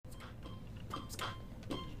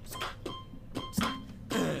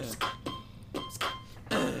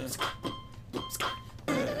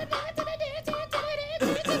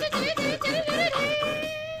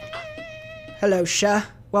Hello, Sha.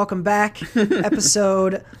 Welcome back.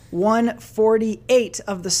 Episode 148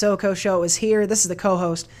 of the SoCo Show is here. This is the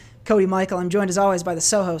co-host, Cody Michael. I'm joined as always by the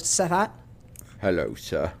so-host, Seth Ott. Hello,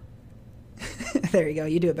 sir. There you go.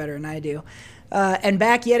 You do it better than I do. And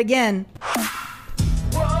back yet again.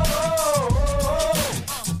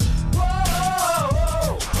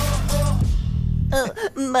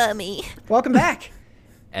 Mommy. Welcome back.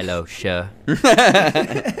 Hello, Sha.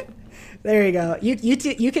 There you go.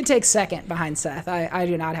 You can take second behind Seth. I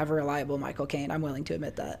do not have a reliable Michael Caine. I'm willing to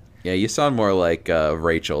admit that. Yeah, you sound more like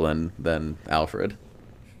Rachel than Alfred.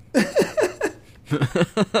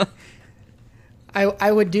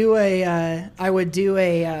 I would do a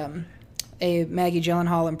Maggie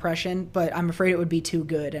Gyllenhaal impression, but I'm afraid it would be too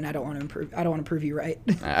good, and I don't want to prove you right.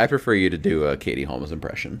 I prefer you to do a Katie Holmes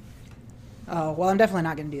impression. Oh well, I'm definitely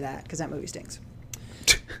not going to do that because that movie stinks.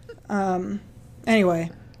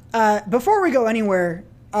 Anyway, before we go anywhere,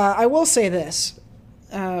 I will say this: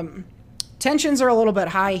 tensions are a little bit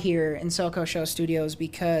high here in SoCo Show Studios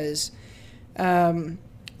because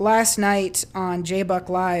last night on J-Buck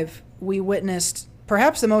Live, we witnessed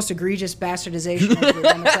perhaps the most egregious bastardization of the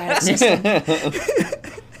democratic system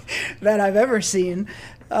that I've ever seen.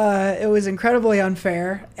 It was incredibly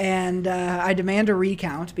unfair, and I demand a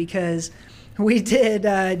recount because we did.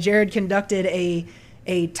 Jared conducted a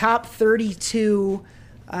top 32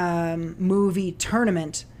 movie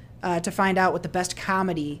tournament to find out what the best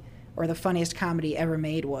comedy or the funniest comedy ever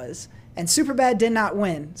made was, and Superbad did not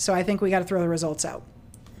win. So I think we got to throw the results out.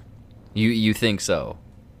 You think so?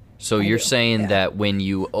 So I you're do, saying yeah. that when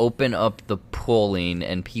you open up the polling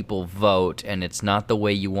and people vote and it's not the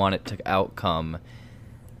way you want it to outcome,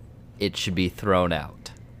 it should be thrown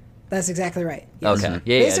out. That's exactly right. Yes. Okay.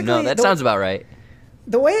 Yeah, Basically, no, that sounds about right.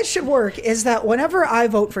 The way it should work is that whenever I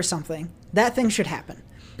vote for something, that thing should happen.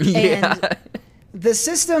 Yeah. And the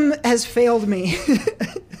system has failed me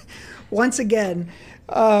once again.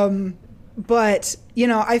 But, you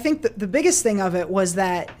know, I think the biggest thing of it was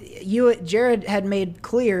that Jared had made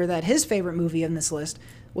clear that his favorite movie in this list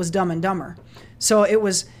was Dumb and Dumber. So it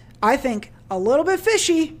was, I think, a little bit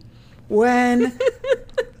fishy when...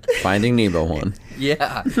 Finding Nemo won.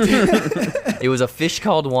 Yeah. It was A Fish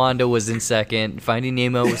Called Wanda was in second. Finding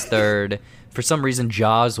Nemo was third. For some reason,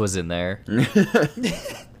 Jaws was in there.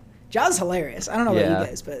 Jaws is hilarious. I don't know about Yeah. you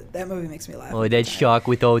guys, but that movie makes me laugh. Oh, that shark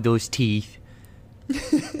with all those teeth.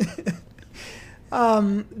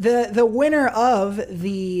 The winner of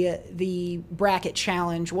the bracket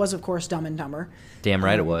challenge was, of course, Dumb and Dumber. Damn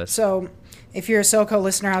right it was. So if you're a SoCo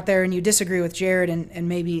listener out there and you disagree with Jared and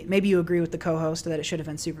maybe you agree with the co-host that it should have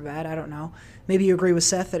been Superbad, I don't know. Maybe you agree with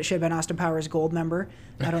Seth that it should have been Austin Powers Goldmember.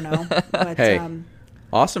 I don't know. But, Hey,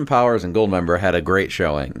 Austin Powers and Goldmember had a great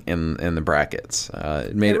showing in the brackets.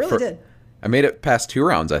 It really did. I made it past 2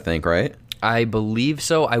 rounds, I think, right? I believe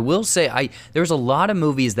so. I will say there's a lot of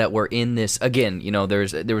movies that were in this. Again, you know,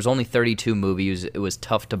 there was only 32 movies. It was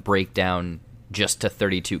tough to break down just to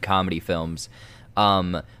 32 comedy films.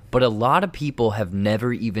 But a lot of people have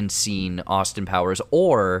never even seen Austin Powers,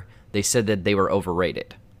 or they said that they were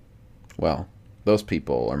overrated. Well, those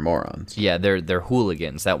people are morons. Yeah, they're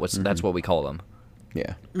hooligans. That's what we call them.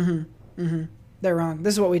 Yeah. They're wrong.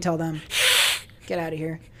 This is what we tell them. Get out of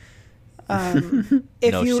here. No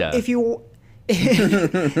shot. If you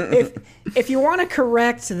want to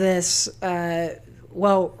correct this,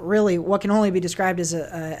 well, really, what can only be described as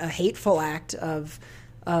a hateful act of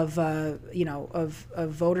voter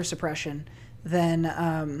suppression,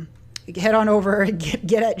 then head on over and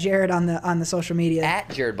get at Jared on the social media At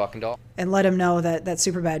Jared Buckendahl. and let him know that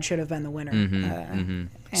Superbad should have been the winner.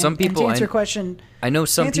 Some people. And to answer your question, I know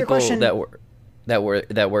some answer your people question- that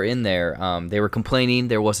were in there. They were complaining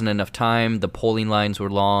there wasn't enough time. The polling lines were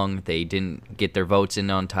long. They didn't get their votes in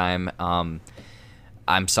on time. I'm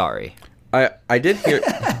sorry. I did hear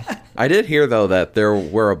though that there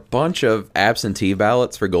were a bunch of absentee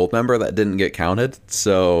ballots for Goldmember that didn't get counted.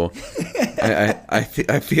 So I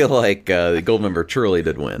feel like Goldmember truly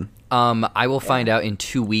did win. I will find out in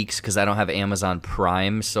 2 weeks because I don't have Amazon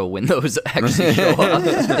Prime. So when those actually show up,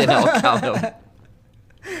 then I'll count them.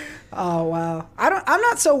 Oh wow! I'm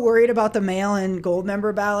not so worried about the mail-in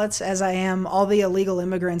Goldmember ballots as I am all the illegal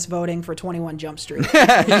immigrants voting for 21 Jump Street.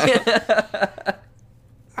 I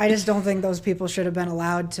just don't think those people should have been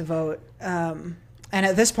allowed to vote. And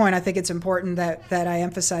at this point, I think it's important that I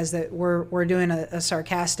emphasize that we're doing a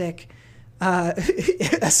sarcastic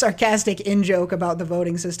in joke about the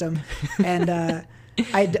voting system, and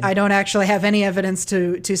I don't actually have any evidence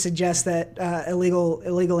to suggest that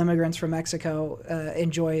illegal immigrants from Mexico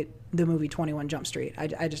enjoy the movie 21 Jump Street.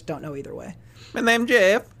 I just don't know either way. My name's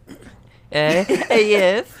Jeff.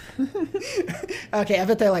 Yes. Okay, I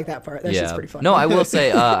bet they like that part. That's just pretty fun. No, I will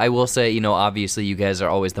say, obviously you guys are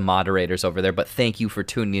always the moderators over there, but thank you for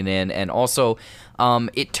tuning in. And also,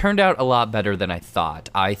 it turned out a lot better than I thought.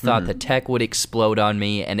 I thought the tech would explode on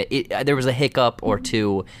me, and there was a hiccup or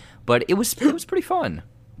two, but it was pretty fun.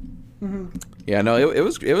 Yeah, no, it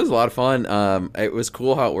was a lot of fun. It was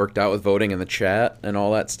cool how it worked out with voting in the chat and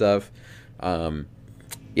all that stuff.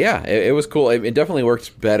 Yeah, it was cool. It definitely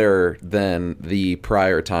worked better than the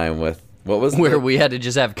prior time with where we had to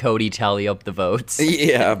just have Cody tally up the votes.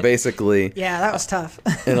 Yeah, basically. Yeah, that was tough.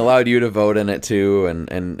 And allowed you to vote in it too,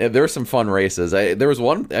 and there were some fun races. There was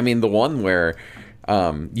one. I mean, the one where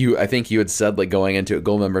I think you had said like going into it,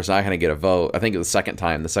 Goldmember's not going to get a vote. I think it was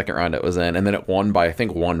the second round it was in, and then it won by I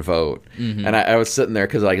think one vote. And I was sitting there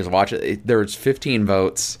because I was watching. There was 15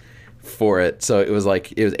 votes for it, so it was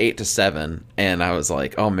 8-7, and I was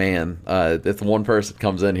like, oh man, if one person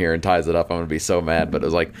comes in here and ties it up, I'm gonna be so mad. But it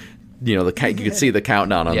was like, you could see the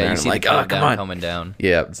countdown on there, and I'm like, oh come on, coming down.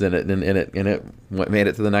 Yeah, and it made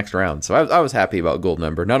it to the next round. So I was happy about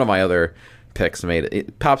Goldmember. None of my other picks made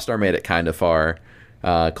it. Popstar made it kind of far.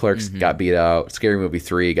 Clerks got beat out. Scary Movie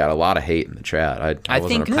 3 got a lot of hate in the chat. I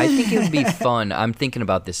think it would be fun. I'm thinking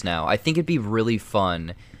about this now. I think it'd be really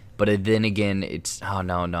fun, but then again, it's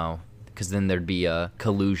no. Because then there'd be a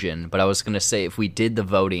collusion. But I was going to say, if we did the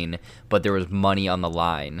voting, but there was money on the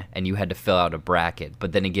line, and you had to fill out a bracket,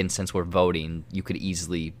 but then again, since we're voting, you could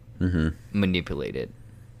easily manipulate it.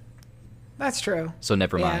 That's true. So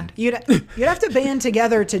never mind. You'd have to band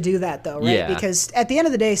together to do that, though, right? Yeah. Because at the end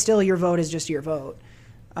of the day, still your vote is just your vote.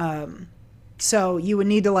 So you would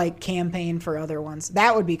need to campaign for other ones.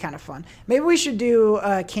 That would be kind of fun. Maybe we should do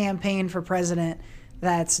a campaign for president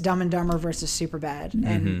that's Dumb and Dumber versus Superbad,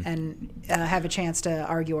 and have a chance to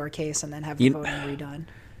argue our case and then have the voting redone.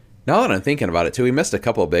 Now that I'm thinking about it too, we missed a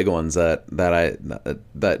couple of big ones that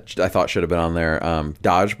I thought should have been on there.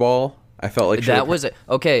 Dodgeball, I felt like that was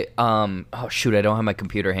okay. Oh shoot, I don't have my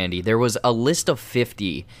computer handy. There was a list of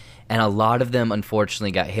 50, and a lot of them unfortunately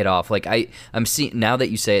got hit off. I'm seeing now that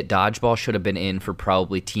you say it, Dodgeball should have been in for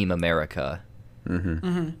probably Team America.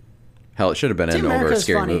 Hell, it should have been in over a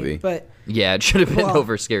Scary Movie. But yeah, it should have been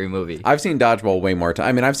over a Scary Movie. I've seen Dodgeball way more time.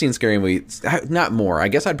 I mean, I've seen Scary Movie, not more. I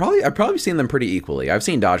guess I've probably seen them pretty equally. I've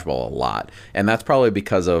seen Dodgeball a lot, and that's probably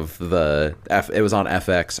because of it was on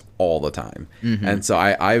FX all the time, and so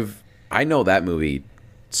I know that movie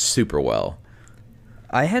super well.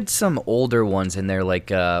 I had some older ones in there,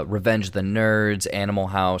 like Revenge of the Nerds, Animal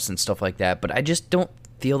House, and stuff like that, but I just don't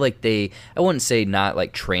feel like I wouldn't say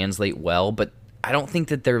not translate well, but I don't think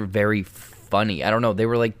that they're very funny. I don't know. They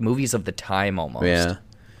were like movies of the time almost. Yeah.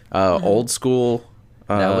 Old School.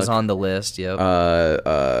 That was on the list, yep.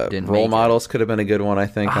 Role Models could have been a good one, I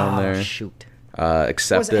think, on there. Oh, shoot.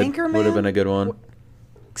 Accepted would have been a good one.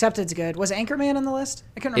 Accepted's good. Was Anchorman on the list?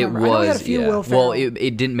 I couldn't remember. It was, I know we had a few Will Ferrell. Well,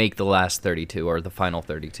 it didn't make the last 32 or the final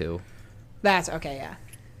 32. That's okay, yeah.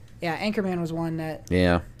 Yeah, Anchorman was one that...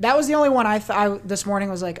 Yeah. That was the only one I this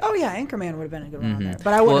morning was like, oh yeah, Anchorman would have been a good one on there.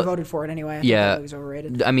 But I wouldn't have voted for it anyway. I think it was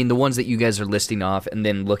overrated. I mean, the ones that you guys are listing off and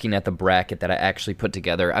then looking at the bracket that I actually put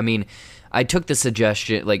together, I mean, I took the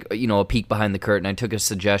suggestion, a peek behind the curtain. I took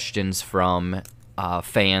suggestions from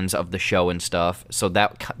fans of the show and stuff. So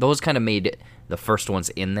those kind of made the first ones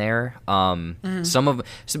in there. Some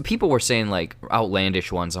people were saying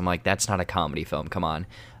outlandish ones. I'm like, that's not a comedy film. Come on.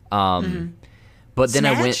 But then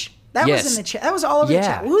Snatch? I went. That was in the chat. That was all over the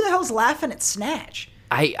chat. Who the hell's laughing at Snatch?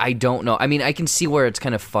 I don't know. I mean, I can see where it's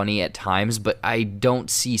kind of funny at times, but I don't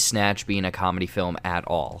see Snatch being a comedy film at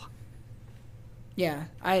all. Yeah,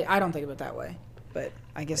 I don't think of it that way, but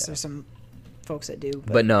I guess there's some folks that do.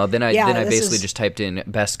 But no, then I basically just typed in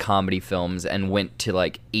best comedy films and went to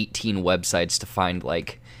 18 websites to find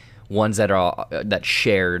ones that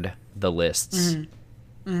shared the lists.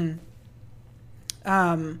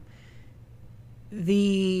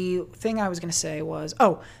 The thing I was going to say was,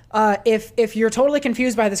 if you're totally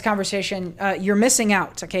confused by this conversation, you're missing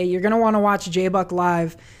out, okay? You're going to want to watch J-Buck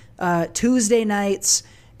live Tuesday nights,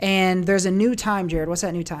 and there's a new time, Jared. What's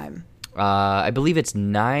that new time? I believe it's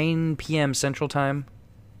 9 p.m. Central Time.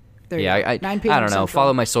 I 9 p.m. I don't know. Central.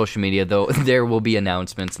 Follow my social media, though. There will be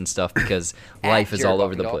announcements and stuff because life is all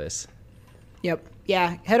over the place. Yep.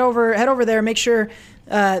 Yeah. Head over there. Make sure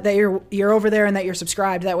that you're over there and that you're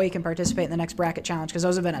subscribed. That way you can participate in the next bracket challenge because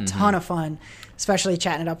those have been a ton of fun. Especially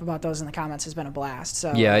chatting it up about those in the comments has been a blast.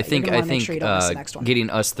 So yeah, I think sure the next one. Getting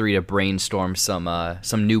us three to brainstorm some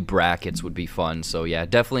new brackets would be fun. So yeah,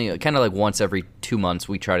 definitely kind of once every 2 months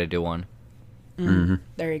we try to do one.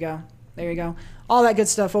 There you go. All that good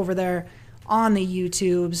stuff over there on the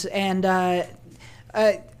YouTubes. And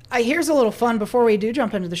Here's a little fun before we do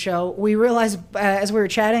jump into the show. We realized as we were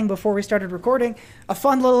chatting before we started recording, a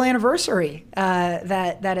fun little anniversary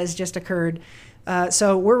that has just occurred.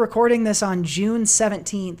 So we're recording this on June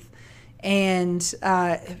 17th,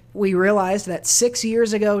 and we realized that 6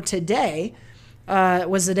 years ago today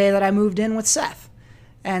was the day that I moved in with Seth.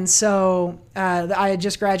 And so I had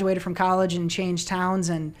just graduated from college and changed towns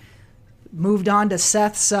and moved on to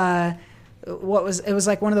Seth's, it was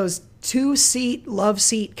like one of those 2-seat love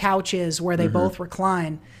seat couches where they both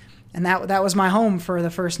recline. And that was my home for the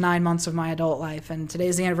first 9 months of my adult life. And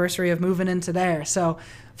today's the anniversary of moving into there. So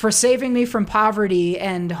for saving me from poverty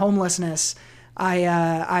and homelessness,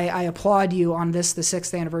 I applaud you on this, the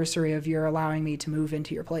 6th anniversary of your allowing me to move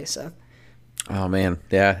into your place, Seth. Oh man,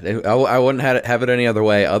 yeah, I wouldn't have it any other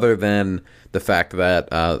way, other than the fact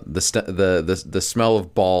that the smell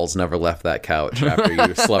of balls never left that couch after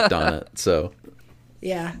you slept on it. So,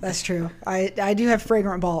 yeah, that's true. I do have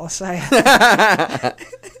fragrant balls.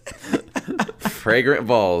 Fragrant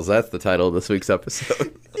balls. That's the title of this week's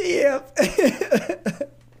episode. Yep.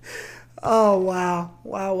 Oh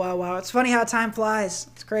wow! It's funny how time flies.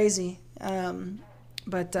 It's crazy.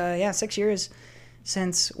 But 6 years.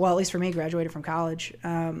 Since, well, at least for me, graduated from college.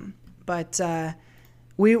 But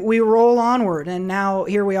we roll onward, and now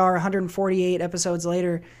here we are 148 episodes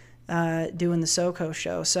later doing the SoCo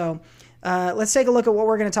show. So let's take a look at what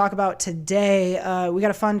we're going to talk about today. We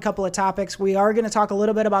got a fun couple of topics. We are going to talk a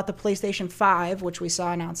little bit about the PlayStation 5, which we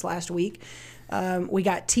saw announced last week. We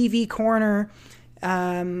got TV Corner,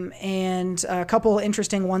 and a couple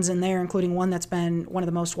interesting ones in there, including one that's been one of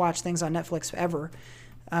the most watched things on Netflix ever.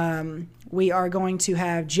 We are going to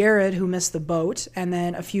have Jared, who missed the boat, and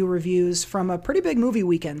then a few reviews from a pretty big movie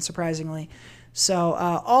weekend, surprisingly. So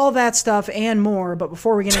all that stuff and more. But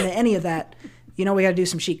before we get into any of that, we got to do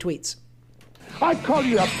some chic tweets. I call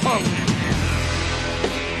you a punk.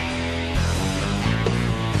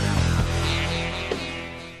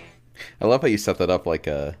 I love how you set that up like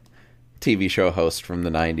a TV show host from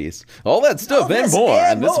the 90s. All that stuff and more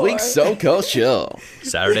on this week's SoCo show.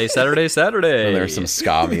 Saturday. And there's some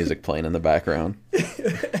ska music playing in the background.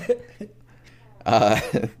 I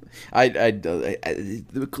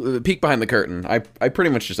peek behind the curtain. I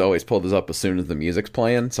pretty much just always pull this up as soon as the music's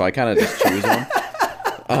playing, so I kind of just choose one.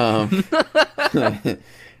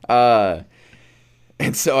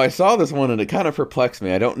 And so I saw this one and it kind of perplexed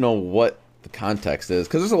me. I don't know what the context is,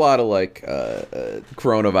 because there's a lot of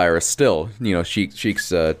coronavirus still. Sheik's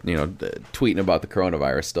tweeting about the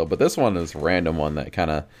coronavirus still, but this one is a random one that kind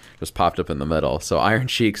of just popped up in the middle. So Iron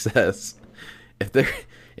Sheik says, if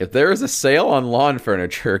there is a sale on lawn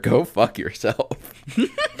furniture, go fuck yourself.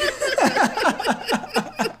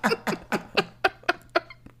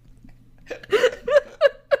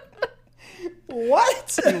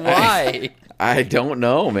 What? Why? I don't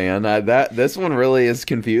know, man. This one really is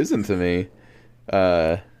confusing to me.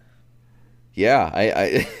 I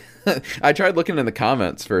I tried looking in the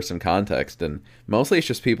comments for some context, and mostly it's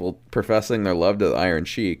just people professing their love to the Iron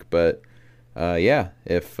Sheik. But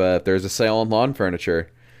if there's a sale on lawn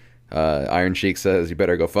furniture, Iron Sheik says you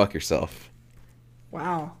better go fuck yourself.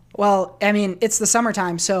 Wow. Well, I mean, it's the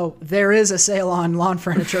summertime, so there is a sale on lawn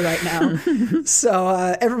furniture right now. So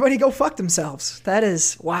everybody go fuck themselves. That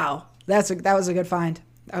is, wow. That was a good find.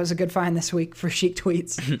 That was a good find this week for Chic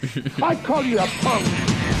Tweets. I call you a punk.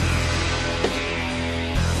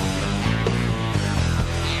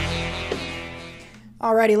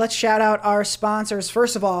 Alrighty, let's shout out our sponsors.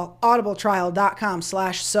 First of all,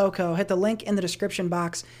 audibletrial.com/SoCo. Hit the link in the description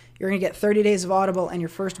box. You're going to get 30 days of Audible and your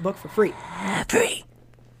first book for free. Free.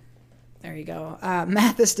 There you go.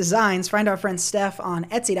 Mathis Designs. Find our friend Steph on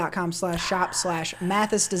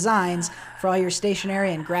Etsy.com/shop/Mathis Designs for all your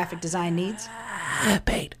stationery and graphic design needs.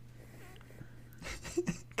 Paid.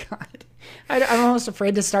 God. I'm almost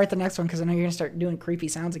afraid to start the next one because I know you're going to start doing creepy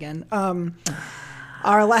sounds again.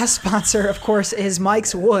 Our last sponsor, of course, is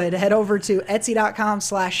Mike's Wood. Head over to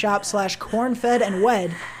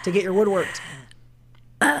Etsy.com/shop/cornfedandwed to get your wood worked.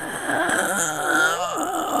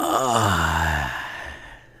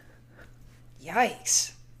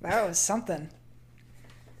 Yikes. That was something.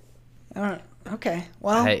 Okay,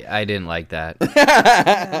 well. I didn't like that.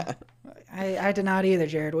 I did not either,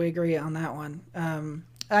 Jared. We agree on that one.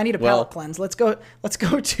 I need a palate cleanse. Let's go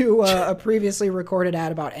to a previously recorded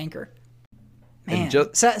ad about Anchor. Man,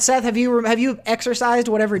 Seth, have you exercised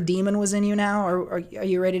whatever demon was in you now, or are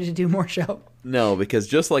you ready to do more show? No, because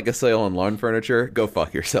just like a sale on lawn furniture, go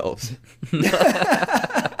fuck yourselves.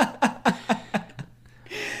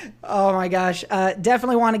 Oh my gosh.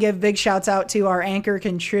 Definitely want to give big shouts out to our Anchor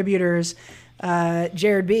contributors,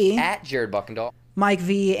 Jared B. At Jared Buckendall. Mike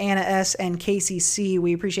V, Anna S, and Casey C.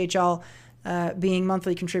 We appreciate y'all being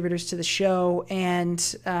monthly contributors to the show. And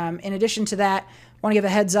in addition to that, I want to give a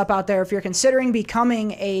heads up out there. If you're considering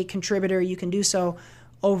becoming a contributor, you can do so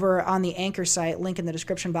over on the Anchor site, link in the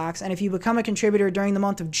description box. And if you become a contributor during the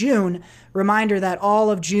month of June, reminder that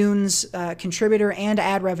all of June's contributor and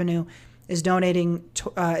ad revenue is going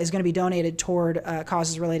to be donated toward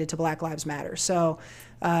causes related to Black Lives Matter. So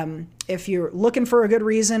if you're looking for a good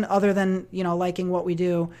reason other than liking what we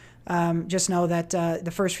do, just know that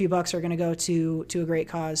the first few bucks are going to go to a great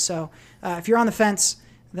cause. So if you're on the fence,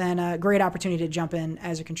 then a great opportunity to jump in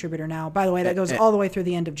as a contributor now. By the way, that goes all the way through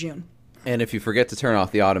the end of June. And if you forget to turn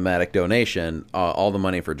off the automatic donation, all the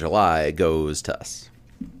money for July goes to us.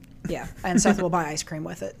 Yeah, and Seth will buy ice cream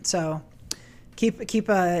with it. So keep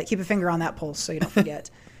a finger on that pulse so you don't forget.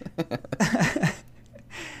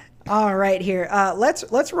 All right, here.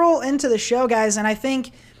 Let's roll into the show, guys. And I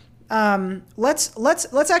think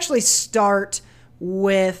let's actually start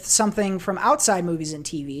with something from outside movies and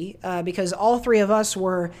TV because all three of us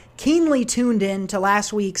were keenly tuned in to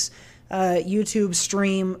last week's YouTube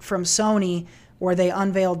stream from Sony where they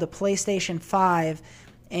unveiled the PlayStation 5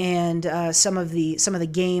 and some of the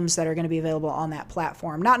games that are going to be available on that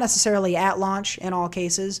platform. Not necessarily at launch in all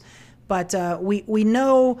cases, but we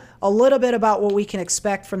know a little bit about what we can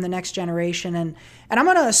expect from the next generation. And I'm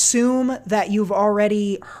going to assume that you've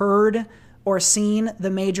already heard or seen the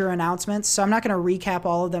major announcements, so I'm not going to recap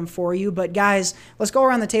all of them for you. But guys, let's go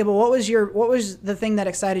around the table. What was the thing that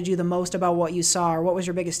excited you the most about what you saw, or what was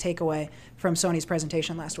your biggest takeaway from Sony's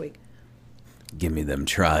presentation last week? Give me them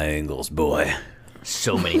triangles, boy.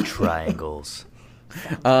 So many triangles.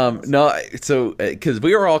 No, so because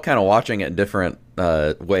we were all kind of watching it in different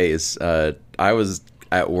ways. I was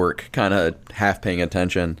at work, kind of half paying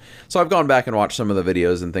attention, so I've gone back and watched some of the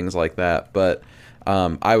videos and things like that. But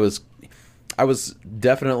I was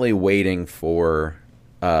definitely waiting for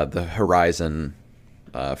the Horizon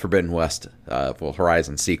Forbidden West,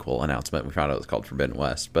 Horizon sequel announcement. We found out it was called Forbidden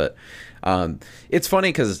West. But it's funny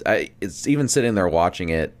because it's even sitting there watching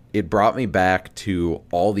it, it brought me back to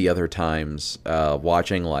all the other times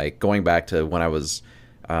watching, like going back to when I was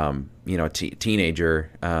a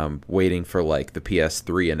teenager, waiting for like the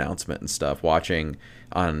PS3 announcement and stuff, watching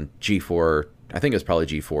on G4. I think it was probably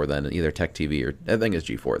G4 then, either Tech TV or I think it was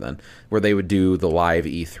G4 then, where they would do the live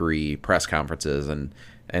E3 press conferences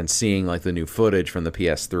and seeing like the new footage from the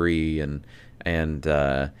PS3 and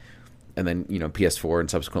then PS4 and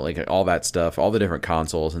subsequently all that stuff, all the different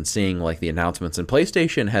consoles, and seeing like the announcements. And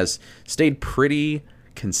PlayStation has stayed pretty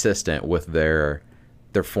consistent with their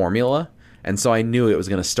formula, and so I knew it was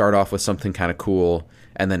going to start off with something kind of cool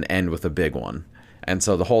and then end with a big one. And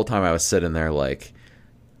so the whole time I was sitting there like.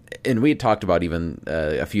 And we had talked about even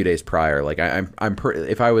a few days prior, like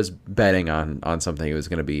if I was betting on something, it was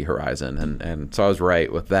going to be Horizon, and so I was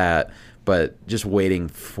right with that. But just waiting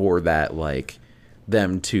for that, like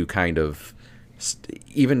them to kind of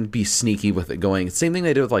even be sneaky with it going. Same thing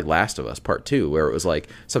they did with like Last of Us Part 2, where it was like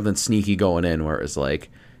something sneaky going in, where it was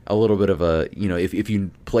like a little bit of a if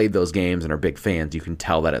you played those games and are big fans, you can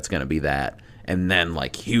tell that it's going to be that. And then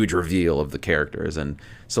like huge reveal of the characters. And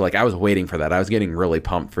so like I was waiting for that. I was getting really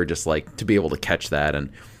pumped for just like to be able to catch that.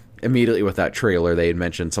 And immediately with that trailer, they had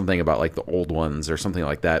mentioned something about like the old ones or something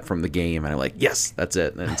like that from the game. And I'm like, yes, that's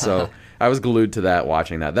it. And so I was glued to that,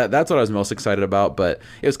 watching that. That's what I was most excited about. But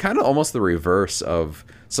it was kind of almost the reverse of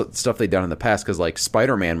stuff they'd done in the past. Because like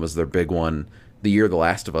Spider-Man was their big one the year The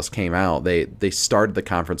Last of Us came out. They started the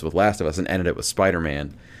conference with Last of Us and ended it with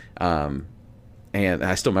Spider-Man. And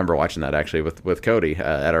I still remember watching that actually with Cody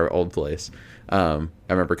at our old place. I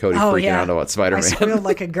remember Cody freaking out about Spider-Man. I squealed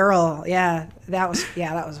like a girl. Yeah, that was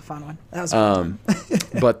a fun one. That was a fun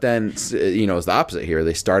one. But then it was the opposite here.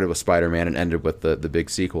 They started with Spider-Man and ended with the big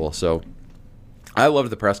sequel. So I loved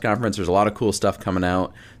the press conference. There's a lot of cool stuff coming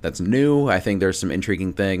out that's new. I think there's some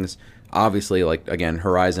intriguing things. Obviously, like again,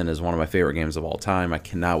 Horizon is one of my favorite games of all time. I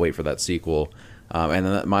cannot wait for that sequel. And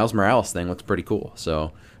then that Miles Morales thing looks pretty cool.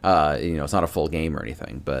 So. It's not a full game or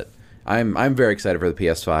anything, but I'm very excited for the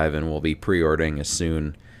PS5, and will be pre-ordering as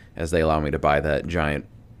soon as they allow me to buy that giant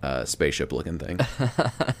spaceship looking thing.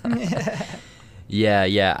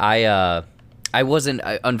 Yeah. I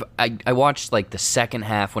watched like the second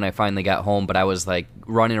half when I finally got home, but I was like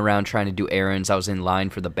running around trying to do errands. I was in line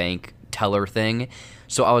for the bank teller thing,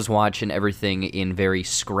 so I was watching everything in very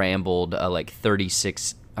scrambled like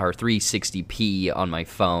 36 or 360p on my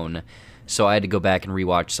phone. So I had to go back and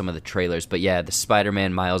rewatch some of the trailers. But yeah, the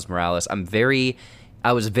Spider-Man Miles Morales, I'm very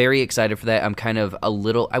I was very excited for that. I'm kind of a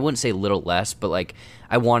little, I wouldn't say a little less, but like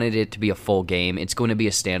I wanted it to be a full game. It's going to be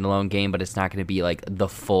a standalone game, but it's not going to be like the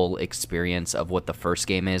full experience of what the first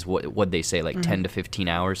game is. What they say, like 10 to 15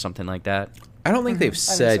 hours, something like that. I don't think they've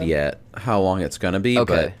said so. yet how long it's going to be,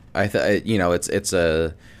 Okay. but it's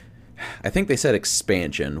a. I think they said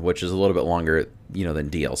expansion, which is a little bit longer, than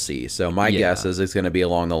DLC. So my Yeah. guess is it's going to be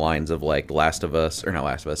along the lines of like Last of Us, or not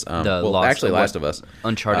Last of Us. Last of Us,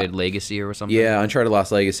 Uncharted Legacy or something. yeah, Uncharted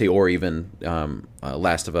Lost Legacy, or even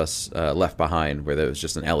Last of Us Left Behind, where there was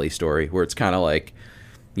just an Ellie story, where it's kind of like,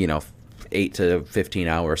 8 to 15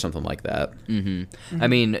 hours, something like that. I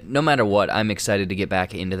mean, no matter what, I'm excited to get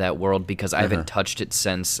back into that world because I haven't touched it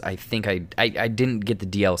since I think I didn't get the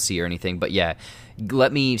DLC or anything. But yeah,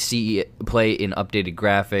 let me see it play in updated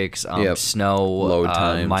graphics, Yep. snow, Load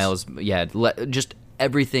times. miles. Yeah, just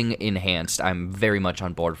everything enhanced. I'm very much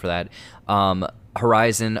on board for that.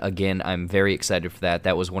 Horizon, again, I'm very excited for that.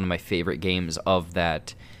 That was one of my favorite games of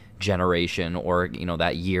that generation, or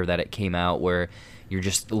that year that it came out, where you're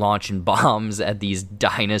just launching bombs at these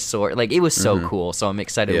dinosaurs. Like, it was so cool. So I'm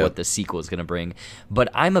excited Yep. what the sequel is going to bring. But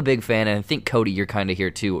I'm a big fan, and I think, Cody, you're kind of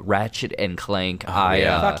here too. Ratchet and Clank.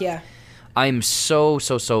 yeah. Fuck yeah. I'm so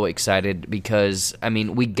excited because, I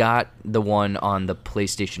mean, we got the one on the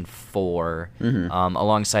PlayStation 4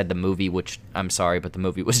 alongside the movie, which, I'm sorry, but the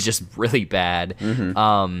movie was just really bad.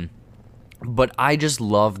 But I just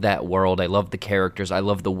love that world. I love the characters. I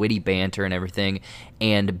love the witty banter and everything.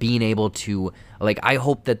 And being able to, like, I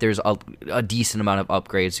hope that there's a decent amount of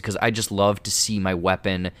upgrades, because I just love to see my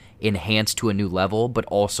weapon enhanced to a new level, but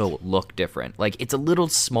also look different. Like, it's a little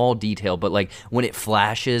small detail, but like when it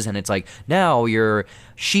flashes and it's like, now your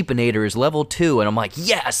sheepinator is level 2, and I'm like,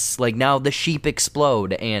 yes, like now the sheep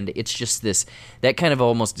explode. And it's just this, that kind of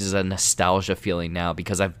almost is a nostalgia feeling now,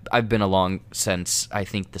 because I've been along since I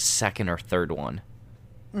think the second or third one.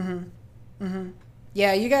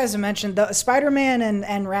 Yeah, you guys have mentioned the Spider-Man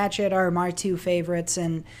and Ratchet are my two favorites,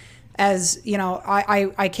 and as you know,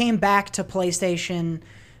 I came back to PlayStation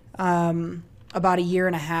about a year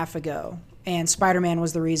and a half ago, and Spider-Man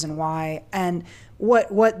was the reason why. And what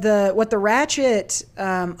the Ratchet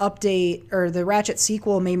update, or the Ratchet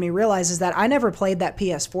sequel, made me realize is that I never played that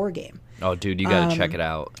PS4 game. Oh, dude, you gotta check it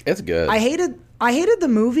out. It's good. I hated the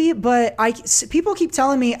movie, but people keep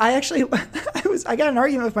telling me I got an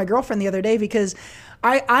argument with my girlfriend the other day because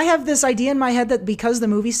I have this idea in my head that because the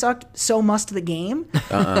movie sucked, so must the game.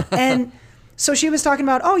 And so she was talking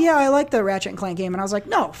about, oh yeah, I like the Ratchet and Clank game, and I was like,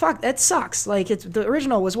 no, fuck, that sucks. Like, the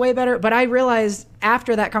original was way better. But I realized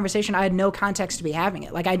after that conversation, I had no context to be having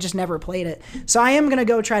it. Like, I just never played it. So I am gonna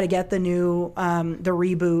go try to get the new the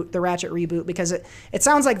Ratchet reboot, because it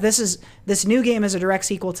sounds like this new game is a direct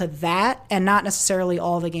sequel to that, and not necessarily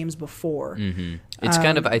all the games before. It's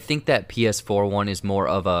kind of, I think that PS4 one is more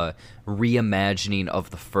of a reimagining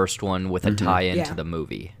of the first one with a tie-in Yeah. to the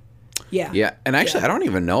movie. Yeah, and actually, I don't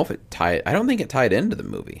even know if I don't think it tied into the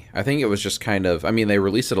movie. I think it was just kind of, I mean, they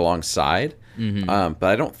released it alongside, but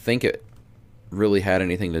I don't think it really had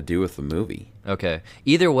anything to do with the movie. Okay.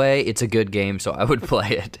 Either way, it's a good game, so I would play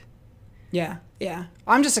it. Yeah.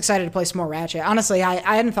 I'm just excited to play some more Ratchet. Honestly,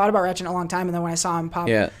 I hadn't thought about Ratchet in a long time, and then when I saw him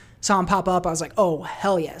pop up, I was like, oh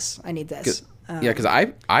hell yes, I need this. Because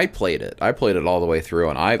I played it. I played it all the way through,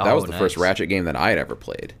 and that was the first nice. Ratchet game that I had ever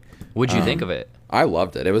played. What'd you think of it? I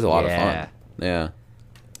loved it. It was a lot of Yeah. fun. Yeah.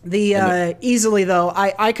 The easily though,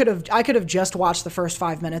 I could have just watched the first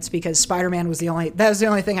 5 minutes, because Spider-Man was the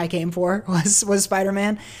only thing I came for was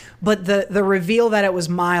Spider-Man. But the reveal that it was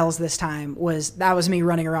Miles this time was me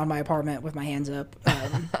running around my apartment with my hands up.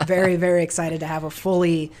 Very, very excited to have a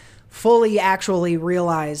fully actually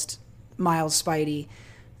realized Miles Spidey.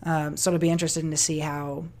 So it'll be interesting to see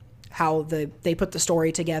how they put the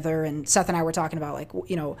story together. And Seth and I were talking about, like,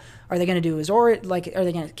 you know, are they going to do are they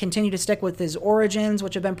going to continue to stick with his origins,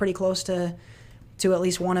 which have been pretty close to at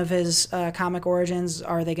least one of his comic origins?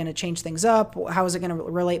 Are they going to change things up? How is it going to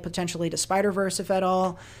relate potentially to Spider-Verse, if at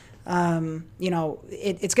all? You know,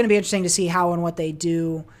 it's going to be interesting to see how and what they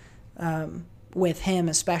do with him,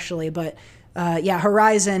 especially. But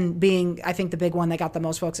Horizon being, I think, the big one that got the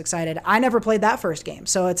most folks excited. I never played that first game,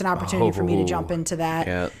 so it's an opportunity for me to jump into that.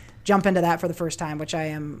 Yeah. Jump into that for the first time, which I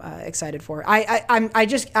am excited for.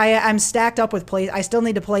 I'm stacked up with play. I still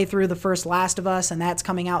need to play through the first Last of Us, and that's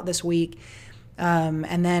coming out this week.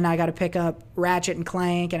 And then I got to pick up Ratchet and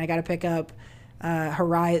Clank, and I got to pick up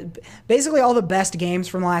Horizon. Basically, all the best games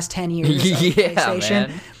from the last 10 years of Yeah, PlayStation.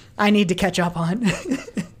 man. I need to catch up on.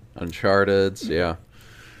 Uncharted, yeah.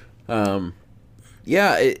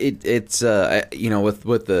 It's you know,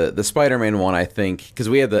 with the Spider-Man one, I think, because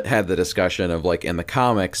we had the discussion of, like, in the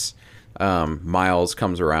comics, Miles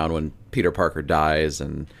comes around when Peter Parker dies,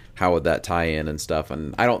 and how would that tie in and stuff.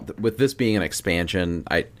 And I don't, with this being an expansion,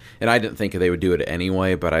 I didn't think they would do it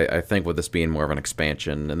anyway, but I think with this being more of an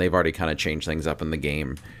expansion, and they've already kind of changed things up in the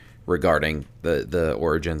game regarding the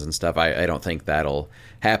origins and stuff, I don't think that'll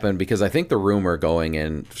happen, because I think the rumor going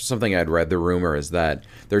in, something I'd read, the rumor is that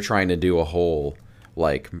they're trying to do a whole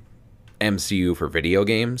like MCU for video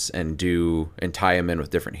games and tie them in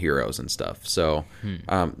with different heroes and stuff. So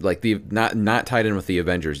like the not tied in with the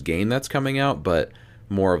Avengers game that's coming out, but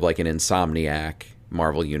more of like an Insomniac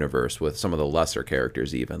Marvel universe with some of the lesser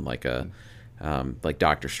characters, even like like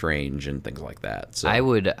Doctor Strange and things like that. So I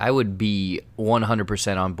would be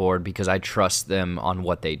 100% on board, because I trust them on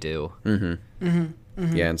what they do.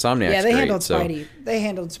 Yeah, Insomniac's Yeah, they great, handled so. Spidey. They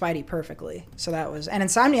handled Spidey perfectly. So that was, and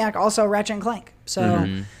Insomniac also Ratchet and Clank.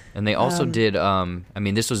 So And they also did. I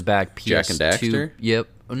mean, this was back PS2. Jak and Daxter? Yep.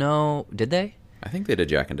 No, did they? I think they did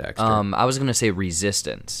Jak and Daxter. I was gonna say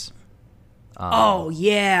Resistance. oh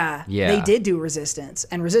yeah, Yeah. they did do Resistance,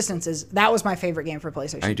 and Resistance that was my favorite game for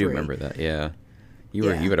PlayStation. I do 3. remember that. Yeah, you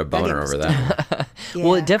Yeah, had a that boner game was over that. Yeah.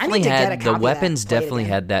 Well, I it definitely need to get a had copy the of that weapons. and play it Definitely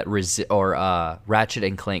again. had that Ratchet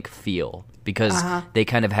and Clank feel, because they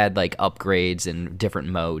kind of had like upgrades and different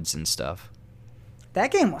modes and stuff.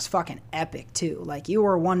 That game was fucking epic too. Like, you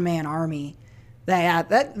were a one-man army.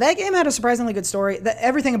 That game had a surprisingly good story.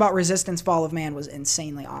 Everything about Resistance: Fall of Man was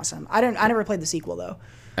insanely awesome. I never played the sequel though.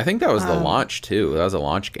 I think that was the launch too. That was a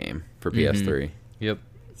launch game for PS3. Yep.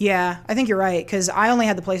 Yeah, I think you're right, because I only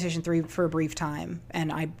had the PlayStation 3 for a brief time,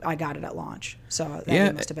 and I got it at launch. So that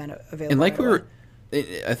game must have been available. And like right we away.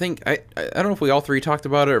 were, I think I don't know if we all three talked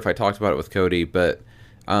about it or if I talked about it with Cody, but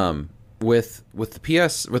with the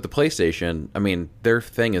PlayStation, I mean, their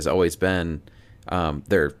thing has always been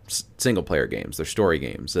their single player games, their story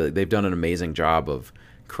games. They've done an amazing job of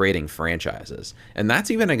creating franchises, and that's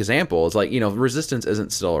even an example. It's like, Resistance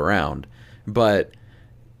isn't still around, but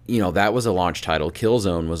that was a launch title.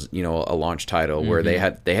 Killzone was a launch title where they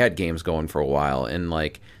had games going for a while, and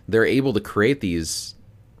like they're able to create these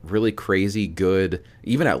really crazy good,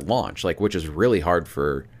 even at launch, like, which is really hard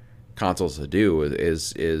for consoles to do,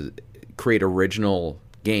 is create original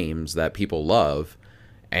games that people love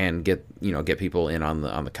and get people in on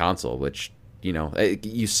the console, which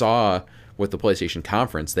you saw with the PlayStation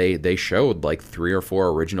conference. They showed like 3 or 4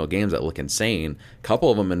 original games that look insane. A couple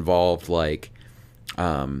of them involved like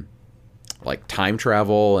time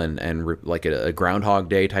travel and like a Groundhog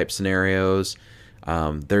Day type scenarios.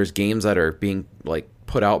 There's games that are being like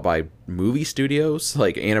put out by movie studios,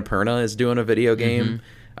 like Annapurna is doing a video game,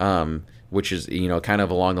 which is kind of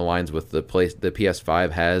along the lines with the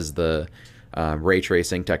PS5 has the ray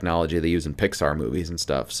tracing technology they use in Pixar movies and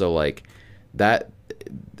stuff. So like that,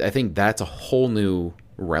 I think that's a whole new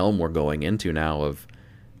realm we're going into now of,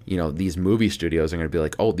 these movie studios are going to be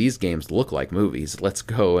like, oh, these games look like movies. Let's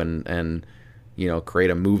go and create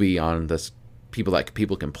a movie on this that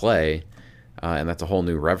people can play. And that's a whole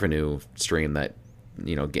new revenue stream that,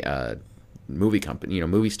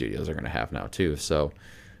 movie studios are going to have now too. So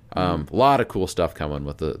a lot of cool stuff coming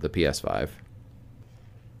with the PS5.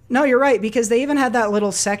 No, you're right, because they even had that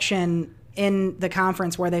little section in the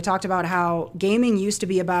conference where they talked about how gaming used to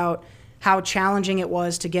be about how challenging it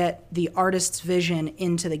was to get the artist's vision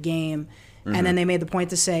into the game. And then they made the point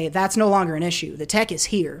to say that's no longer an issue. The tech is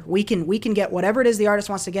here. We can get whatever it is the artist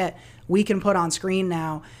wants to get, we can put on screen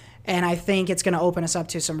now. And I think it's going to open us up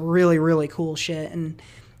to some really, really cool shit. And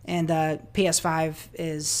PS5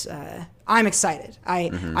 is I'm excited.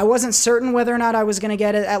 I wasn't certain whether or not I was going to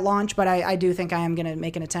get it at launch, but I do think I am going to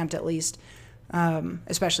make an attempt at least,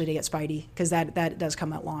 especially to get Spidey, because that does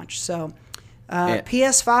come at launch. So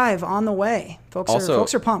PS5 on the way. Folks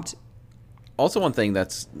are pumped. Also, one thing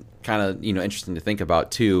that's kind of interesting to think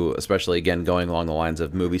about too, especially again going along the lines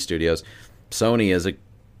of movie studios, Sony is a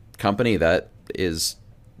company that is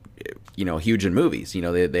huge in movies.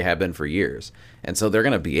 They have been for years, and so they're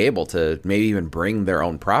going to be able to maybe even bring their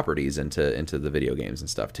own properties into the video games and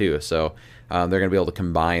stuff too. So they're going to be able to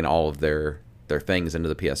combine all of their things into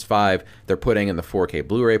the PS5. They're putting in the 4K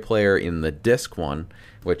Blu-ray player in the disc one,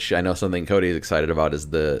 which I know something Cody's excited about is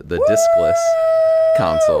the discless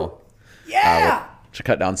console. Yeah. To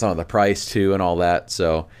cut down some of the price too and all that.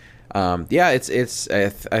 So I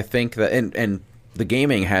think that and the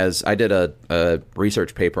gaming has, I did a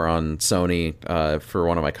research paper on Sony for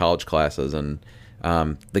one of my college classes, and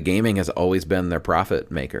the gaming has always been their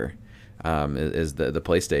profit maker, is the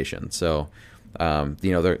PlayStation. So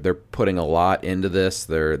they're putting a lot into this.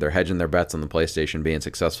 They're hedging their bets on the PlayStation being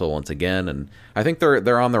successful once again, and I think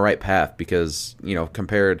they're on the right path, because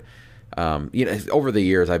compared over the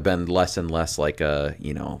years I've been less and less like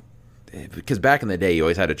because back in the day you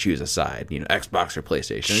always had to choose a side, Xbox or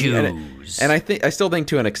PlayStation. Choose. And I still think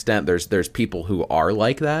to an extent there's people who are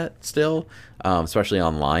like that still, especially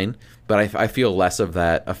online. But I feel less of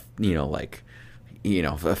that,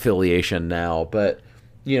 affiliation now. But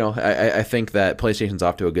I think that PlayStation's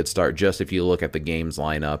off to a good start. Just if you look at the games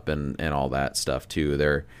lineup and all that stuff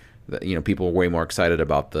too, people are way more excited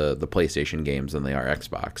about the PlayStation games than they are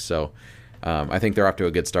Xbox. So I think they're off to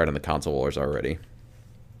a good start in the console wars already.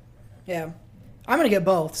 Yeah, I'm gonna get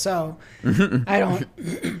both. So I don't.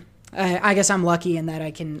 I guess I'm lucky in that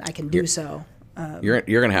I can do so. You're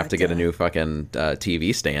gonna have to get a new fucking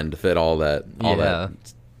TV stand to fit all that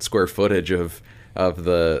square footage of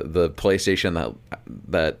the PlayStation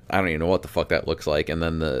that I don't even know what the fuck that looks like, and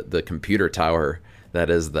then the computer tower that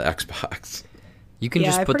is the Xbox. You can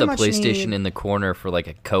just put the PlayStation in the corner for like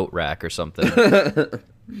a coat rack or something.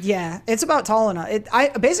 Yeah, it's about tall enough.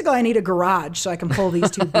 I need a garage so I can pull these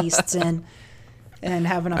two beasts in and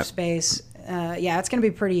have enough space. Yeah, it's gonna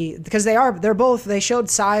be pretty because they showed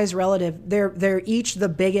size relative. They're each the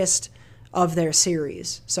biggest of their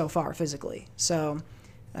series so far physically. So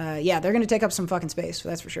yeah, they're gonna take up some fucking space.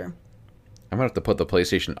 That's for sure. I'm gonna have to put the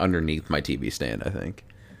PlayStation underneath my TV stand, I think.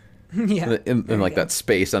 Yeah, in like that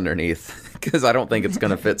space underneath, because I don't think it's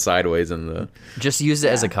gonna fit sideways in the. Just use it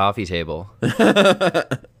as a coffee table.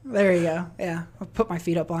 There you go. Yeah, I'll put my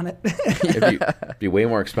feet up on it. It'd be way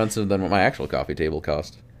more expensive than what my actual coffee table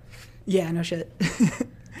cost. Yeah, no shit.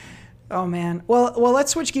 Oh man. Well,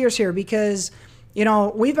 let's switch gears here because,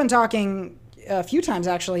 we've been talking a few times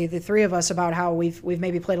actually, the three of us, about how we've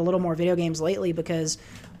maybe played a little more video games lately because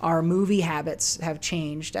our movie habits have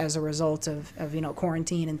changed as a result of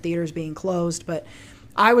quarantine and theaters being closed. But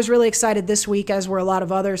I was really excited this week, as were a lot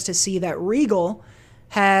of others, to see that Regal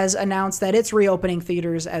has announced that it's reopening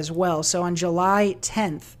theaters as well. So on July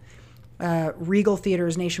 10th, Regal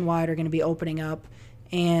theaters nationwide are going to be opening up.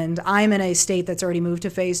 And I'm in a state that's already moved to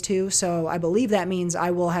phase 2, so I believe that means I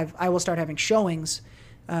will start having showings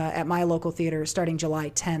at my local theater starting July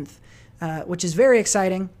 10th, which is very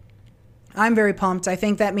exciting. I'm very pumped. I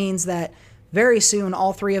think that means that very soon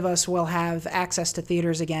all three of us will have access to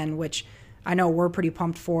theaters again, which I know we're pretty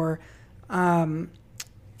pumped for. Where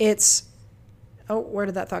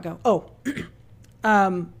did that thought go?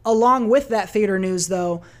 Along with that theater news,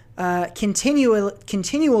 though,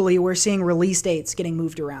 continually we're seeing release dates getting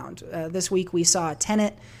moved around. This week we saw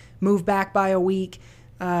Tenet move back by a week.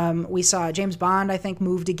 We saw James Bond, I think,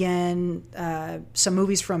 moved again. Some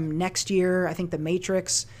movies from next year, I think The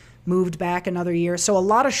Matrix moved back another year. So a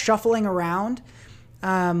lot of shuffling around.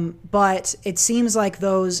 But it seems like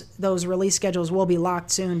those release schedules will be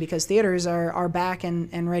locked soon because theaters are back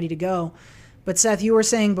and ready to go. But Seth, you were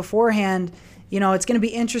saying beforehand, it's going to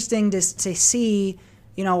be interesting to see,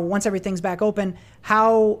 once everything's back open,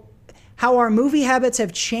 how our movie habits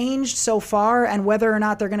have changed so far and whether or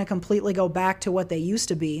not they're going to completely go back to what they used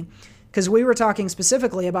to be. Because we were talking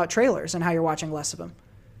specifically about trailers and how you're watching less of them.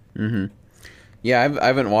 Mm-hmm. Yeah, I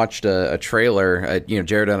haven't watched a trailer.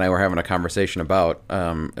 Jared and I were having a conversation about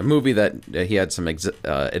a movie that he had some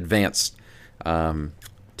advanced to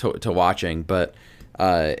watching, but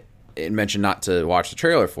it mentioned not to watch the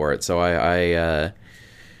trailer for it. So I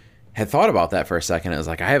had thought about that for a second. It was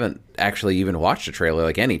like I haven't actually even watched a trailer,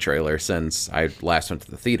 like any trailer, since I last went to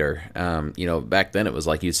the theater. Back then it was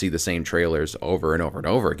like you'd see the same trailers over and over and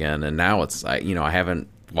over again, and now it's I haven't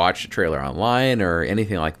watched a trailer online or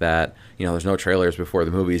anything like that. There's no trailers before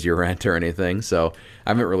the movies you rent or anything, so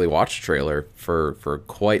I haven't really watched a trailer for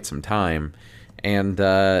quite some time. And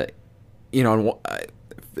especially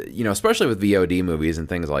with VOD movies and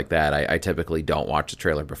things like that, I typically don't watch the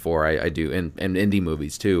trailer before I do, and indie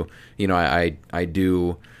movies too. I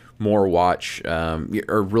do more watch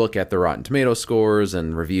or look at the Rotten Tomato scores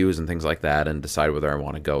and reviews and things like that and decide whether I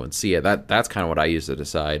want to go and see it. That's kind of what I use to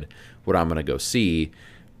decide what I'm going to go see.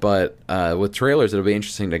 But with trailers, it'll be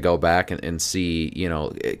interesting to go back and see,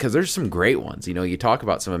 because there's some great ones. You talk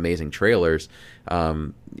about some amazing trailers.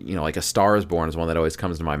 Like A Star Is Born is one that always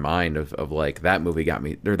comes to my mind of like that movie got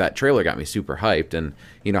me, or that trailer got me super hyped. And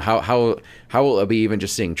how will it be even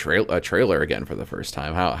just seeing a trailer again for the first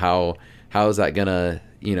time? How is that gonna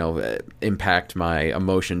impact my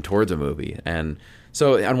emotion towards a movie? And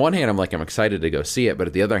so on one hand, I'm excited to go see it, but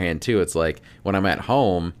at the other hand too, it's like when I'm at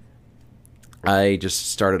home, I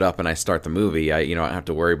just start it up and I start the movie. I don't have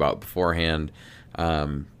to worry about beforehand,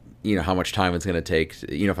 how much time it's going to take.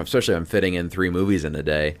 Especially if I'm fitting in 3 movies in a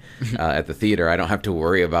day at the theater, I don't have to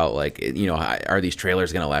worry about are these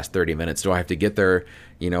trailers going to last 30 minutes? Do I have to get there,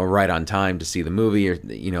 right on time to see the movie, or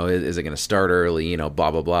is it going to start early? Blah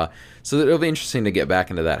blah blah. So it'll be interesting to get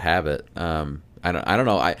back into that habit. I don't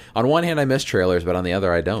know. On one hand I miss trailers, but on the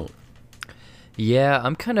other I don't. Yeah,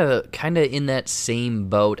 I'm kind of in that same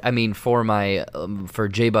boat. I mean, for my for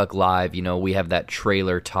J-Buck Live, we have that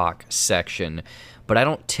trailer talk section, but I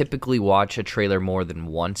don't typically watch a trailer more than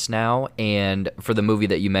once now. And for the movie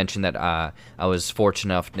that you mentioned that I was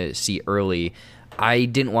fortunate enough to see early, I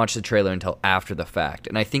didn't watch the trailer until after the fact.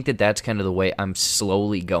 And I think that that's kind of the way I'm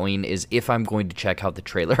slowly going, is if I'm going to check out the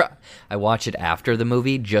trailer, I watch it after the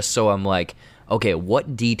movie, just so I'm like, okay,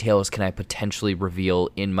 what details can I potentially reveal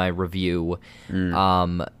in my review?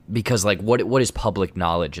 Because like, what is public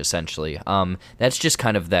knowledge essentially? That's just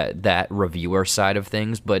kind of that reviewer side of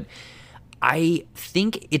things. But I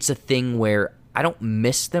think it's a thing where I don't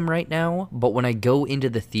miss them right now, but when I go into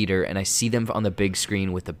the theater and I see them on the big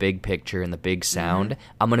screen with the big picture and the big sound,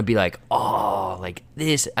 I'm gonna be like, oh, like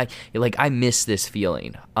this, I miss this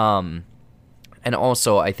feeling. And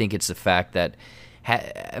also, I think it's the fact that,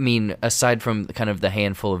 I mean, aside from kind of the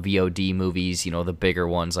handful of VOD movies, the bigger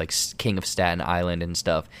ones like King of Staten Island and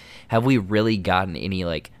stuff, have we really gotten any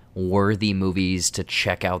like worthy movies to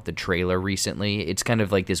check out the trailer recently? It's kind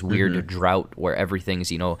of like this weird drought where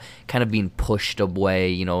everything's, kind of being pushed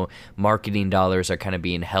away, marketing dollars are kind of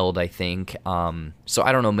being held, I think. So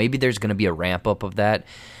I don't know, maybe there's going to be a ramp up of that.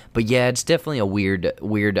 But yeah, it's definitely a weird,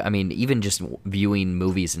 I mean, even just viewing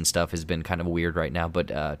movies and stuff has been kind of weird right now.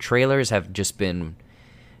 But trailers have just been,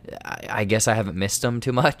 I guess I haven't missed them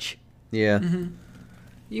too much. Yeah.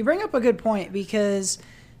 You bring up a good point because,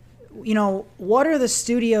 what are the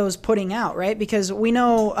studios putting out, right? Because we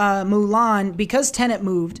know Mulan, because Tenet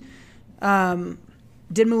moved, where's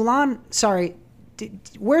Mulan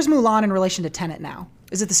in relation to Tenet now?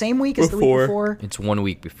 Is it the same week as the week before? It's 1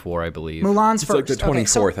 week before, I believe. Mulan's It's first. like the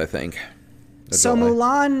 24th, I think. So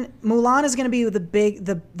Mulan is going to be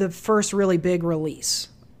the first really big release.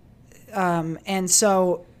 And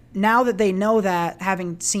so now that they know that,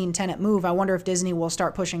 having seen Tenet move, I wonder if Disney will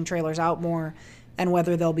start pushing trailers out more and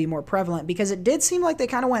whether they'll be more prevalent, because it did seem like they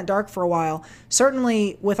kind of went dark for a while.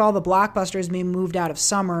 Certainly with all the blockbusters being moved out of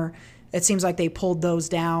summer, it seems like they pulled those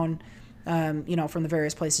down, from the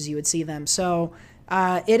various places you would see them. So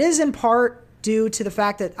it is in part due to the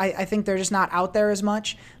fact that I think they're just not out there as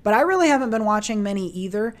much, but I really haven't been watching many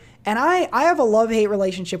either. And I have a love-hate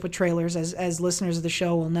relationship with trailers, as listeners of the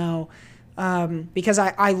show will know, because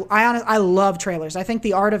I love trailers. I think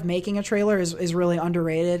the art of making a trailer is really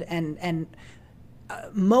underrated, and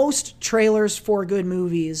most trailers for good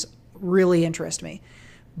movies really interest me.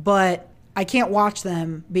 But I can't watch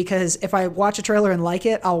them because if I watch a trailer and like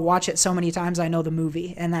it, I'll watch it so many times I know the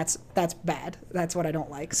movie, and that's bad. That's what I don't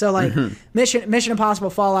like. So like Mission Impossible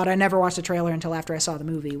Fallout, I never watched the trailer until after I saw the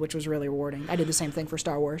movie, which was really rewarding. I did the same thing for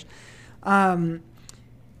Star Wars.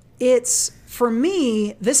 It's, for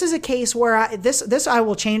me, this is a case where I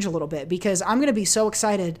will change a little bit, because I'm going to be so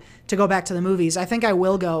excited to go back to the movies. I think I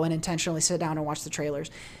will go and intentionally sit down and watch the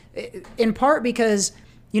trailers, in part because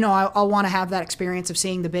I'll want to have that experience of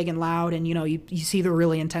seeing the big and loud, and you see the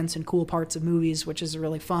really intense and cool parts of movies, which is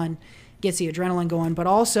really fun, gets the adrenaline going. But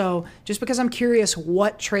also just because I'm curious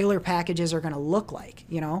what trailer packages are going to look like.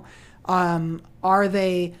 Are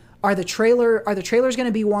the trailers going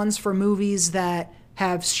to be ones for movies that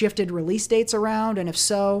have shifted release dates around, and if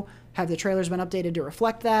so, have the trailers been updated to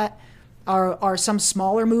reflect that? Are some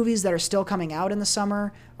smaller movies that are still coming out in the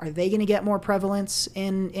summer, are they going to get more prevalence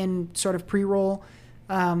in sort of pre-roll?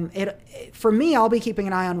 For me, I'll be keeping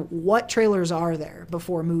an eye on what trailers are there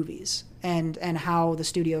before movies, and how the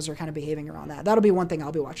studios are kind of behaving around that. That'll be one thing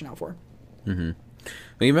I'll be watching out for. Mm-hmm.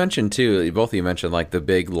 Well, you mentioned too, both of you mentioned like the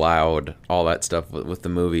big, loud, all that stuff with the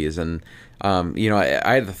movies, and I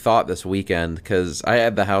had the thought this weekend, because I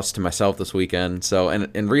had the house to myself this weekend. So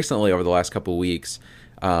and recently over the last couple of weeks,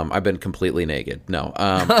 I've been completely naked. No,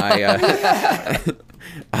 That's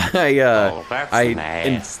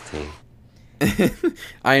nasty.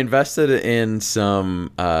 I invested in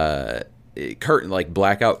some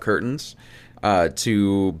blackout curtains.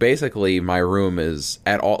 To basically, my room is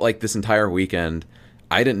at all, like this entire weekend,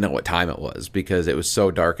 I didn't know what time it was because it was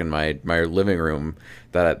so dark in my living room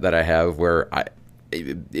that I have, where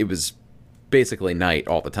it was basically night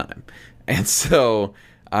all the time. And so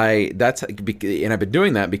and I've been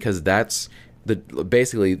doing that because that's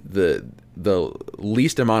basically the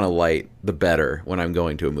least amount of light, the better when I'm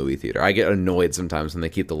going to a movie theater. I get annoyed sometimes when they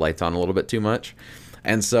keep the lights on a little bit too much.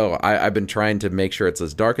 And so I've been trying to make sure it's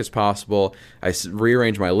as dark as possible. I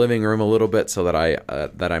rearrange my living room a little bit so that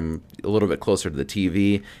I'm a little bit closer to the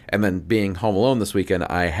TV. And then being home alone this weekend,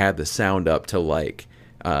 I had the sound up to like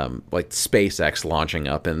SpaceX launching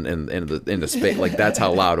up into space. Like that's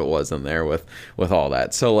how loud it was in there with all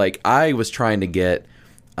that. So like I was trying to get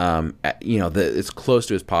as close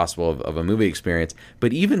to as possible of a movie experience.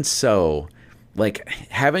 But even so, like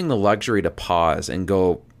having the luxury to pause and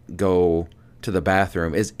go to the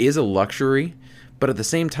bathroom is a luxury. But at the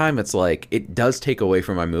same time, it's like it does take away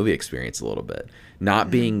from my movie experience a little bit.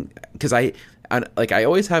 Not being, because I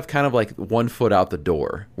always have kind of like one foot out the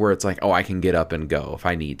door where it's like, oh, I can get up and go if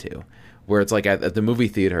I need to. Where it's like at the movie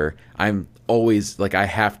theater, I'm always like I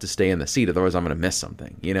have to stay in the seat, otherwise I'm going to miss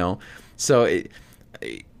something, you know? So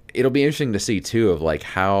it'll be interesting to see too of like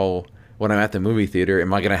how, when I'm at the movie theater,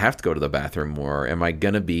 am I going to have to go to the bathroom more? Am I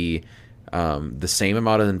going to be the same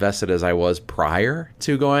amount of invested as I was prior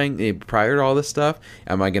to all this stuff?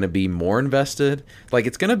 Am I going to be more invested? Like,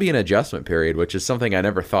 it's going to be an adjustment period, which is something I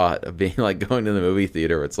never thought of, being like going to the movie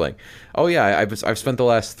theater where it's like, oh yeah, I've spent the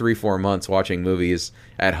last 3-4 months watching movies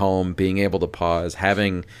at home, being able to pause,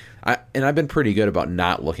 and I've been pretty good about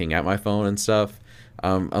not looking at my phone and stuff,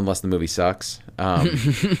 unless the movie sucks.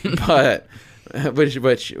 But which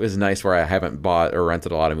was nice, where I haven't bought or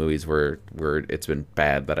rented a lot of movies where it's been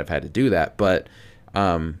bad that I've had to do that. But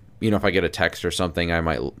if I get a text or something, I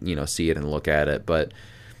might see it and look at it. But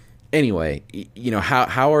anyway,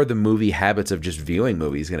 how are the movie habits of just viewing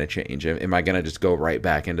movies going to change? Am I going to just go right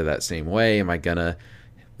back into that same way? Am I going to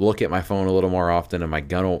look at my phone a little more often? Am I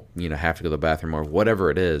going to have to go to the bathroom, or whatever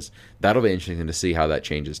it is? That'll be interesting to see how that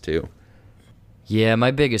changes too. Yeah, my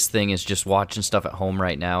biggest thing is just watching stuff at home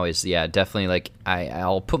right now is, definitely, like,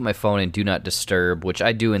 I'll put my phone in Do Not Disturb, which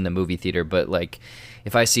I do in the movie theater, but, like,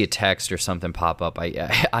 if I see a text or something pop up,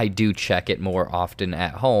 I do check it more often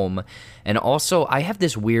at home. And also, I have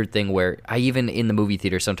this weird thing where even in the movie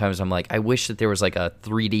theater, sometimes I'm like, I wish that there was like a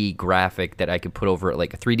 3D graphic that I could put over it,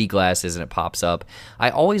 like a 3D glasses, and it pops up. I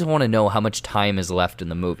always want to know how much time is left in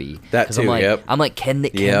the movie. That too, I'm like, can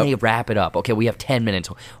they wrap it up? Okay, we have 10 minutes.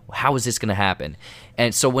 How is this going to happen?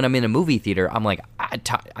 And so when I'm in a movie theater, I'm like, I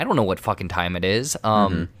don't know what fucking time it is.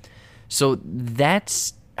 So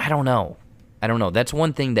that's, I don't know. That's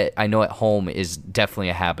one thing that I know at home is definitely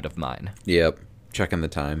a habit of mine. Yep. Checking the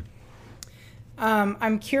time.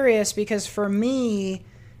 I'm curious because for me,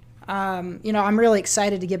 I'm really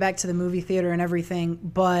excited to get back to the movie theater and everything,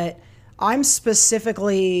 but I'm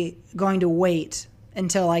specifically going to wait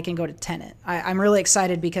until I can go to Tenet. I'm really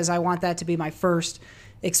excited because I want that to be my first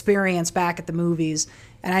experience back at the movies.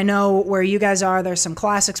 And I know where you guys are, there's some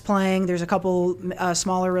classics playing. There's a couple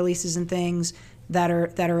smaller releases and things that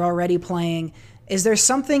are already playing. Is there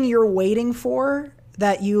something you're waiting for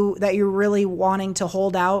that you're really wanting to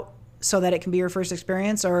hold out so that it can be your first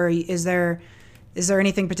experience, or is there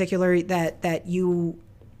anything particular that you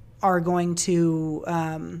are going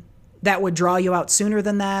to that would draw you out sooner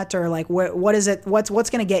than that, or like what is it? What's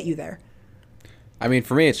going to get you there? I mean,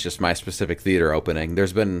 for me, it's just my specific theater opening.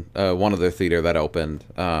 There's been one other theater that opened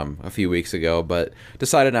a few weeks ago, but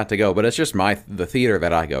decided not to go. But it's just the theater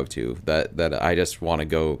that I go to that I just want to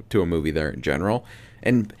go to a movie there in general.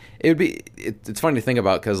 And it's funny to think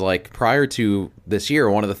about because like prior to this year,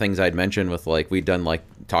 one of the things I'd mentioned with like we'd done like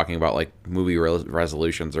talking about like movie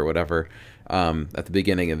resolutions or whatever at the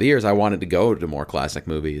beginning of the years, I wanted to go to more classic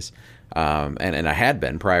movies, and I had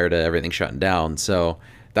been prior to everything shutting down. So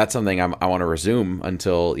that's something I want to resume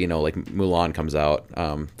until like Mulan comes out.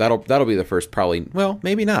 That'll be the first, probably. Well,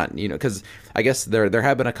 maybe not. Because I guess there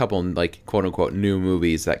have been a couple like quote unquote new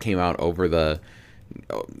movies that came out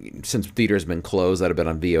since theaters have been closed that have been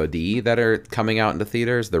on VOD that are coming out into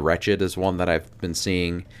theaters. The Wretched is one that I've been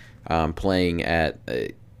seeing playing at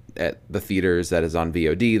the theaters that is on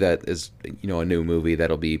VOD. That is a new movie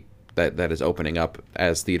that is opening up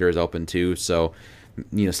as theaters open too. So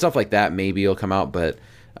stuff like that maybe will come out, but.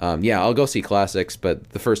 I'll go see classics, but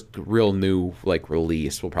the first real new like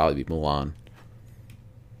release will probably be Mulan.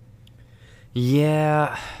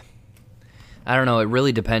 Yeah, I don't know. It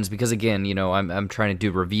really depends because again, I'm trying to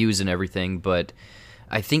do reviews and everything, but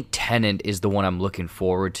I think Tenet is the one I'm looking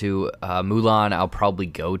forward to. Mulan I'll probably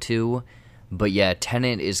go to, but yeah,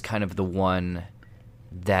 Tenet is kind of the one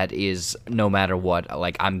that is no matter what.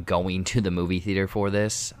 Like I'm going to the movie theater for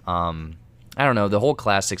this. I don't know, the whole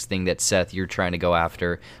classics thing that Seth, you're trying to go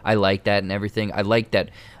after, I like that and everything. I like that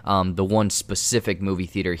the one specific movie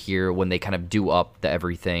theater here, when they kind of do up the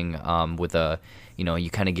everything with a, you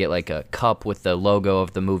kind of get like a cup with the logo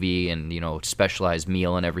of the movie and, specialized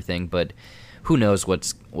meal and everything. But who knows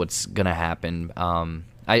what's going to happen.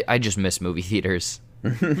 I just miss movie theaters.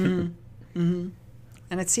 Mm-hmm. Mm-hmm.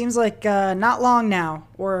 And it seems like not long now.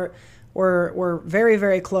 We're very,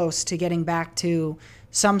 very close to getting back to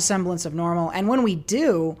some semblance of normal. And when we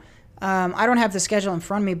do, I don't have the schedule in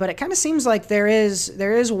front of me, but it kind of seems like there is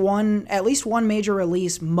at least one major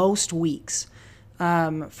release most weeks.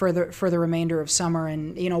 for the remainder of summer.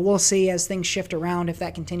 And, we'll see as things shift around if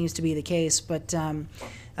that continues to be the case. But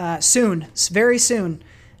soon, very soon,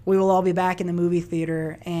 we will all be back in the movie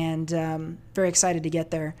theater, and very excited to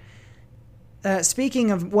get there. Not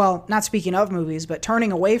speaking of movies, but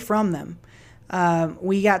turning away from them,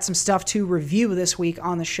 we got some stuff to review this week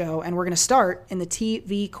on the show, and we're going to start in the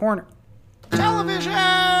TV corner. Television!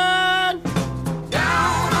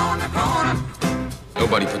 Down on the corner.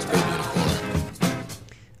 Nobody puts baby in a corner.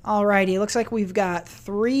 Alrighty, looks like we've got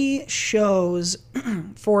 3 shows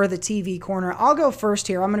for the TV corner. I'll go first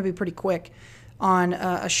here. I'm going to be pretty quick on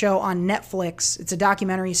a show on Netflix. It's a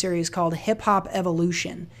documentary series called Hip Hop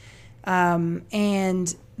Evolution.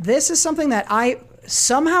 And this is something that I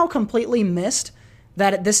somehow completely missed,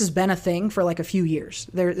 that this has been a thing for like a few years.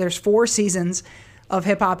 There's 4 seasons of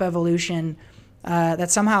Hip Hop Evolution that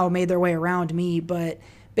somehow made their way around me. But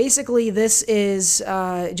basically, this is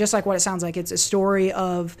just like what it sounds like. It's a story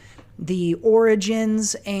of the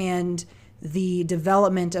origins and the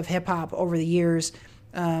development of hip hop over the years,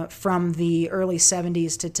 from the early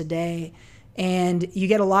 70s to today. And you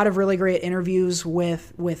get a lot of really great interviews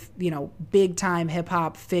with big time hip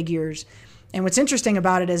hop figures. And what's interesting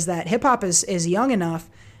about it is that hip hop is young enough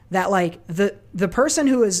that like the person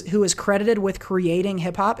who is credited with creating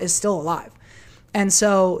hip hop is still alive. And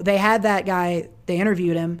so they had that guy, they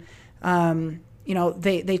interviewed him.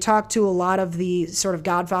 They talked to a lot of the sort of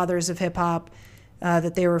godfathers of hip hop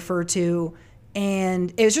that they refer to.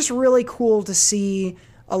 And it was just really cool to see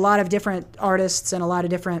a lot of different artists and a lot of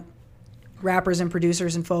different rappers and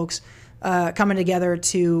producers and folks coming together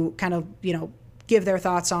to kind of, give their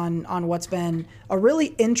thoughts on what's been a really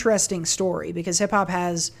interesting story, because hip hop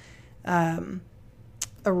has a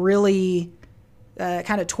really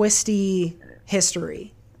kind of twisty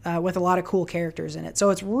history with a lot of cool characters in it. So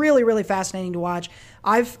it's really, really fascinating to watch.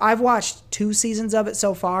 I've watched 2 seasons of it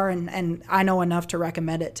so far, and I know enough to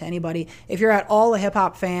recommend it to anybody. If you're at all a hip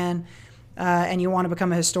hop fan and you want to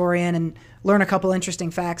become a historian and learn a couple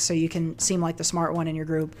interesting facts so you can seem like the smart one in your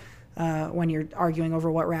group when you're arguing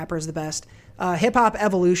over what rapper is the best. Hip Hop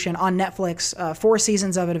Evolution on Netflix, 4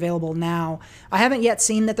 seasons of it available now. I haven't yet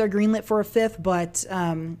seen that they're greenlit for a 5th, but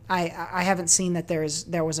I haven't seen that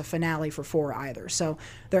there was a finale for 4 either. So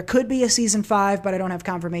there could be a season 5, but I don't have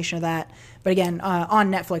confirmation of that. But again,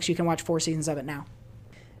 on Netflix, you can watch 4 seasons of it now.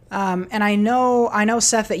 And I know,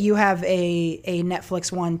 Seth, that you have a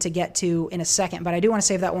Netflix one to get to in a second, but I do want to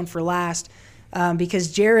save that one for last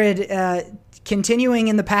because Jared, continuing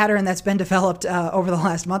in the pattern that's been developed over the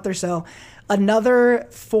last month or so, another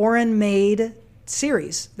foreign-made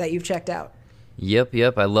series that you've checked out.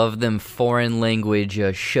 Yep. I love them foreign language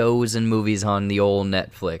shows and movies on the old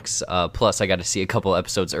Netflix. Plus, I got to see a couple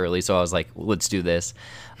episodes early, so I was like, let's do this.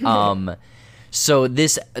 So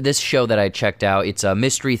this show that I checked out, it's a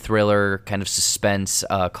mystery thriller kind of suspense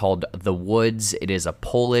called The Woods. It is a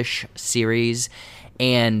Polish series,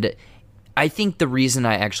 and I think the reason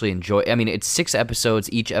I actually it's 6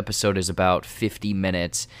 episodes. Each episode is about 50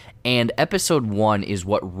 minutes, and episode 1 is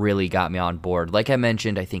what really got me on board. Like I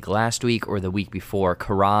mentioned, I think last week or the week before,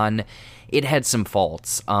 Quran, it had some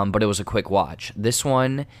faults, but it was a quick watch. This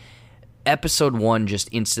one, episode 1 just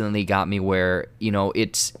instantly got me where,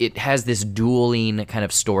 it has this dueling kind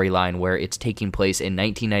of storyline where it's taking place in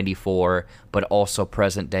 1994, but also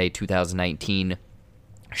present day 2019,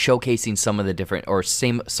 showcasing some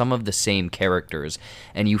of the same characters.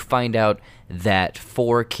 And you find out that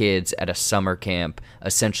 4 kids at a summer camp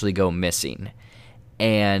essentially go missing.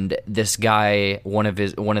 And this guy, one of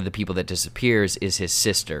the people that disappears is his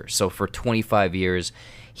sister. So for 25 years,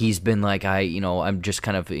 he's been like, I'm just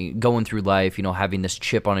kind of going through life, having this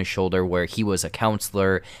chip on his shoulder where he was a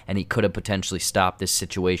counselor and he could have potentially stopped this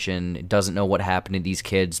situation. Doesn't know what happened to these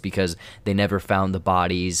kids because they never found the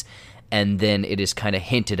bodies. And then it is kind of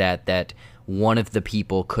hinted at that one of the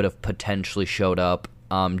people could have potentially showed up,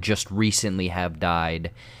 just recently have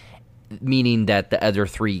died, meaning that the other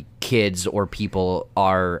 3 kids or people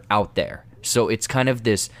are out there. So it's kind of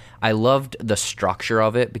this, I loved the structure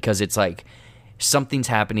of it because it's like something's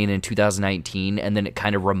happening in 2019 and then it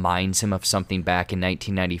kind of reminds him of something back in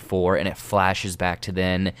 1994 and it flashes back to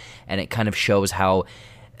then, and it kind of shows how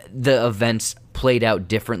the events played out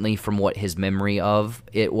differently from what his memory of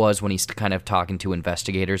it was when he's kind of talking to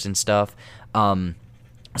investigators and stuff.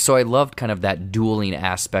 So I loved kind of that dueling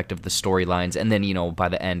aspect of the storylines, and then by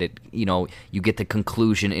the end, you get the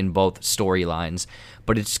conclusion in both storylines.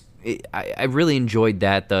 But it's I really enjoyed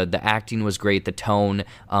that. The acting was great. The tone,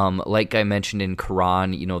 like I mentioned in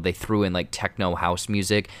Quran, you know, they threw in like techno house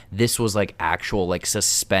music. This was like actual like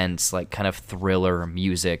suspense, like kind of thriller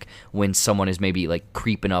music when someone is maybe like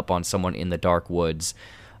creeping up on someone in the dark woods.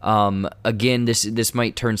 Again, this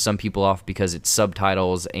might turn some people off because it's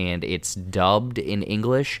subtitles and it's dubbed in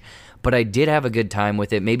English, but I did have a good time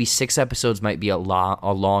with it. Maybe 6 episodes might be a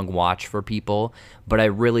long watch for people, but I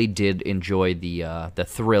really did enjoy the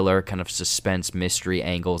thriller kind of suspense mystery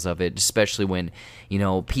angles of it, especially when, you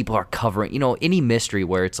know, people are covering, you know, any mystery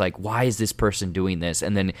where it's like, why is this person doing this?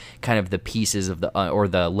 And then kind of the pieces of the or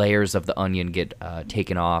the layers of the onion get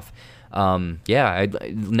taken off.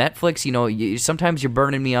 Netflix, you know, sometimes you're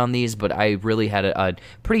burning me on these, but I really had a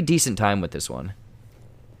pretty decent time with this one.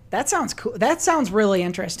 That sounds cool. That sounds really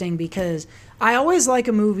interesting because I always like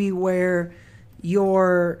a movie where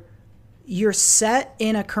you're set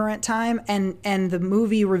in a current time and the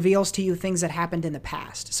movie reveals to you things that happened in the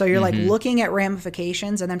past. So you're like looking at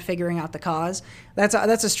ramifications and then figuring out the cause. That's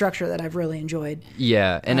a structure that I've really enjoyed.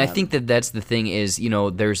 Yeah, and I think that's the thing is, you know,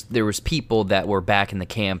 there was people that were back in the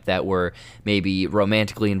camp that were maybe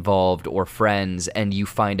romantically involved or friends, and you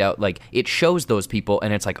find out like it shows those people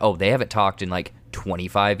and it's like, oh, they haven't talked in like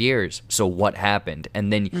 25 years. So what happened?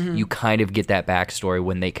 And then you kind of get that backstory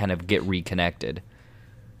when they kind of get reconnected.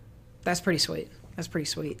 That's pretty sweet.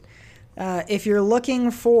 If you're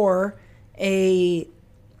looking for a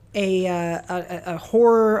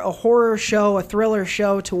horror show, a thriller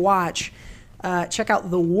show to watch, check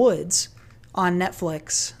out The Woods on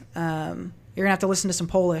Netflix. You're gonna have to listen to some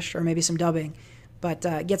Polish or maybe some dubbing, but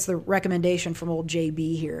gets the recommendation from old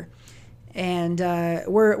JB here. And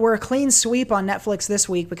we're a clean sweep on Netflix this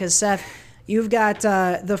week because Seth, you've got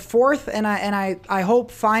the 4th and I hope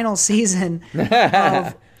final season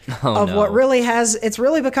of. What really it's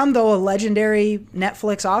really become though a legendary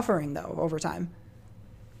Netflix offering though over time.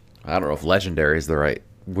 I don't know if legendary is the right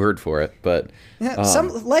word for it, but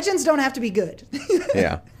some legends don't have to be good.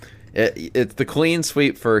 Yeah, it's the clean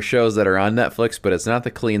sweep for shows that are on Netflix, but it's not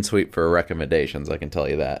the clean sweep for recommendations. I can tell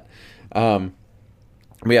you that. But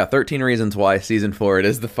yeah, 13 Reasons Why season 4. It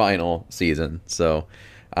is the final season, so.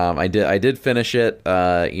 I did finish it.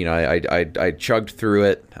 You know, I chugged through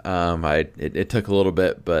it. It took a little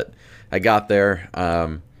bit, but I got there.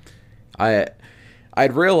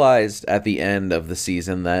 I'd realized at the end of the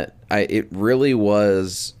season that it really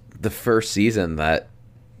was the first season that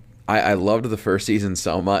I loved the first season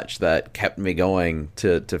so much that kept me going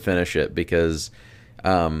to finish it because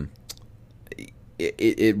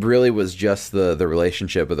it really was just the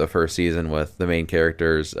relationship of the first season with the main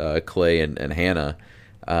characters, Clay and Hannah.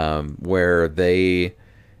 Where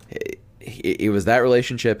it was that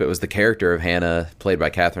relationship, it was the character of Hannah, played by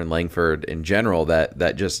Catherine Langford, in general,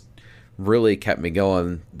 that just really kept me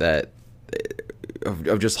going, that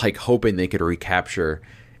of just like hoping they could recapture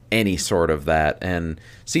any sort of that. And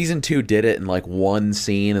season 2 did it in like one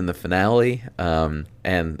scene in the finale, and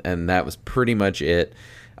that was pretty much it.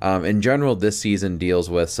 In general, this season deals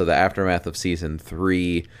with the aftermath of season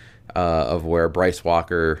 3, of where Bryce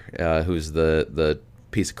Walker, who's the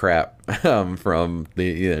piece of crap from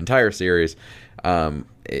the entire series,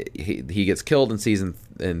 he gets killed in season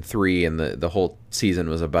 3, and the whole season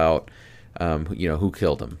was about who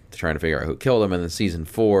killed him, trying to figure out who killed him. And then season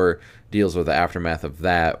 4 deals with the aftermath of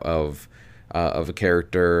that, of a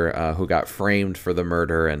character who got framed for the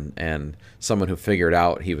murder, and someone who figured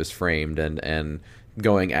out he was framed, and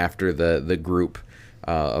going after the group,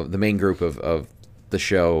 the main group of the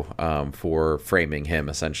show, for framing him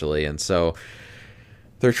essentially. And so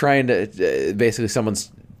they're trying to basically,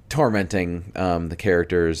 someone's tormenting the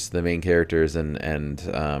characters, the main characters, and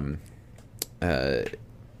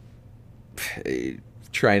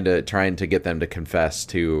trying to get them to confess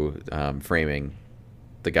to framing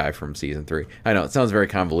the guy from season 3. I know it sounds very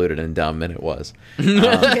convoluted and dumb, and it was. I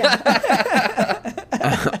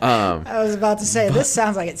was about to say, this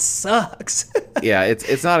sounds like it sucks. Yeah,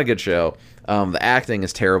 it's not a good show. The acting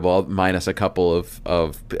is terrible, minus a couple of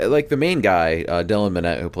like the main guy, Dylan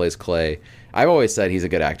Minnette, who plays Clay. I've always said he's a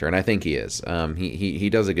good actor, and I think he is. He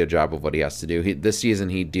does a good job of what he has to do. This season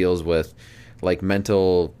he deals with like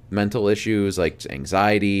mental issues, like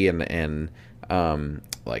anxiety and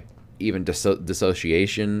like even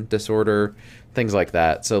dissociation disorder, things like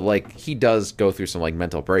that. So like he does go through some like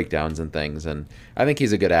mental breakdowns and things, and I think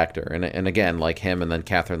he's a good actor. And again, like him and then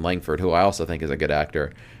Catherine Langford, who I also think is a good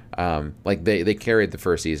actor. Like they carried the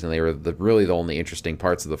first season. They were really the only interesting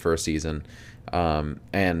parts of the first season,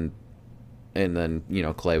 and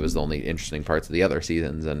then Clay was the only interesting parts of the other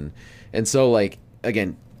seasons, and so like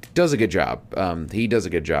again, does a good job. He does a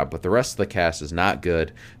good job, but the rest of the cast is not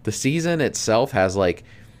good. The season itself has like,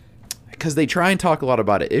 because they try and talk a lot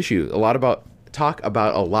about talk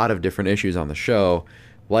about a lot of different issues on the show,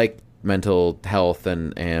 like mental health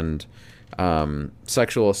and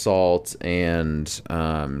sexual assault and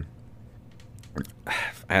I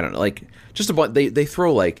don't know, like just about they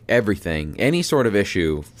throw like everything, any sort of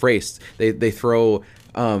issue phrased. They throw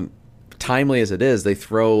timely as it is, they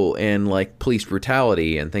throw in like police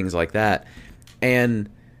brutality and things like that, and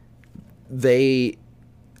they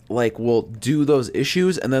like will do those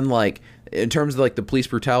issues, and then like in terms of like the police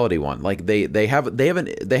brutality one, like they have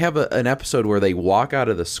an episode where they walk out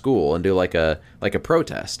of the school and do like a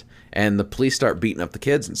protest, and the police start beating up the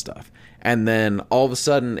kids and stuff, and then all of a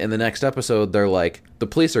sudden in the next episode they're like, the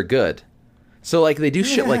police are good. So like they do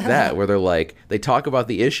shit like that where they're like, they talk about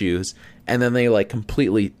the issues and then they like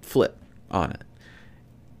completely flip on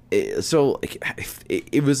it. So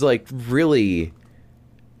it was like really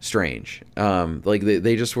strange. Like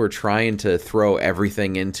they just were trying to throw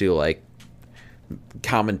everything into like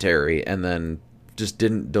commentary and then just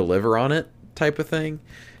didn't deliver on it type of thing.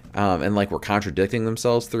 And like were contradicting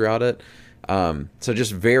themselves throughout it. So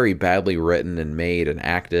just very badly written and made and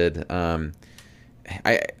acted.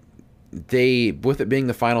 With it being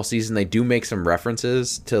the final season, they do make some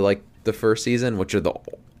references to like the first season, which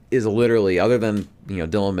is literally, other than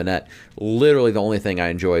Dylan Minnette, literally the only thing I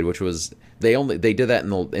enjoyed, which was they did that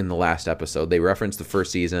in the last episode. They referenced the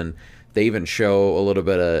first season. They even show a little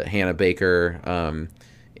bit of Hannah Baker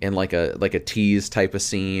in like a tease type of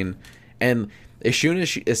scene, and as soon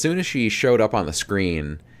as she showed up on the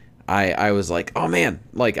screen, I was like, oh man,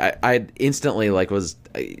 like I instantly like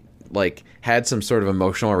had some sort of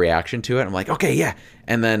emotional reaction to it. I'm like, okay, yeah.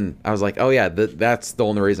 And then I was like, oh yeah, that's the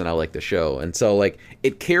only reason I like the show. And so like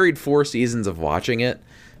it carried 4 seasons of watching it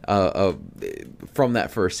from that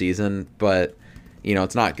first season, but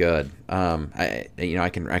it's not good. I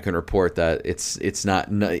can report that it's not,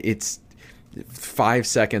 it's 5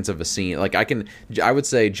 seconds of a scene. Like I would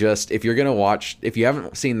say, just if you're gonna watch, if you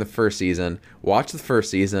haven't seen the first season, watch the first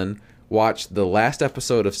season, watch the last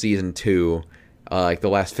episode of season 2, like the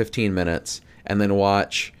last 15 minutes, and then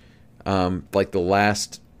watch like the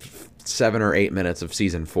last 7 or 8 minutes of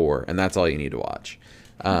season 4, and that's all you need to watch.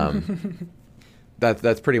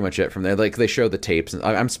 That's pretty much it from there. Like they show the tapes, and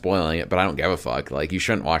I'm spoiling it, but I don't give a fuck. Like you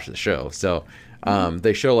shouldn't watch the show. So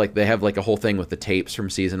they show like they have like a whole thing with the tapes from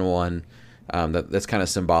season 1. That's kind of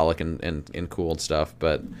symbolic and cool and stuff.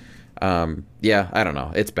 But yeah, I don't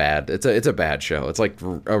know. It's bad. It's a bad show. It's like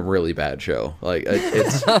a really bad show. Like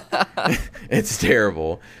it's it's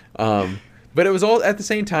terrible. But it was all at the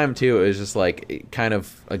same time too. It was just like kind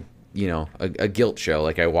of a guilt show.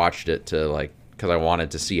 Like I watched it to like, because I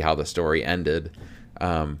wanted to see how the story ended.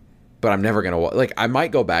 But I'm never gonna like. I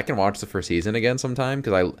might go back and watch the first season again sometime,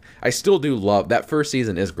 because I still do love that first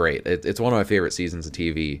season. Is great. It's one of my favorite seasons of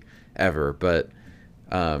TV ever. But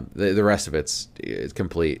the rest of it's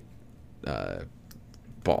complete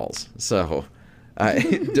balls. So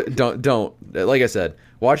don't like I said,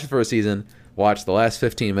 watch the first season. Watch the last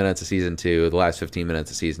 15 minutes of season 2, the last 15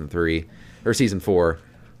 minutes of season 3 or season 4,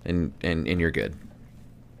 and you're good.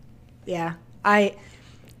 Yeah, I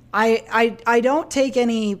don't take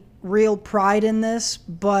any real pride in this,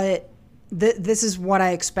 but this is what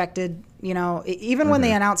I expected. Even when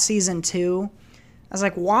they announced season 2, I was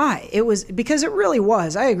like, why? It was because it really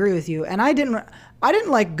was. I agree with you, and I didn't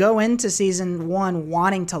like go into season 1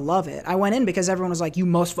 wanting to love it. I went in because everyone was like, you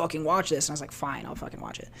must fucking watch this, and I was like, fine, I'll fucking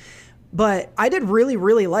watch it. But I did really,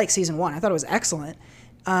 really like season 1. I thought it was excellent.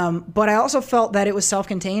 But I also felt that it was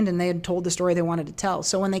self-contained and they had told the story they wanted to tell.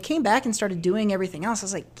 So when they came back and started doing everything else, I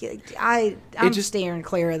was like, I'm just steering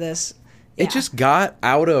clear of this. Yeah. It just got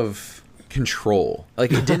out of control.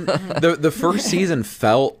 Like it didn't. the first season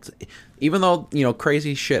felt, even though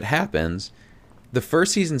crazy shit happens, the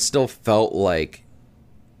first season still felt like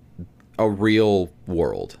a real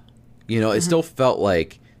world. It still felt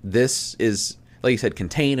like this is, like you said,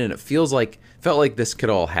 contained, and it felt like this could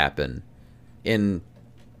all happen in,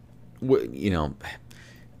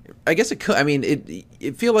 I guess it could. I mean,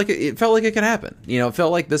 it felt like it could happen. It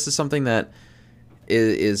felt like this is something that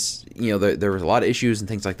is there was a lot of issues and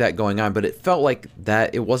things like that going on, but it felt like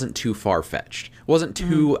that it wasn't too far fetched, wasn't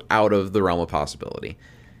too out of the realm of possibility.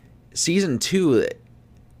 Season 2,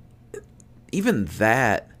 even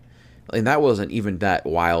that, and that wasn't even that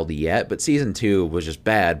wild yet, but season 2 was just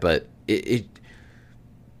bad. But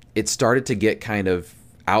it started to get kind of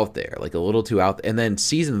out there, like a little too out. And then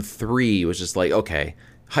season 3 was just like, okay,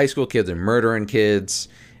 high school kids are murdering kids,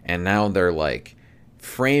 and now they're like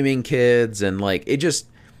framing kids, and like it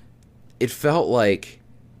felt like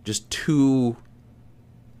just too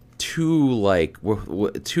like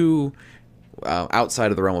too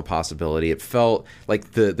outside of the realm of possibility. It felt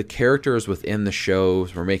like the characters within the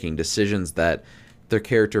shows were making decisions that their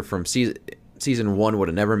character from season 1 would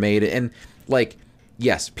have never made. And like,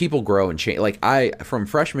 yes, people grow and change. Like from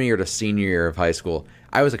freshman year to senior year of high school,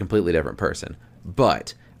 I was a completely different person,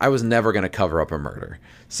 but I was never going to cover up a murder.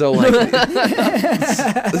 So like,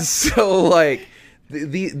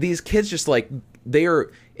 these kids just like, there's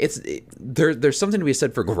something to be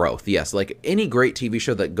said for growth. Yes. Like any great TV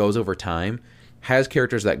show that goes over time has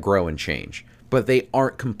characters that grow and change, but they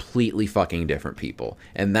aren't completely fucking different people.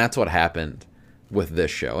 And that's what happened with this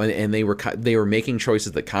show. And they were making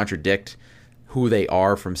choices that contradict who they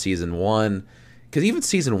are from season 1. Cause even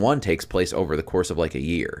season 1 takes place over the course of like a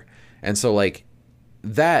year. And so like,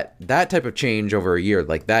 that type of change over a year,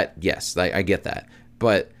 like that, yes, I get that.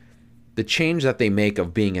 But the change that they make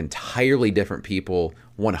of being entirely different people,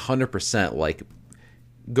 100%, like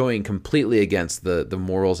going completely against the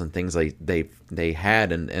morals and things like they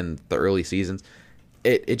had in the early seasons,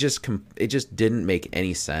 it just didn't make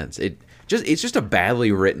any sense. It's just a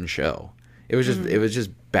badly written show. It was just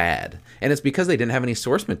bad, and it's because they didn't have any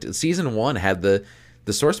source material. Season 1 had the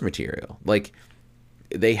source material, like.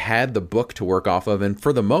 They had the book to work off of, and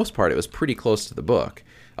for the most part, it was pretty close to the book,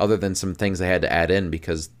 other than some things they had to add in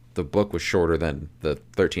because the book was shorter than the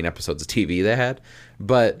 13 episodes of TV they had.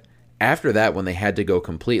 But after that, when they had to go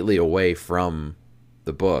completely away from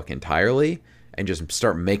the book entirely and just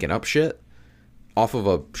start making up shit off of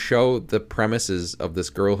a show, the premise is of this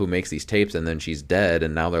girl who makes these tapes and then she's dead,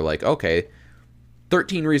 and now they're like, okay,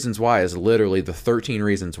 13 Reasons Why is literally the 13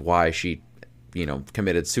 reasons why she,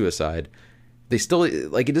 committed suicide. They still,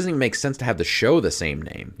 like, it doesn't even make sense to have the show the same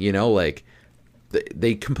name, like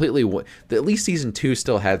they completely, at least season 2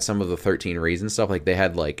 still had some of the 13 reasons stuff. Like they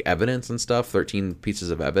had like evidence and stuff, 13 pieces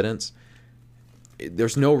of evidence.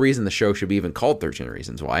 There's no reason the show should be even called 13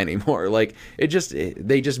 Reasons Why anymore. Like they just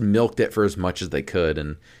milked it for as much as they could.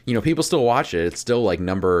 And, people still watch it. It's still like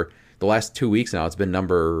the last 2 weeks now, it's been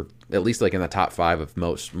at least like in the top 5 of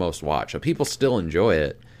most watch. So people still enjoy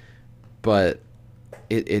it, but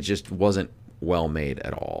it just wasn't well made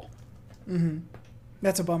at all. Mm-hmm.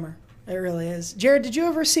 That's a bummer. It really is. Jared, did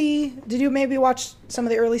you maybe watch some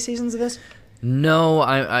of the early seasons of this? No,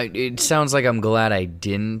 it sounds like I'm glad I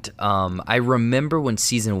didn't. I remember when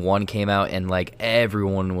season 1 came out and like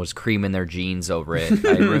everyone was creaming their jeans over it.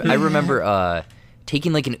 I remember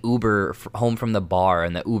taking like an Uber home from the bar,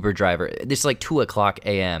 and the Uber driver, this is like 2:00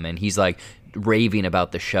 a.m. and he's like raving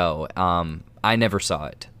about the show. I never saw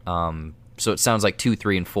it. So it sounds like 2,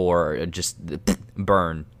 3, and 4 are just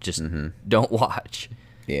burn. Just don't watch.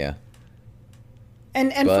 Yeah.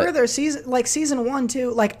 And further, season 1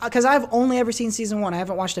 too, like, because I've only ever seen season 1. I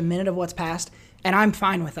haven't watched a minute of what's past, and I'm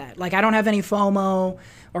fine with that. Like, I don't have any FOMO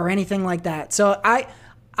or anything like that. So I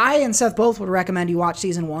and Seth both would recommend you watch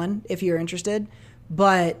season 1 if you're interested,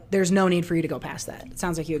 but there's no need for you to go past that. It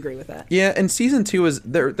sounds like you agree with that. Yeah, and season 2 is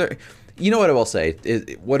there. You know what I will say?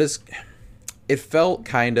 It felt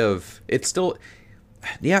kind of, it's still,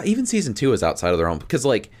 yeah, even season 2 is outside of the realm because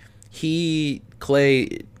like Clay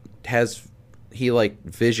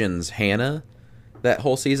visions Hannah that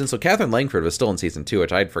whole season. So Catherine Langford was still in season 2,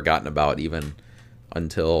 which I'd forgotten about even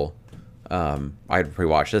until I'd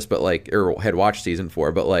rewatched this, but like, or had watched season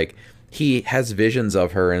 4, but like he has visions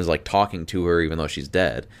of her and is like talking to her even though she's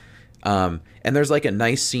dead. And there's like a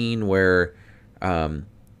nice scene where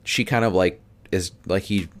she kind of like is like,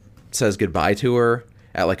 he says goodbye to her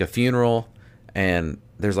at like a funeral, and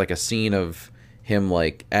there's like a scene of him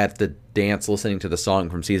like at the dance listening to the song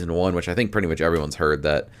from season 1, which I think pretty much everyone's heard,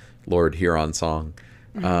 that Lord Huron song.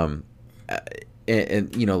 And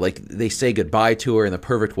like they say goodbye to her in the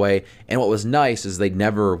perfect way, and what was nice is they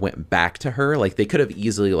never went back to her. Like they could have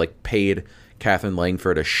easily like paid Catherine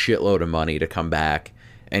Langford a shitload of money to come back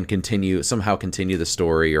and somehow continue the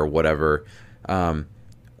story or whatever.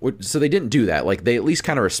 So they didn't do that. Like they at least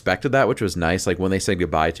kind of respected that, which was nice. Like when they said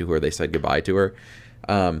goodbye to her, they said goodbye to her.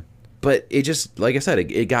 But it just, like I said,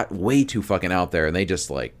 it got way too fucking out there, and they just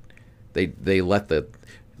like, they let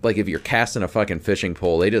like if you're casting a fucking fishing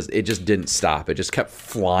pole, it just didn't stop. It just kept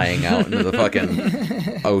flying out into the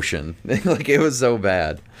fucking ocean. Like it was so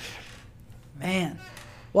bad. Man.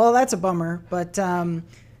 Well, that's a bummer, but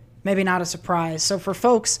maybe not a surprise. So for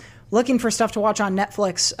folks looking for stuff to watch on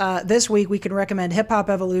Netflix, this week we can recommend Hip Hop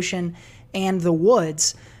Evolution and The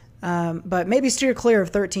Woods, but maybe steer clear of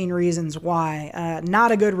 13 Reasons Why.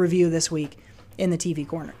 Not a good review this week in the TV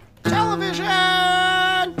Corner. Television!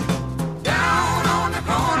 Down on the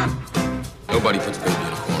corner. Nobody puts baby in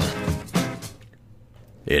a corner.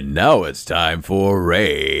 And now it's time for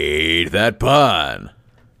Rate That Pun.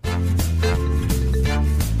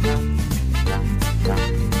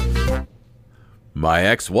 My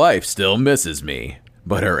ex-wife still misses me,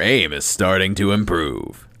 but her aim is starting to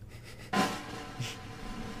improve.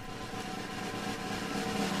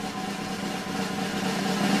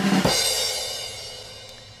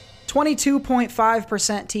 22.5%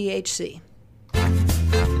 THC.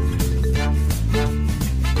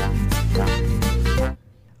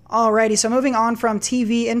 Alrighty, so moving on from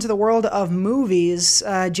TV into the world of movies,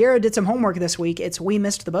 Jared did some homework this week. It's We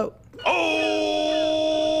Missed the Boat.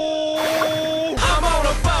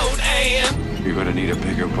 You're gonna need a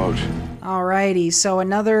bigger boat. Alrighty, so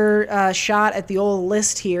another shot at the old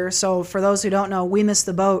list here. So for those who don't know, We Missed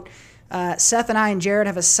the Boat. Seth and I and Jared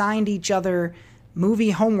have assigned each other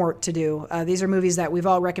movie homework to do. These are movies that we've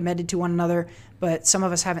all recommended to one another, but some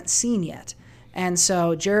of us haven't seen yet. And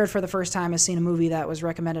so Jared, for the first time, has seen a movie that was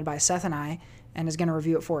recommended by Seth and I and is going to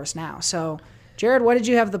review it for us now. So, Jared, what did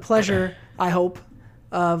you have the pleasure, I hope,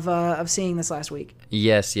 of seeing this last week?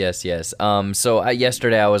 Yes. So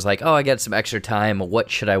yesterday I was like, I got some extra time. What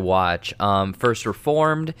should I watch? First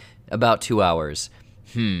Reformed, about 2 hours.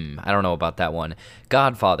 I don't know about that one.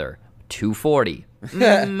 Godfather, 240.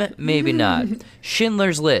 Maybe not.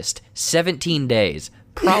 Schindler's List, 17 days.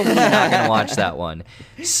 Probably not going to watch that one.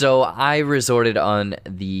 So I resorted on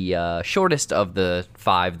the shortest of the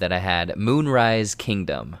 5 that I had, Moonrise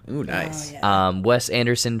Kingdom. Ooh, nice. Oh, yeah. Wes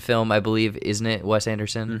Anderson film, I believe, isn't it? Wes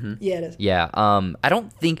Anderson? Mm-hmm. Yeah, it is. Yeah. I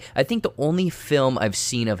think the only film I've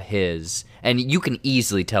seen of his, and you can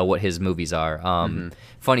easily tell what his movies are.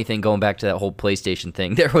 Funny thing, going back to that whole PlayStation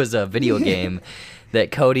thing, there was a video game that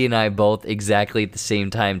Cody and I both exactly at the same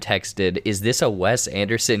time texted, is this a Wes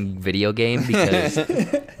Anderson video game? Because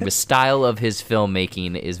the style of his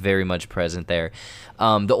filmmaking is very much present there.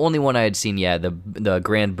 The only one I had seen, the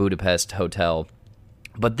Grand Budapest Hotel.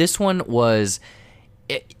 But this one was,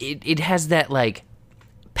 it has that like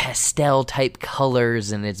pastel type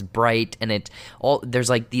colors, and it's bright, and there's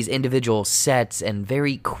like these individual sets and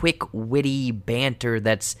very quick witty banter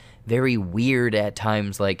that's very weird at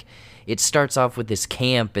times. Like, it starts off with this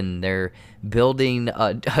camp, and they're building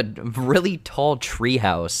a really tall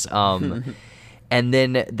treehouse, and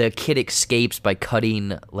then the kid escapes by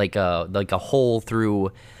cutting like a hole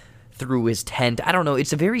through his tent. I don't know.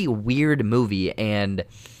 It's a very weird movie, and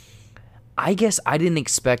I guess I didn't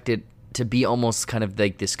expect it to be almost kind of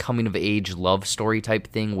like this coming of age love story type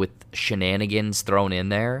thing with shenanigans thrown in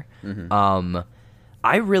there.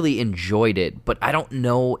 I really enjoyed it, but I don't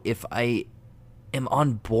know if I am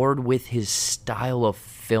on board with his style of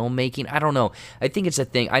filmmaking. I don't know. I think it's a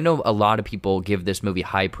thing. I know a lot of people give this movie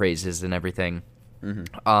high praises and everything.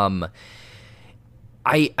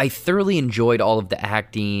 I thoroughly enjoyed all of the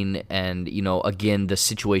acting and, again, the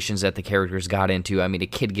situations that the characters got into. I mean, a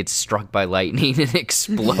kid gets struck by lightning and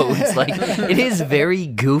explodes. Like, it is very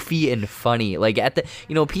goofy and funny. Like,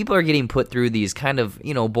 people are getting put through these kind of,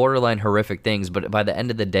 borderline horrific things, but by the end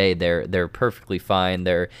of the day, they're perfectly fine.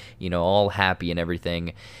 They're, all happy and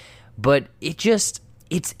everything. But it's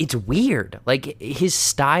weird. Like, his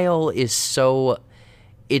style is so...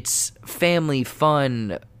 It's family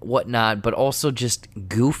fun, whatnot, but also just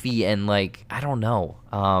goofy and like, I don't know.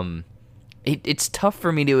 It's tough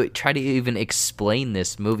for me to try to even explain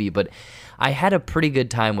this movie, but I had a pretty good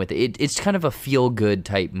time with it. It's kind of a feel-good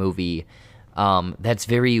type movie that's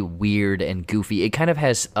very weird and goofy. It kind of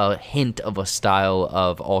has a hint of a style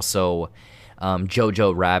of also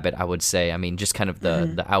Jojo Rabbit, I would say. I mean, just kind of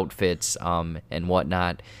the outfits and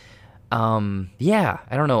whatnot. I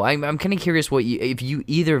don't know. I'm kind of curious if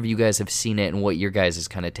either of you guys have seen it and what your guys'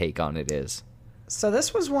 kind of take on it is. So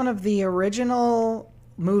this was one of the original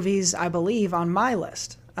movies, I believe, on my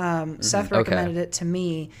list. Seth recommended it to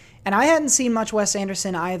me, and I hadn't seen much Wes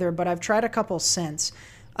Anderson either, but I've tried a couple since.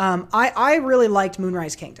 I really liked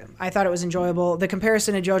Moonrise Kingdom. I thought it was enjoyable. The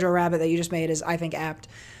comparison to Jojo Rabbit that you just made is, I think, apt.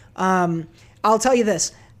 I'll tell you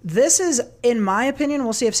this. This is, in my opinion,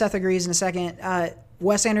 we'll see if Seth agrees in a second,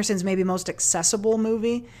 Wes Anderson's maybe most accessible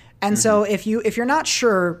movie. And so if you're not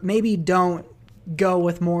sure, maybe don't go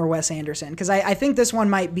with more Wes Anderson, because I think this one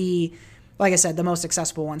might be, like I said, the most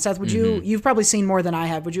accessible one. Seth, would you've probably seen more than I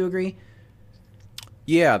have. Would you agree?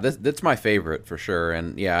 Yeah, that's my favorite for sure,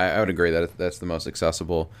 and I would agree that that's the most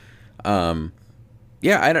accessible. It's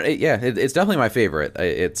definitely my favorite.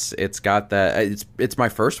 It's got that. It's my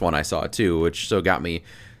first one I saw too, which got me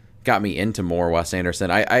into more Wes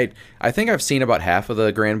Anderson. I think I've seen about half of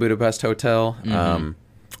the Grand Budapest Hotel.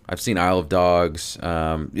 I've seen Isle of Dogs.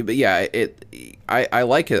 But yeah, I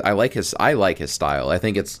like it. I like his style. I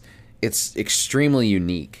think it's extremely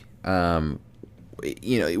unique.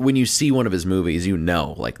 you know, when you see one of his movies, you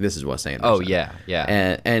know, like, this is Wes Anderson. Oh yeah,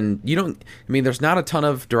 yeah. And you don't. I mean, there's not a ton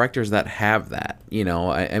of directors that have that. You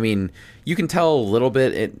know, I mean, you can tell a little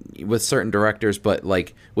bit with certain directors, but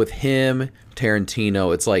like with him,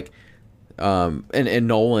 Tarantino, it's like, and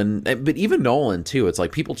Nolan, but even Nolan too. It's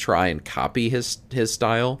like people try and copy his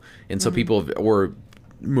style, and so or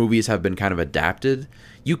movies have been kind of adapted.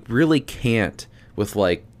 You really can't with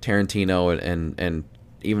like Tarantino and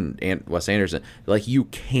even Wes Anderson. Like, you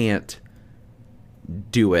can't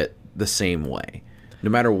do it the same way.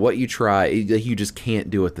 No matter what you try, you just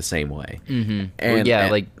can't do it the same way. Mm-hmm. And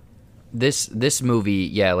like this movie,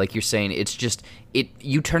 yeah, like you're saying, it's just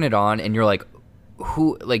you turn it on and you're like,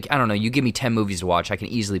 who, like, I don't know, you give me 10 movies to watch, I can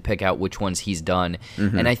easily pick out which ones he's done.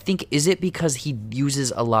 And I think, is it because he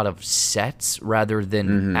uses a lot of sets rather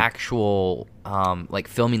than actual like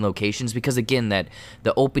filming locations? Because again, that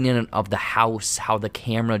the opening of the house, how the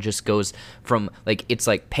camera just goes from like, it's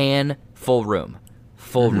like pan, full room.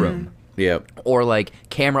 Yep. Or like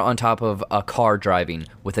camera on top of a car driving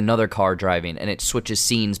with another car driving, and it switches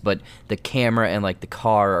scenes, but the camera and like the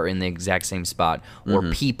car are in the exact same spot. Or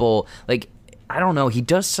people, like, I don't know, he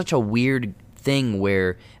does such a weird thing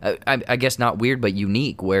where, I guess not weird, but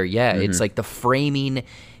unique, where, it's like the framing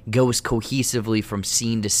goes cohesively from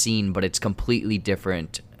scene to scene, but it's completely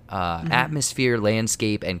different atmosphere,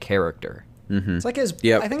 landscape, and character. It's like his,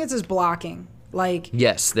 I think it's his blocking. Like,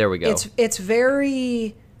 yes, there we go. It's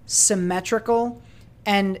very symmetrical,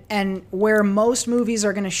 and where most movies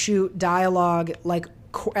are going to shoot dialogue like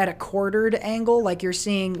at a quartered angle, like you're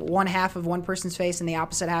seeing one half of one person's face and the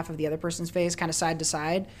opposite half of the other person's face, kind of side to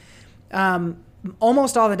side.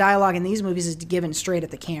 Almost all the dialogue in these movies is given straight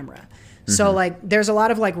at the camera. So like there's a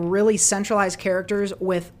lot of like really centralized characters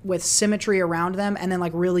with symmetry around them, and then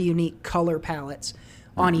like really unique color palettes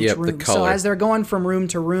on each room. So as they're going from room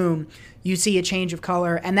to room, you see a change of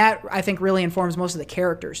color, and that I think really informs most of the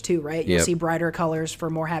characters too, right? You'll see brighter colors for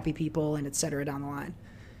more happy people, and et cetera down the line.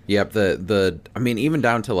 Yep. I mean, even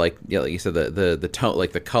down to like, like you said, the tone,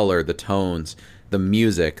 like the color, the tones, the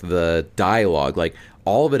music, the dialogue, like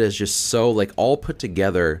all of it is just so like all put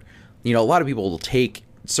together. You know, a lot of people will take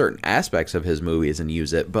certain aspects of his movies and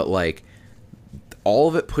use it, but like all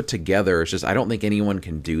of it put together is just, I don't think anyone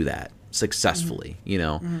can do that successfully, you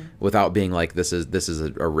know, without being like, this is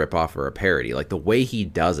a ripoff or a parody. Like the way he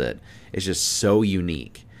does it is just so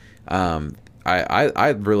unique.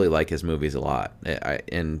 I really like his movies a lot.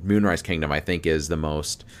 And Moonrise Kingdom, I think, is the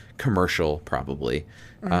most commercial, probably.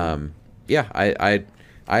 I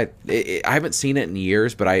haven't seen it in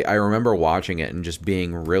years, but I remember watching it and just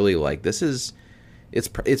being really like, it's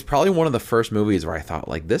probably one of the first movies where I thought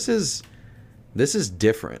like, this is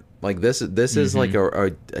different. Like this is like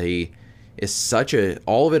all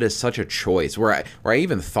of it is such a choice, where I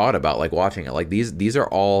even thought about like watching it, like these are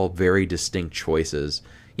all very distinct choices.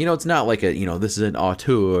 You know, it's not like a, you know, this is an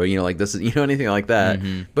auteur, you know, like this is, you know, anything like that.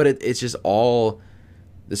 But it's just all,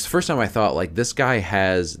 this is the first time I thought like this guy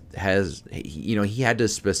has, you know, he had to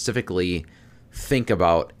specifically think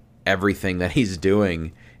about everything that he's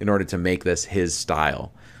doing in order to make this his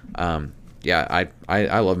style. I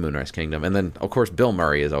love Moonrise Kingdom, and then of course Bill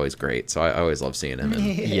Murray is always great, so I always love seeing him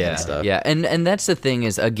and stuff. Yeah, and that's the thing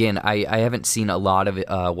is, again, I haven't seen a lot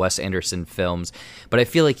of Wes Anderson films, but I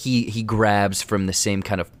feel like he grabs from the same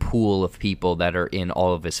kind of pool of people that are in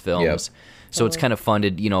all of his films. So it's kind of fun to,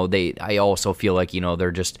 you know, I also feel like, you know,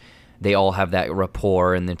 they all have that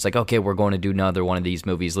rapport, and it's like, okay, we're going to do another one of these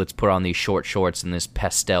movies. Let's put on these short shorts and this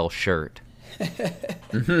pastel shirt.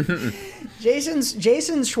 Jason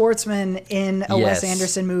Schwartzman in a Wes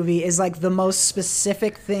Anderson movie is like the most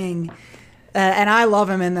specific thing, and I love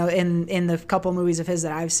him in the couple movies of his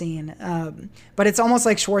that I've seen. But it's almost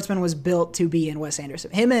like Schwartzman was built to be in Wes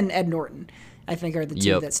Anderson. Him and Ed Norton, I think, are the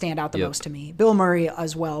two that stand out the most to me. Bill Murray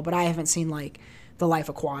as well, but I haven't seen like The Life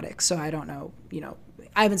Aquatic, so I don't know. You know,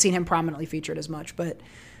 I haven't seen him prominently featured as much, but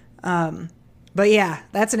yeah,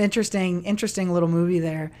 that's an interesting little movie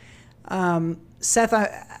there. Seth,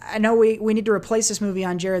 I know we need to replace this movie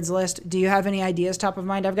on Jared's list. Do you have any ideas top of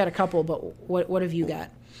mind? I've got a couple, but what have you got?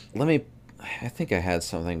 I think I had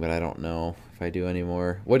something, but I don't know if I do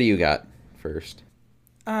anymore. What do you got first?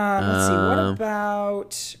 Let's see. What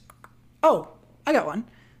about... Oh, I got one.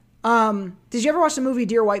 Did you ever watch the movie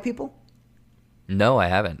Dear White People? No, I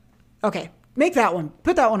haven't. Okay. Make that one.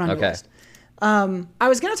 Put that one on your list. I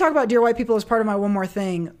was going to talk about Dear White People as part of my one more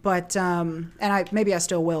thing, but maybe I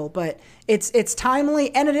still will. But it's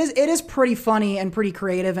timely, and it is pretty funny and pretty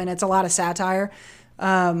creative, and it's a lot of satire,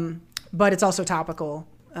 but it's also topical.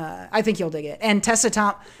 I think you'll dig it. And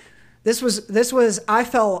This was I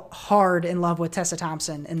fell hard in love with Tessa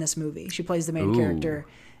Thompson in this movie. She plays the main character,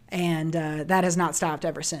 and that has not stopped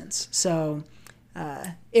ever since. So,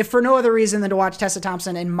 if for no other reason than to watch Tessa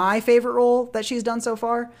Thompson in my favorite role that she's done so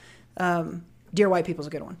far, Dear White People's a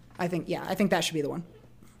good one. I think that should be the one.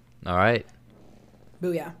 All right.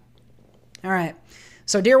 Booyah. All right.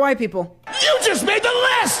 So, Dear White People. You just made the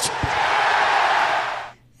list!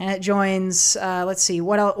 And it joins, let's see,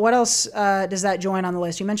 what else does that join on the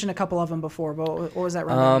list? You mentioned a couple of them before, but what was that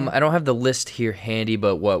rundown? I don't have the list here handy,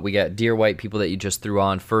 but we got Dear White People that you just threw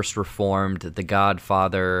on, First Reformed, The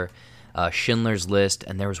Godfather, Schindler's List,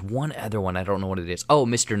 and there was one other one, I don't know what it is. Oh,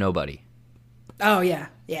 Mr. Nobody. Oh, yeah.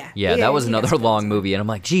 Yeah, that was another long movie, and I'm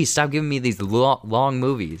like, geez, stop giving me these long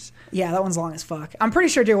movies. Yeah, that one's long as fuck. I'm pretty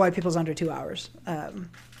sure Dear White People's under 2 hours.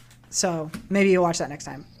 So maybe you'll watch that next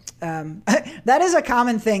time. That is a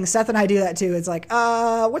common thing. Seth and I do that too. It's like,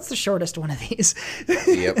 what's the shortest one of these?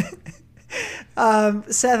 Yep.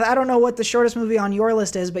 Seth, I don't know what the shortest movie on your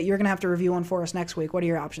list is, but you're going to have to review one for us next week. What are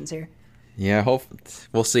your options here? Yeah,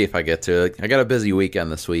 we'll see if I get to it. I got a busy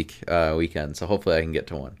weekend this weekend, so hopefully I can get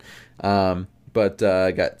to one. But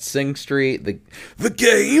I got Sing Street, the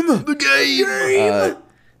game,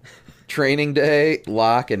 Training Day,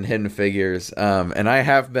 Lock, and Hidden Figures. And I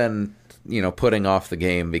have been, putting off the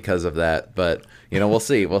game because of that. But we'll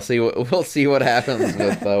see. We'll see what happens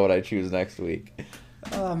with what I choose next week.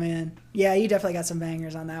 Oh man, yeah, you definitely got some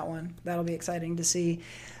bangers on that one. That'll be exciting to see.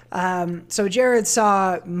 So Jared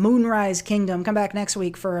saw Moonrise Kingdom. Come back next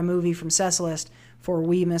week for a movie from Cecilist for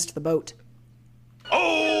We Missed the Boat. I'm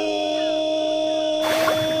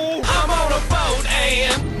on a boat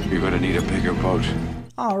and... You're gonna need a bigger boat.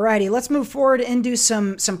 Alrighty, let's move forward and do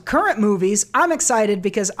some current movies. I'm excited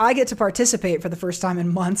because I get to participate for the first time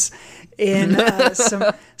in months in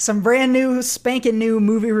some brand new, spanking new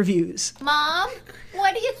movie reviews. Mom,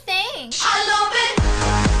 what do you think?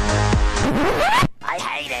 I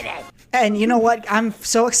hated it. And you know what? I'm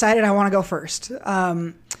so excited I want to go first.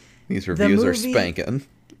 These reviews are movie- spanking.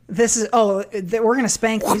 We're going to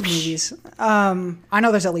spank these movies. I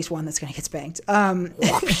know there's at least one that's going to get spanked.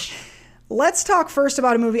 Let's talk first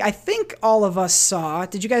about a movie I think all of us saw.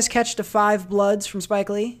 Did you guys catch The Five Bloods from Spike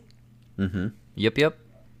Lee? Mm-hmm. Yep.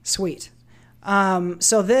 Sweet.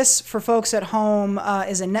 So this, for folks at home,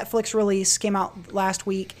 is a Netflix release, came out last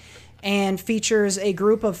week, and features a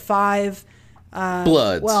group of five...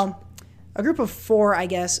 Bloods. Well, a group of four, I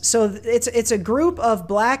guess. So it's a group of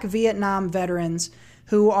black Vietnam veterans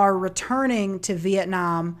who are returning to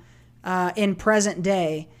Vietnam in present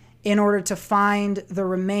day in order to find the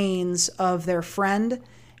remains of their friend,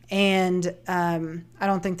 and I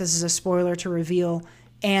don't think this is a spoiler to reveal,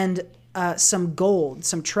 and some gold,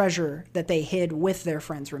 some treasure that they hid with their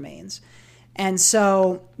friend's remains. And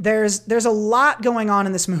so there's a lot going on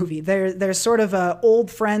in this movie. There's sort of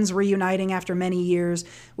old friends reuniting after many years.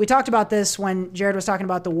 We talked about this when Jared was talking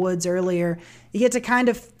about The Woods earlier. You get to kind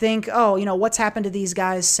of think, what's happened to these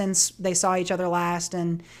guys since they saw each other last,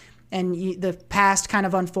 and the past kind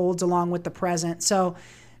of unfolds along with the present. So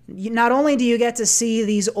not only do you get to see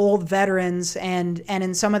these old veterans and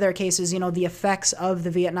in some of their cases, the effects of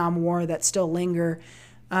the Vietnam War that still linger,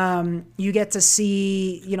 you get to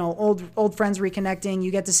see, old friends reconnecting.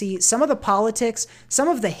 You get to see some of the politics, some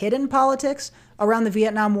of the hidden politics around the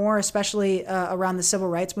Vietnam War, especially around the civil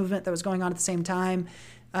rights movement that was going on at the same time.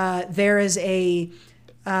 There is a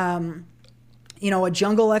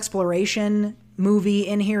jungle exploration movie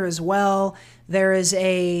in here as well. There is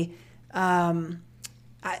I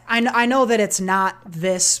know that it's not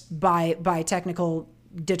this by technical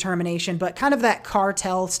determination, but kind of that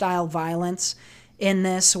cartel style violence in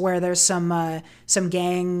this, where there's some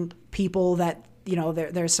gang people that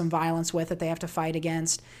there's some violence with that they have to fight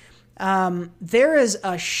against. There is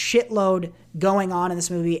a shitload going on in this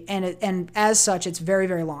movie, and as such, it's very,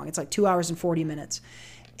 very long. It's like 2 hours and 40 minutes,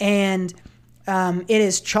 and it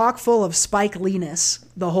is chock full of Spike Lee-ness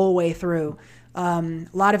the whole way through. A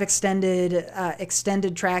lot of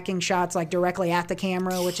extended tracking shots, like directly at the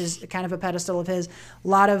camera, which is kind of a pedestal of his. A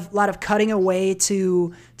lot of cutting away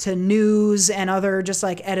to news and other just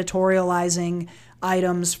like editorializing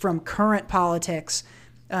items from current politics.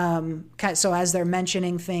 So as they're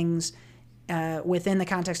mentioning things within the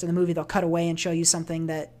context of the movie, they'll cut away and show you something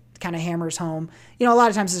that kind of hammers home. A lot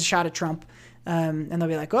of times it's a shot of Trump. And they'll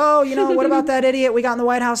be like, what about that idiot we got in the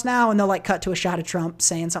White House now? And they'll like cut to a shot of Trump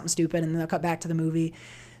saying something stupid, and then they'll cut back to the movie.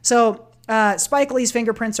 So Spike Lee's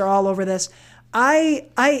fingerprints are all over this.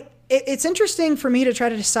 It's interesting for me to try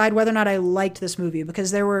to decide whether or not I liked this movie,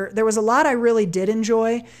 because there was a lot I really did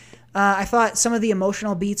enjoy. I thought some of the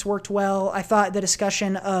emotional beats worked well. I thought the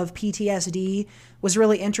discussion of PTSD was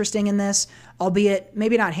really interesting in this, albeit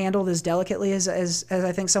maybe not handled as delicately as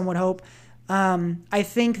I think some would hope. I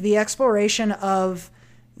think the exploration of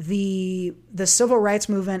the civil rights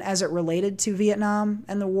movement as it related to Vietnam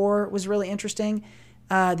and the war was really interesting.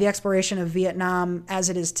 The exploration of Vietnam as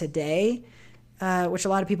it is today, which a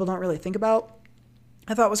lot of people don't really think about,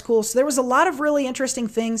 I thought was cool. So there was a lot of really interesting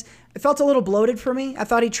things. It felt a little bloated for me. I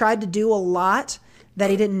thought he tried to do a lot that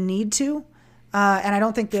he didn't need to. And I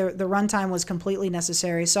don't think the runtime was completely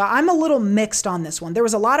necessary. So I'm a little mixed on this one. There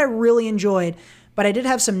was a lot I really enjoyed, but I did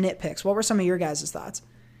have some nitpicks. What were some of your guys' thoughts?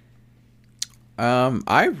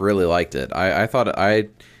 I really liked it. I thought I'm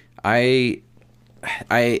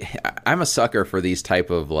a sucker for these type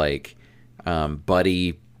of like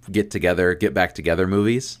buddy get back together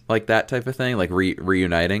movies, like that type of thing, like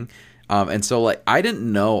reuniting. And so like I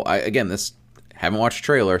didn't know. Haven't watched a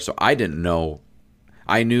trailer, so I didn't know.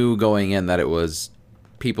 I knew going in that it was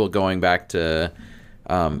people going back to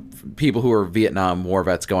people who are Vietnam War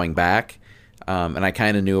vets going back, and I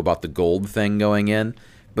kind of knew about the gold thing going in.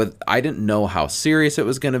 But I didn't know how serious it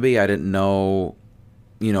was going to be. I didn't know,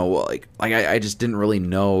 I just didn't really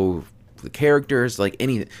know the characters, like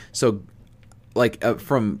anything. So, like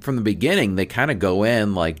from the beginning, they kind of go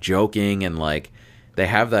in like joking and like they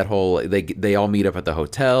have that whole they all meet up at the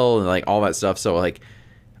hotel and like all that stuff. So like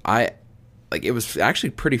it was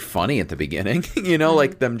actually pretty funny at the beginning,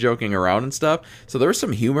 like them joking around and stuff. So there was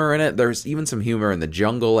some humor in it. There's even some humor in the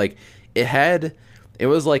jungle. Like it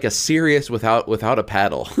was like a serious without a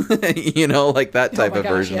paddle, like that type of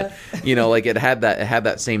version. Yeah. Like it had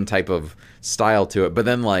that same type of style to it. But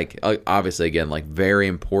then like obviously again, like very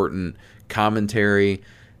important commentary,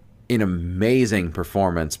 an amazing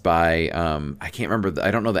performance by I can't remember I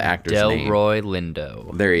don't know the actor's name. Delroy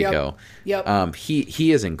Lindo. There you go. Yep.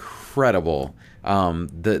 He is incredible.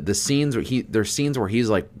 The scenes there's scenes where he's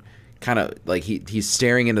like kind of like he's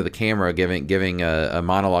staring into the camera, giving a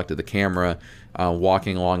monologue to the camera.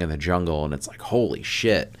 Walking along in the jungle, and it's like holy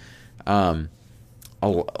shit. A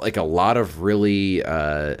lot of really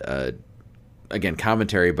again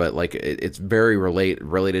commentary, but like it's very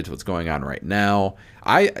related to what's going on right now.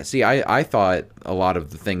 I thought a lot of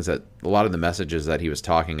the messages that he was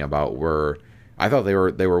talking about I thought they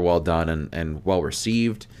were well done and well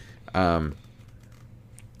received. Yes,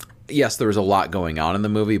 there was a lot going on in the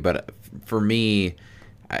movie, but for me,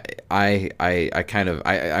 I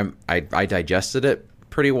digested it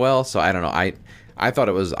pretty well, so I don't know. I thought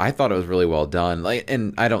it was really well done. Like,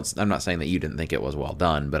 and I'm not saying that you didn't think it was well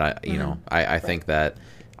done, but I think that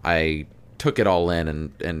I took it all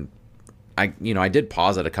in and I did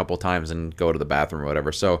pause it a couple times and go to the bathroom or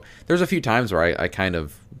whatever. So there's a few times where I kind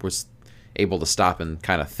of was able to stop and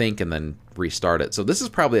kind of think and then restart it. So this is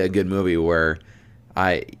probably a good movie where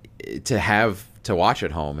to watch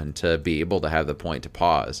at home and to be able to have the point to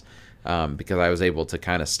pause, because I was able to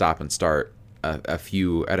kind of stop and start a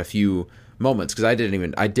few moments, because I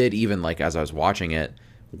did even like as I was watching it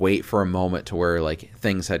wait for a moment to where like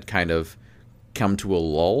things had kind of come to a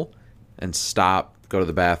lull and stop, go to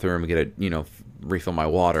the bathroom, get refill my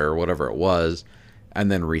water or whatever it was,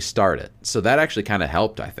 and then restart it. So that actually kind of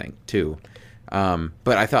helped, I think, too. But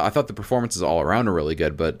I thought the performances all around are really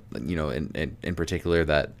good, but in particular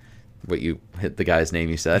that what you hit the guy's name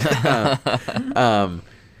you said.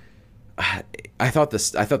 I thought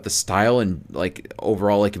the style and like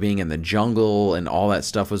overall like being in the jungle and all that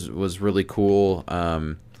stuff was really cool.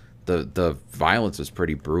 The violence was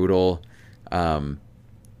pretty brutal. I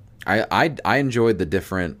enjoyed the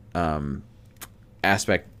different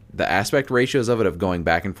aspect ratios of it, of going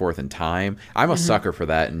back and forth in time. I'm a sucker for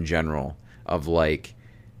that in general, of like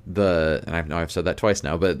and I know I've said that twice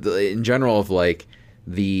now, but in general of like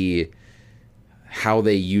how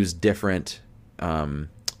they use different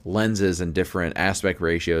lenses and different aspect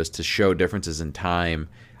ratios to show differences in time.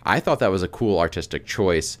 I thought that was a cool artistic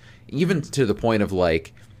choice, even to the point of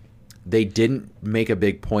like they didn't make a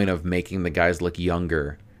big point of making the guys look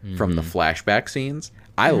younger from the flashback scenes.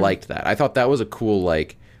 I liked that. I thought that was a cool,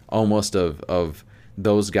 like, almost of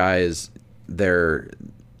those guys, their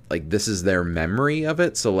like this is their memory of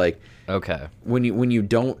it. So like, okay, when you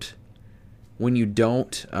don't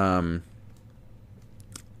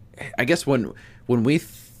I guess when we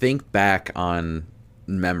think back on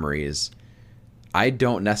memories, I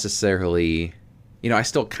don't necessarily, I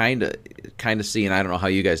still kind of see, and I don't know how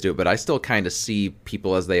you guys do it, but I still kind of see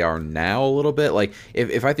people as they are now a little bit. Like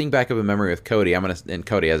if I think back of a memory with Cody, and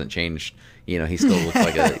Cody hasn't changed, he still looks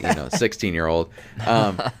like a 16-year-old.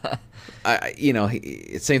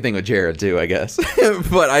 same thing with Jared too, I guess.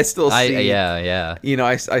 But I still see, yeah.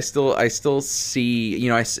 I still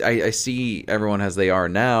see, I see everyone as they are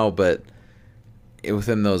now, but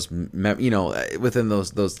within those, within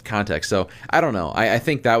those contexts. So I don't know. I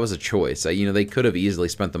think that was a choice. They could have easily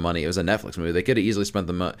spent the money. It was a Netflix movie. They could have easily spent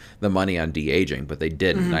the money on de-aging, but they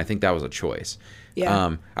didn't. And I think that was a choice.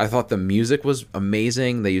 Yeah. I thought the music was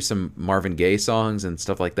amazing. They used some Marvin Gaye songs and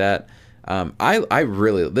stuff like that.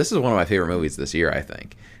 This is one of my favorite movies this year, I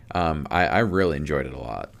think. I really enjoyed it a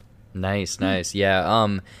lot. Nice.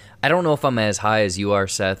 Yeah. I don't know if I'm as high as you are,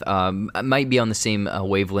 Seth. I might be on the same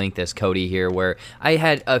wavelength as Cody here, where I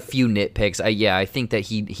had a few nitpicks. I think that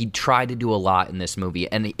he tried to do a lot in this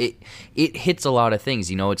movie, and it hits a lot of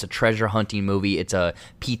things. It's a treasure hunting movie. It's a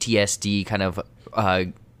PTSD kind of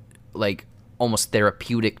like almost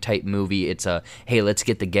therapeutic type movie. It's a, hey, let's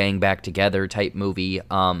get the gang back together type movie.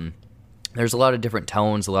 There's a lot of different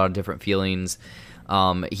tones, a lot of different feelings.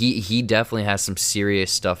 He definitely has some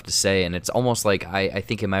serious stuff to say, and it's almost like, I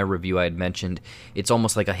think in my review I had mentioned, it's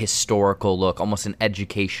almost like a historical look, almost an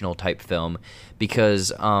educational type film,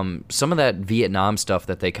 because some of that Vietnam stuff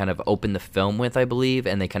that they kind of open the film with, I believe,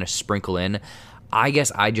 and they kind of sprinkle in, I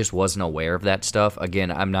guess I just wasn't aware of that stuff.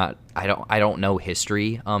 Again, I don't know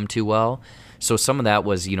history too well, so some of that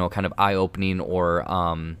was kind of eye-opening or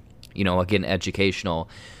again, educational.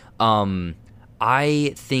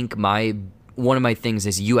 I think one of my things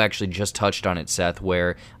is, you actually just touched on it, Seth,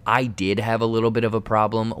 where I did have a little bit of a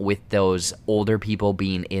problem with those older people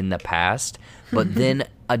being in the past, but then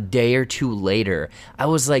a day or two later, I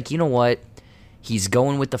was like, you know what? He's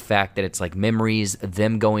going with the fact that it's like memories,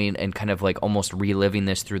 them going and kind of like almost reliving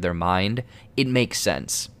this through their mind. It makes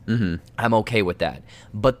sense. Mm-hmm. I'm okay with that.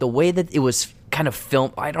 But the way that it was kind of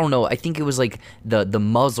filmed, I don't know, I think it was like the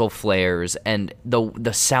muzzle flares and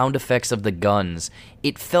the sound effects of the guns,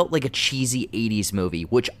 it felt like a cheesy 80s movie,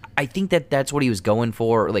 which I think that's what he was going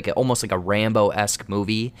for, like almost like a Rambo-esque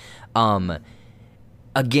movie.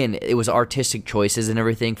 Again, it was artistic choices and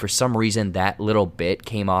everything. For some reason, that little bit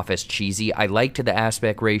came off as cheesy. I liked the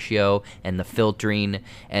aspect ratio and the filtering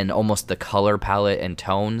and almost the color palette and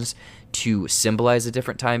tones to symbolize a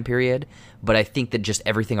different time period, but I think that just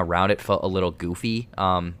everything around it felt a little goofy.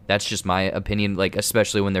 That's just my opinion, like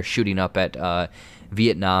especially when they're shooting up at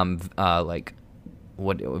Vietnam,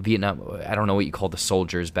 Vietnam, I don't know what you call the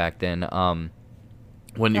soldiers back then,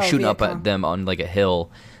 when you're shooting up at them on like a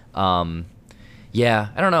hill. Yeah,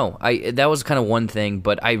 I don't know. That was kind of one thing,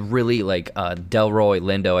 but I really like Delroy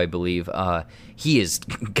Lindo, I believe. He is,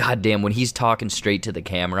 goddamn, when he's talking straight to the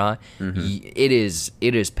camera, it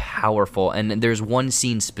is powerful. And there's one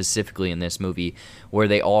scene specifically in this movie where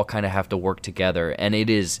they all kind of have to work together, and it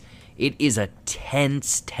is a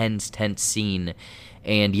tense scene.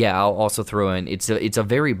 And yeah, I'll also throw in, it's a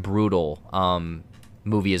very brutal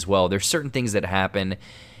movie as well. There's certain things that happen,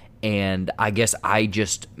 and I guess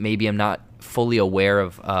maybe I'm not fully aware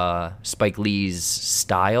of Spike Lee's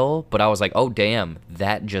style, but I was like, oh damn,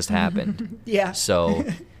 that just happened. Yeah. So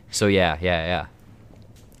yeah.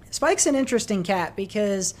 Spike's an interesting cat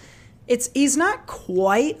because he's not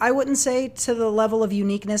quite, I wouldn't say, to the level of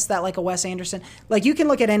uniqueness that like a Wes Anderson, like you can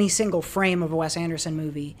look at any single frame of a Wes Anderson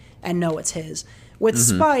movie and know it's his. With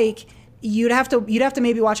Spike, you'd have to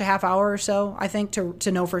maybe watch a half hour or so, I think,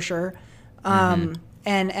 to know for sure.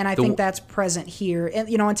 And I think that's present here. And,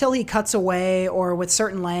 until he cuts away or with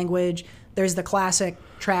certain language, there's the classic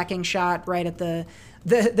tracking shot right at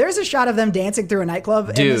there's a shot of them dancing through a nightclub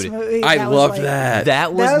in this movie. I love that.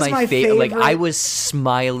 That was my favorite. Like, I was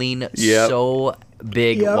smiling so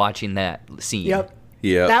big watching that scene. Yep.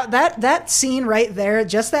 Yeah. That scene right there,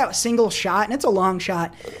 just that single shot, and it's a long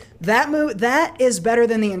shot. That is better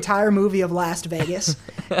than the entire movie of Las Vegas,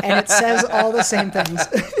 and it says all the same things.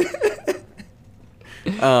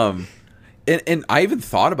 And I even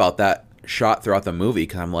thought about that shot throughout the movie,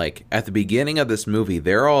 because I'm like, at the beginning of this movie,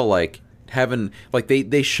 they're all like having, like,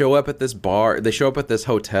 they show up at this bar, they show up at this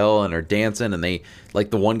hotel and are dancing, and they,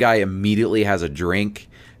 like, the one guy immediately has a drink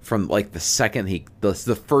from like the second the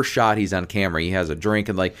first shot he's on camera, he has a drink,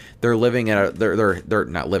 and like they're living at they're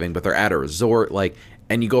not living, but they're at a resort, like,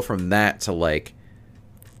 and you go from that to like,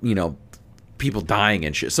 people dying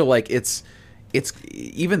and shit. So like it's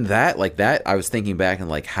even that, like that, I was thinking back and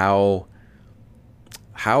like how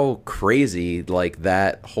crazy, like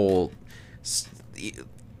that whole,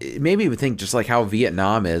 it made me think just like how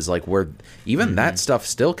Vietnam is, like where even that stuff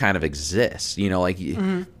still kind of exists, like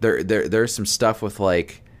there's some stuff with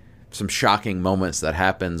like some shocking moments that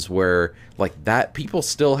happens where like that people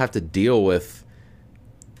still have to deal with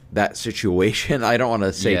that situation. I don't want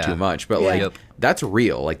to say too much, but like that's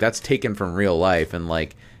real, like that's taken from real life, and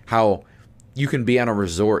like how you can be on a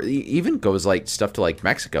resort, even goes like stuff to like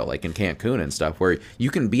Mexico, like in Cancun and stuff, where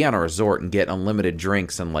you can be on a resort and get unlimited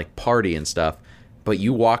drinks and like party and stuff, but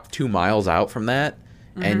you walk 2 miles out from that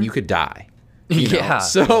and you could die. You know? Yeah.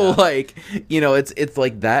 So like, you know, it's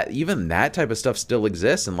like that, even that type of stuff still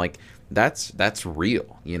exists, and like that's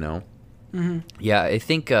real, you know? Yeah, I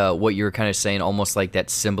think what you were kind of saying, almost like that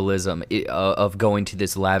symbolism of going to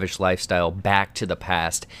this lavish lifestyle back to the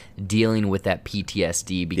past, dealing with that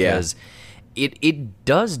PTSD, because it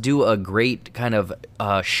does do a great kind of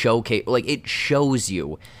showcase. Like, it shows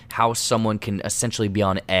you how someone can essentially be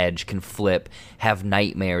on edge, can flip, have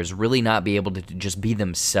nightmares, really not be able to just be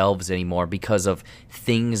themselves anymore because of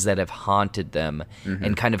things that have haunted them,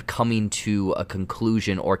 and kind of coming to a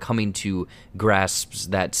conclusion or coming to grasps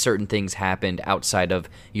that certain things happened outside of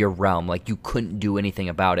your realm. Like, you couldn't do anything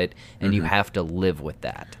about it, and you have to live with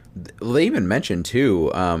that. Well, they even mentioned too,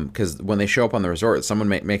 because when they show up on the resort, someone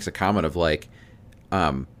makes a comment of like,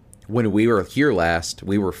 when we were here last,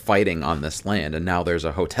 we were fighting on this land, and now there's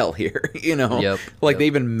a hotel here. You know, Yep. They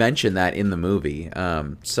even mentioned that in the movie.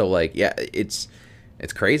 So like, yeah, it's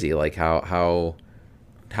crazy, like how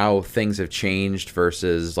things have changed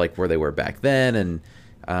versus like where they were back then, and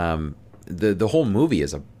the whole movie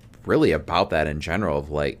is really about that in general. Of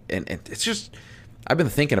like, and it's just, I've been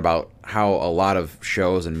thinking about how a lot of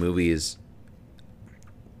shows and movies,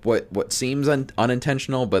 what seems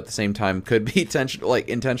unintentional, but at the same time could be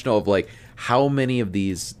intentional, of like how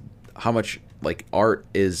much like art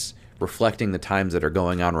is reflecting the times that are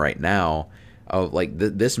going on right now. Of like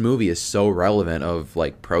this movie is so relevant, of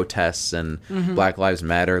like protests and Black Lives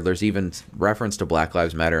Matter. There's even reference to Black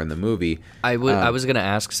Lives Matter in the movie. I was gonna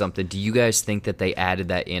ask something. Do you guys think that they added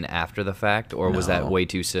that in after the fact, or was that way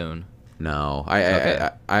too soon? No,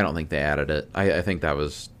 I don't think they added it. I think that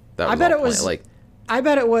was I bet all it was planned. Like, I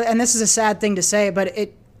bet it was, and this is a sad thing to say, but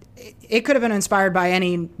it could have been inspired by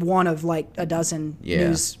any one of like a dozen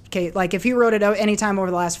news case. Like, if you wrote it out any time over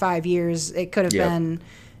the last 5 years, it could have been,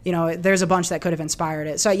 you know, there's a bunch that could have inspired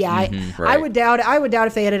it. So yeah, I would doubt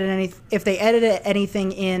if they edited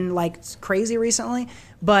anything in like crazy recently,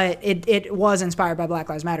 but it was inspired by Black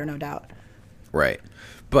Lives Matter, no doubt. Right.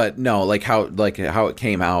 But no, like how it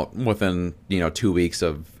came out within, you know, 2 weeks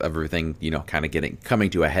of everything, you know, kind of coming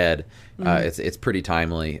to a head. It's pretty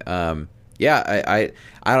timely. Yeah,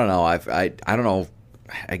 I don't know. I don't know.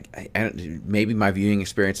 Maybe my viewing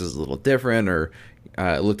experience is a little different, or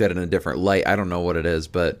looked at it in a different light. I don't know what it is,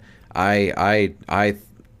 but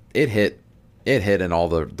it hit in all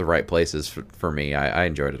the right places for me. I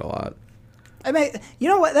enjoyed it a lot. You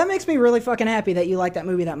know what? That makes me really fucking happy that you like that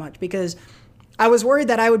movie that much, because I was worried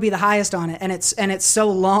that I would be the highest on it, and it's so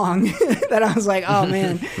long that I was like, oh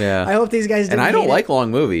man, yeah. I hope these guys didn't. And I don't like it. long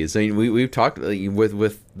movies. I mean, we've talked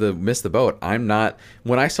with the Miss the Boat. I'm not.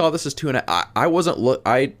 When I saw this as 2.5, I wasn't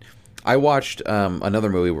I watched another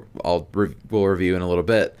movie we'll review in a little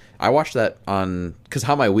bit. I watched that because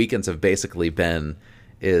how my weekends have basically been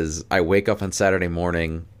is I wake up on Saturday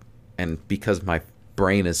morning, and because my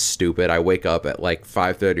brain is stupid, I wake up at like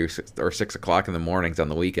 5:30 or 6 o'clock in the mornings on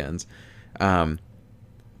the weekends.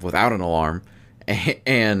 Without an alarm,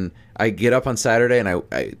 and I get up on Saturday, and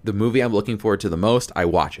I the movie I'm looking forward to the most, I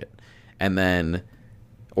watch it, and then,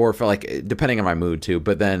 or for like, depending on my mood too,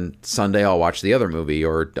 but then Sunday I'll watch the other movie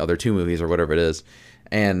or other 2 movies or whatever it is,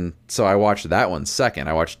 and so I watched that one second.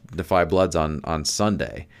 I watched The Five Bloods on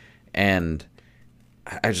Sunday, and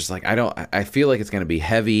I just like, I feel like it's gonna be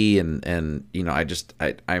heavy, and you know,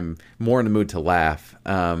 I'm more in the mood to laugh.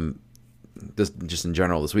 This just in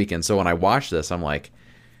general this weekend. So when I watch this, I'm like,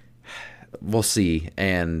 we'll see.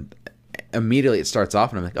 And immediately it starts off,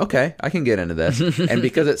 and I'm like, okay, I can get into this. And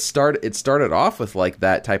because it started off with like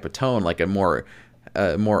that type of tone, like a more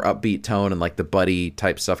upbeat tone, and like the buddy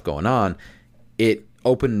type stuff going on, it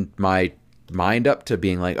opened my mind up to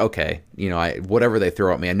being like, okay, you know, whatever they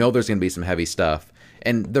throw at me, I know there's going to be some heavy stuff.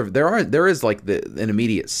 And there is like an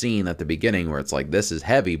immediate scene at the beginning where it's like, this is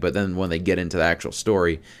heavy, but then when they get into the actual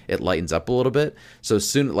story, it lightens up a little bit. So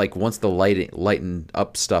soon, like once the lightened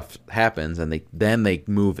up stuff happens, and they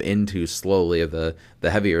move into slowly the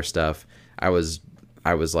heavier stuff, I was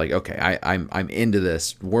like, okay, I'm into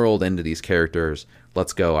this world, into these characters.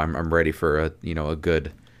 Let's go. I'm ready for a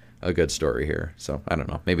good story here. So I don't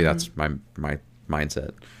know. Maybe that's my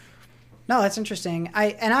mindset. No, that's interesting.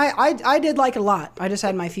 I did like it a lot. I just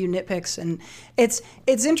had my few nitpicks, and it's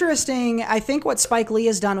interesting. I think what Spike Lee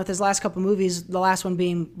has done with his last couple movies, the last one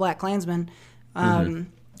being BlacKkKlansman,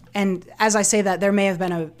 and as I say that, there may have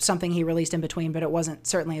been something he released in between, but it wasn't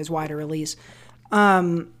certainly as wide a release.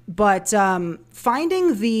 But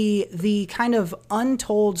finding the kind of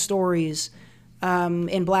untold stories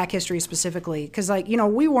in Black history specifically. Because, like, you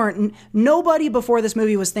know, nobody before this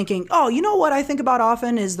movie was thinking, oh, you know what I think about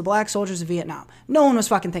often is the black soldiers of Vietnam. No one was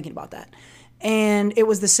fucking thinking about that. And it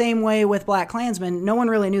was the same way with Black Klansman. No one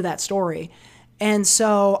really knew that story. And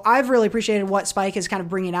so I've really appreciated what Spike is kind of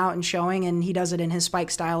bringing out and showing, and he does it in his Spike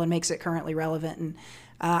style and makes it currently relevant. And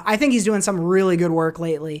I think he's doing some really good work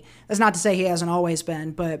lately. That's not to say he hasn't always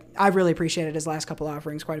been, but I've really appreciated his last couple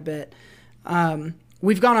offerings quite a bit.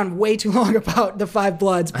 We've gone on way too long about the Five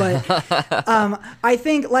Bloods, but I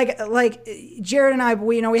think like Jared and I,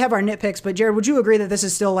 we have our nitpicks, but Jared, would you agree that this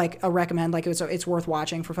is still like a recommend, like it's worth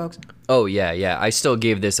watching for folks? Oh yeah. I still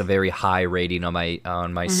gave this a very high rating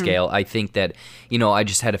on my scale. I think that, you know, I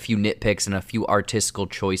just had a few nitpicks and a few artistical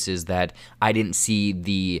choices that I didn't see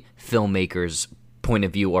the filmmaker's point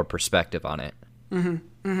of view or perspective on it.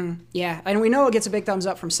 Yeah, and we know it gets a big thumbs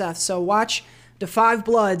up from Seth. So watch The Five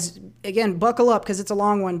Bloods. Again, buckle up because it's a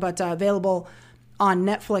long one, but available on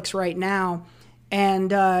Netflix right now.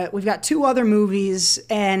 And we've got two other movies.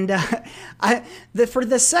 And for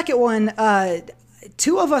the second one,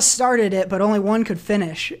 two of us started it, but only one could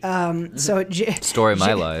finish. Story of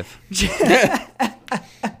my life.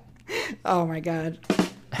 Oh, my God.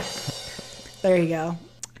 There you go.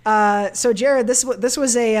 So, Jared, this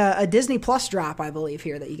was a Disney Plus drop, I believe,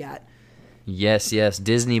 here that you got. Yes,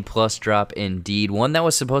 Disney Plus drop indeed. One that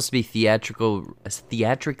was supposed to be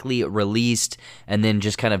theatrically released and then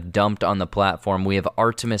just kind of dumped on the platform. We have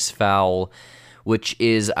Artemis Fowl, which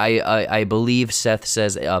is, I believe Seth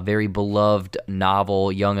says, a very beloved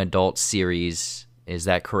novel young adult series. Is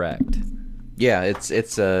that correct? Yeah,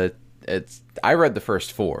 it's I read the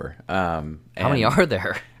first four. How many are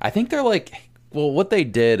there? I think they're like, well, what they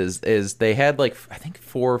did is they had like, I think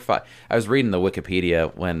 4 or 5. I was reading the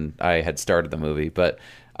Wikipedia when I had started the movie, but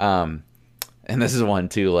and this is one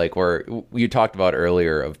too, like where you talked about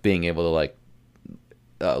earlier of being able to like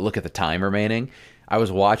look at the time remaining. I was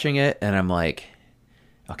watching it and I'm like,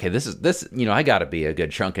 okay, this you know, I got to be a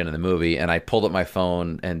good chunk into the movie, and I pulled up my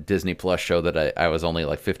phone and Disney Plus showed that I was only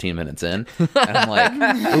like 15 minutes in, and I'm like,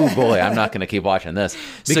 oh boy, I'm not going to keep watching this.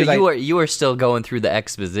 So you are still going through the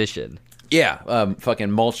exposition. Yeah, fucking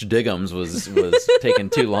Mulch Diggums was taking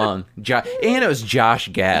too long. And it was Josh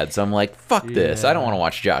Gad, so I'm like, fuck this. I don't want to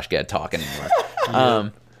watch Josh Gad talk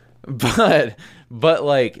anymore. But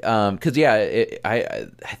like, because I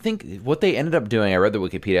think what they ended up doing, I read the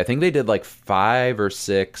Wikipedia, I think they did like 5 or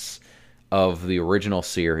 6 of the original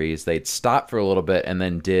series. They'd stopped for a little bit and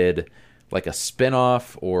then did like a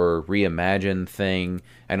spin-off or reimagine thing.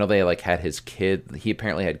 I know they like had his kid. He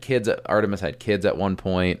apparently had kids. Artemis had kids at one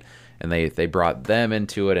point. And they brought them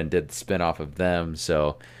into it and did the spin-off of them.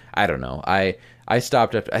 So I don't know. I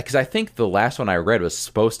stopped up because I think the last one I read was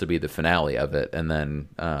supposed to be the finale of it, and then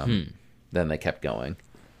they kept going.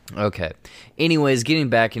 Okay. Anyways, getting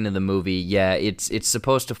back into the movie, yeah, it's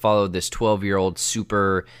supposed to follow this 12-year-old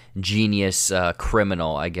super genius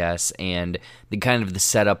criminal, I guess, and the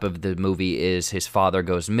setup of the movie is his father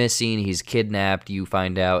goes missing, he's kidnapped, you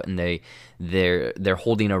find out, and they're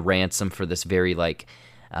holding a ransom for this very like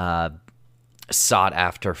sought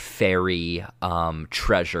after fairy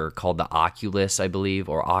treasure called the Oculus, I believe,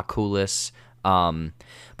 or Oculus. But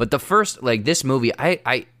the first, like, this movie,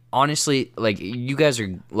 I honestly, like, you guys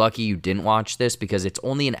are lucky you didn't watch this because it's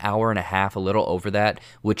only an hour and a half, a little over that,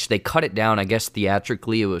 which they cut it down. I guess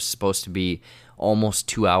theatrically it was supposed to be almost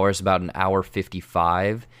 2 hours, about an hour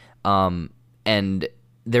 55. And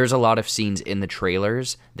there's a lot of scenes in the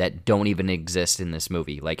trailers that don't even exist in this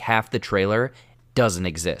movie. Like, half the trailer doesn't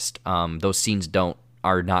exist. Those scenes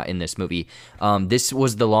are not in this movie. This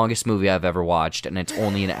was the longest movie I've ever watched, and it's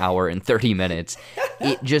only an hour and 30 minutes.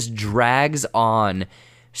 It just drags on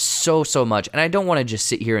so much. And I don't want to just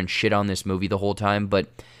sit here and shit on this movie the whole time, but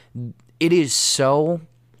it is so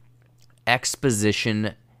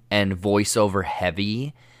exposition and voiceover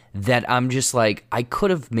heavy that I'm just like, I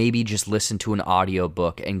could have maybe just listened to an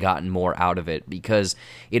audiobook and gotten more out of it, because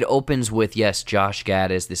it opens with, yes, Josh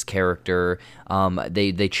Gad as this character.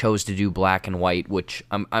 They chose to do black and white, which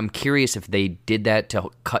I'm curious if they did that to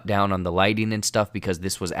cut down on the lighting and stuff, because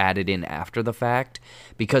this was added in after the fact,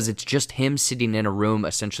 because it's just him sitting in a room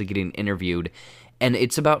essentially getting interviewed. And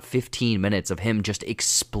it's about 15 minutes of him just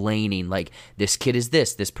explaining, like, this kid is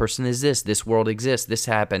this person is this world exists, this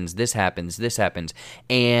happens,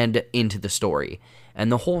 and into the story.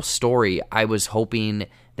 And the whole story, I was hoping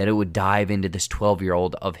that it would dive into this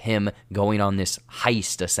 12-year-old of him going on this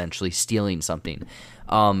heist, essentially stealing something.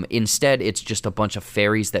 Instead, it's just a bunch of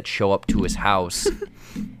fairies that show up to his house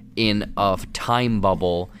in a time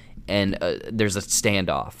bubble, and there's a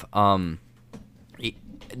standoff.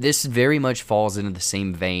 this very much falls into the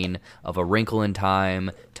same vein of A Wrinkle in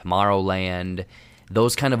Time, Tomorrowland,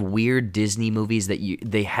 those kind of weird Disney movies that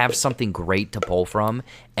they have something great to pull from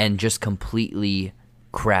and just completely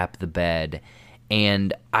crap the bed.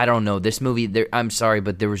 And I don't know, this movie, I'm sorry,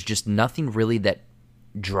 but there was just nothing really that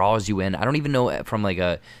draws you in. I don't even know from like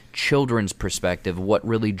a children's perspective what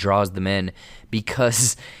really draws them in,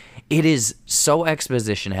 because it is so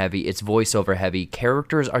exposition heavy, it's voiceover heavy.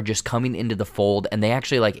 Characters are just coming into the fold and they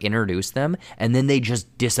actually like introduce them and then they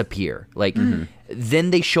just disappear. Like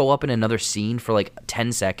then they show up in another scene for like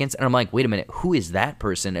 10 seconds and I'm like, wait a minute, who is that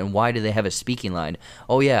person and why do they have a speaking line?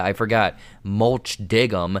 Oh yeah, I forgot. Mulch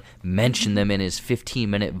Diggum mentioned them in his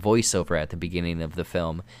 15-minute voiceover at the beginning of the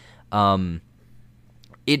film.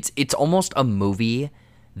 It's almost a movie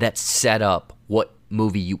that set up what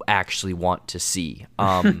movie you actually want to see.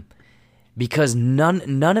 Because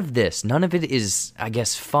none of it is, I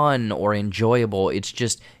guess, fun or enjoyable. It's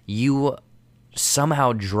just you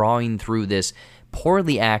somehow drawing through this,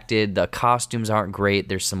 poorly acted, the costumes aren't great,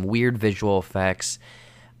 there's some weird visual effects.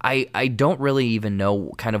 I don't really even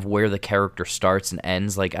know kind of where the character starts and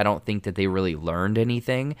ends. Like, I don't think that they really learned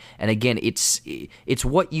anything. And again, it's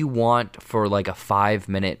what you want for like a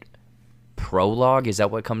 5-minute prologue. Is that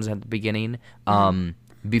what comes at the beginning?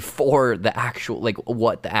 Before the actual, like,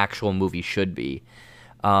 what the actual movie should be.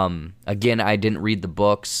 Again, I didn't read the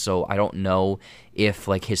books, so I don't know if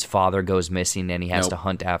like his father goes missing and he has to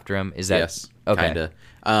hunt after him. Is that yes? Okay. Kinda.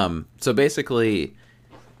 So basically,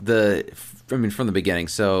 from the beginning.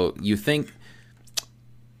 So you think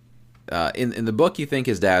in the book you think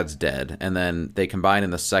his dad's dead, and then they combine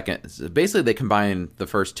in the second. Basically, they combine the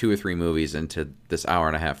first 2 or 3 movies into this hour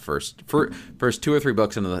and a half. First 2 or 3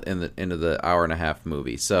 books into the hour and a half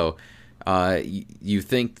movie. So you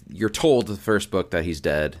think you're told the first book that he's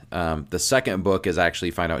dead. The second book is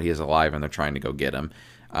actually find out he is alive, and they're trying to go get him.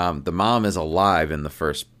 The mom is alive in the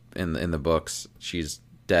first in the books. She's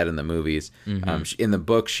dead in the movies. In the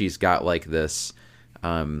book, she's got like this.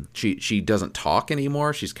 She doesn't talk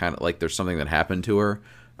anymore. She's kind of like there's something that happened to her.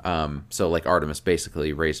 So like Artemis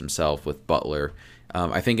basically raised himself with Butler.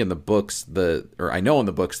 I think in the books I know in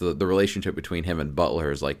the books the relationship between him and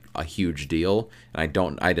Butler is like a huge deal. And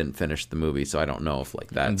I didn't finish the movie, so I don't know if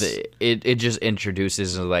like that's it just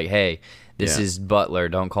introduces like, hey, this is Butler.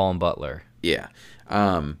 Don't call him Butler. Yeah.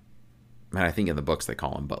 And I think in the books they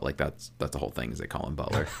call him, but like that's the whole thing is they call him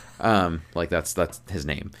Butler. Like that's his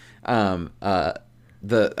name. I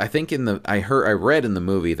think I read in the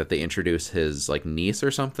movie that they introduce his like niece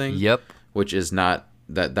or something. Yep. Which is not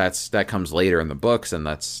that comes later in the books, and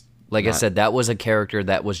that's like I said, that was a character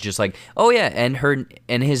that was just like, oh yeah, and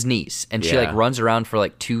his niece, and she like runs around for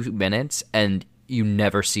like 2 minutes, and you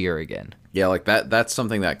never see her again. Yeah, like that's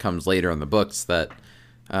something that comes later in the books that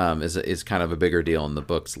is kind of a bigger deal in the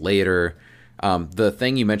books later. The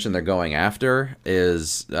thing you mentioned they're going after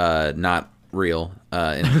is not real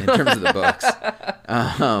in terms of the books.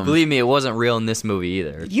 Believe me, it wasn't real in this movie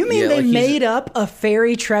either. You mean they made up a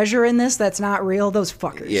fairy treasure in this that's not real? Those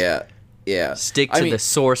fuckers. Yeah. Stick to the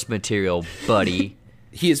source material, buddy.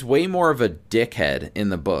 He is way more of a dickhead in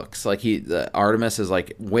the books. Like Artemis is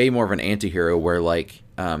like way more of an anti-hero where like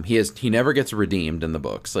he never gets redeemed in the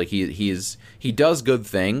books. Like he does good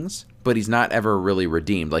things, but he's not ever really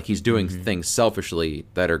redeemed. Like he's doing things selfishly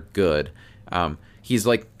that are good. He's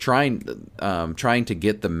like trying to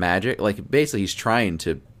get the magic. Like basically he's trying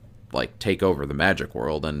to like take over the magic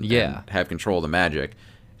world and have control of the magic.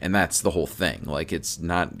 And that's the whole thing. Like he's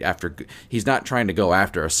not trying to go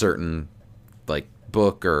after a certain like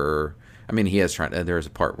book or there's a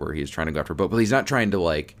part where he's trying to go after a book, but he's not trying to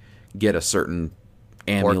like get a certain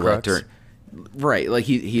amulet or right. Like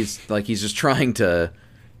he's just trying to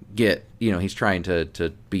get, he's trying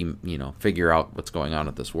to be, figure out what's going on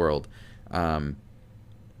with this world. I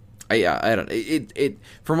don't it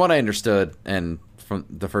from what I understood and from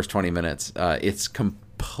the first 20 minutes, it's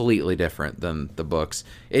completely different than the books.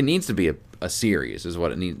 It needs to be a series is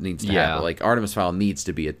what it needs to have. Like Artemis Fowl needs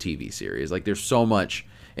to be a TV series. Like there's so much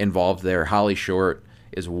involved there. Holly Short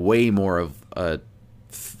is way more of a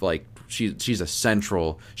like she's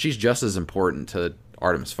just as important to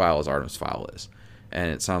Artemis Fowl as Artemis Fowl is. And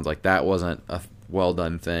it sounds like that wasn't a well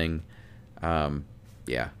done thing.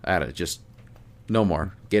 Just no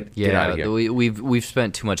more. Get out of here. We've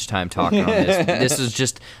spent too much time talking on this. This is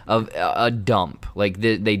just a dump. Like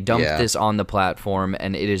they dumped this on the platform,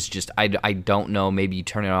 and it is just I don't know. Maybe you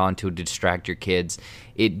turn it on to distract your kids.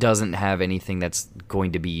 It doesn't have anything that's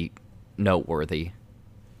going to be noteworthy.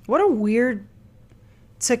 What a weird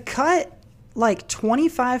to cut like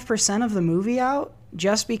 25% of the movie out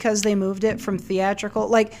just because they moved it from theatrical?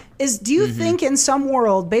 Like, do you think in some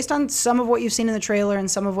world, based on some of what you've seen in the trailer and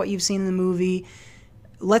some of what you've seen in the movie,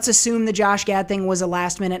 let's assume the Josh Gad thing was a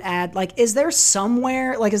last-minute ad. Like, is there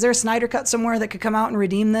somewhere, like, is there a Snyder Cut somewhere that could come out and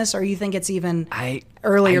redeem this, or you think it's even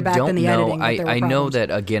earlier back than the editing? I know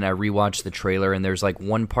that, again, I rewatched the trailer, and there's, like,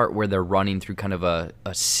 one part where they're running through kind of a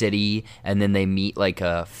city, and then they meet, like,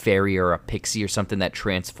 a fairy or a pixie or something that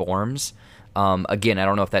transforms. Again, I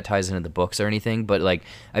don't know if that ties into the books or anything, but, like,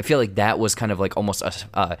 I feel like that was kind of, like, almost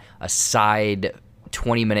a side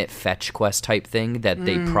 20-minute fetch quest type thing that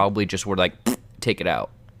they probably just were like, take it out.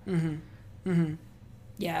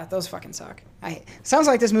 Yeah, those fucking suck. Sounds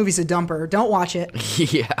like this movie's a dumper. Don't watch it.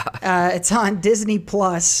 Yeah. It's on Disney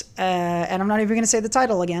Plus, and I'm not even going to say the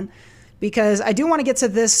title again, because I do want to get to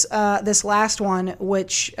this last one,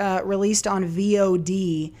 which released on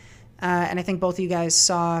VOD, and I think both of you guys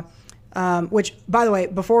saw. Which, by the way,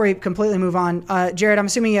 before we completely move on, Jared, I'm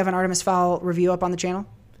assuming you have an Artemis Fowl review up on the channel.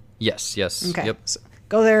 Yes. Okay. Yep. So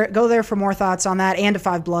go there for more thoughts on that and to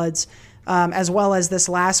Five Bloods. As well as this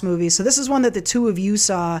last movie. So this is one that the two of you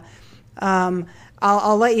saw.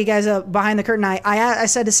 I'll let you guys behind the curtain. I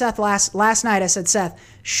said to Seth last night, I said, Seth,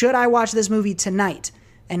 should I watch this movie tonight?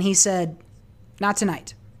 And he said, not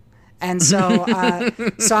tonight. And so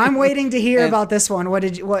so I'm waiting to hear about this one. What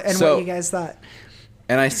you guys thought?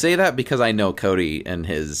 And I say that because I know Cody and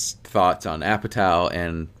his thoughts on Apatow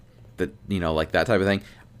and like that type of thing.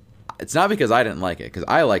 It's not because I didn't like it, because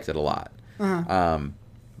I liked it a lot.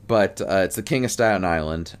 But it's The King of Staten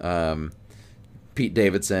Island. Pete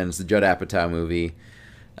Davidson. It's the Judd Apatow movie.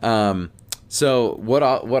 So what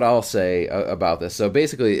I'll say about this. So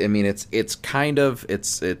basically, I mean, it's kind of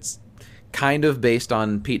based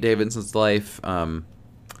on Pete Davidson's life.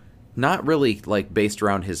 Not really like based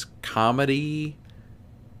around his comedy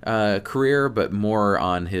career, but more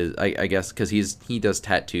on his, I guess, because he does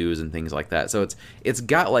tattoos and things like that. So it's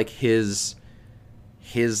got like his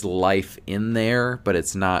life in there, but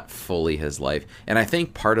it's not fully his life. And I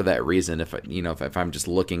think part of that reason, if I'm just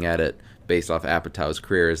looking at it based off Apatow's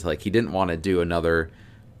career, is like he didn't want to do another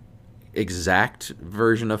exact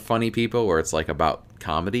version of Funny People where it's like about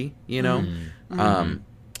comedy,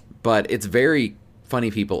 but it's very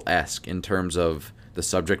Funny People-esque in terms of the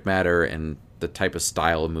subject matter and the type of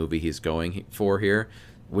style of movie he's going for here,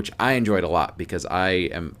 which I enjoyed a lot because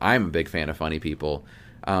I'm a big fan of Funny People.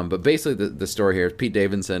 But basically, the story here is Pete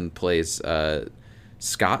Davidson plays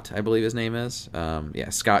Scott, I believe his name is.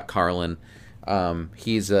 Scott Carlin.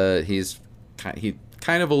 He's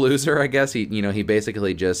kind of a loser, I guess. He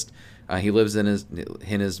basically just he lives in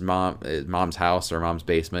his mom's house or mom's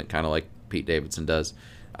basement, kind of like Pete Davidson does.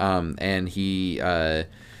 And he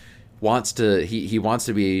wants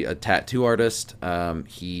to be a tattoo artist.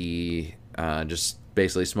 He just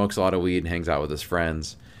basically smokes a lot of weed and hangs out with his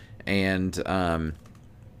friends, and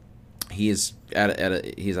he's in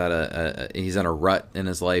a rut in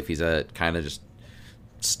his life. He's kind of just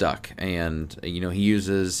stuck, and he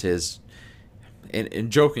uses his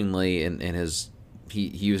and jokingly he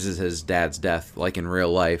uses his dad's death like in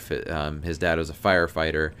real life. His dad was a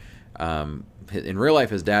firefighter. In real life,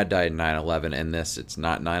 his dad died in 9/11, and it's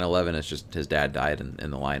not 9/11. It's just his dad died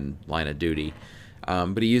in the line of duty.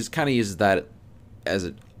 But he kind of uses that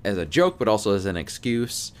as a joke, but also as an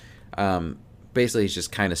excuse. Basically, he's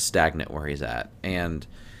just kind of stagnant where he's at, and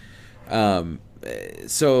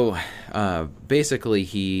so basically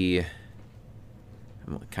he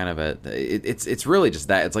kind of it's really just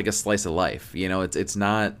that. It's like a slice of life, it's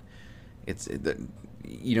not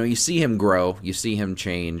you see him grow, you see him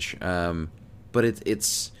change, but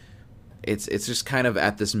it's just kind of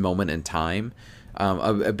at this moment in time.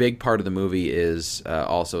 A big part of the movie is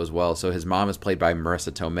also as well, so his mom is played by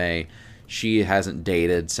Marissa Tomei. She hasn't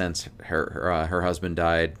dated since her husband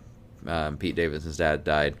died. Pete Davidson's dad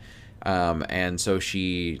died. And so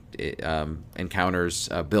she encounters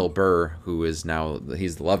Bill Burr, who is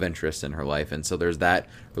he's the love interest in her life. And so there's that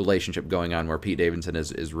relationship going on where Pete Davidson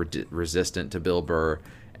is resistant to Bill Burr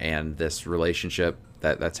and this relationship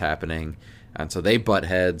that's happening. And so they butt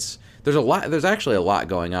heads. There's actually a lot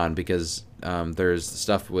going on because there's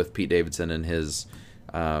stuff with Pete Davidson and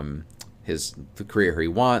the career he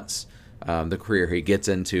wants. The career he gets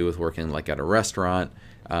into with working like at a restaurant,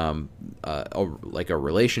 like a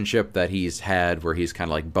relationship that he's had where he's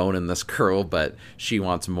kind of like boning this girl, but she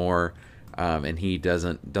wants more, and he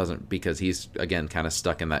doesn't because he's again kind of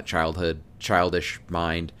stuck in that childish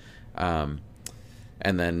mind, and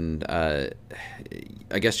then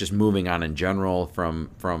I guess just moving on in general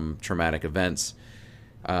from traumatic events.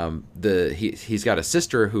 He's got a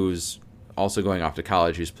sister who's also going off to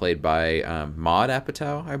college, who's played by Maude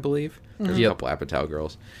Apatow, I believe. There's a couple Apatow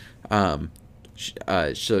girls.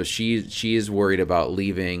 So she is worried about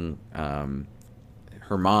leaving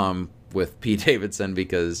her mom with Pete Davidson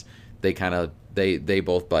because they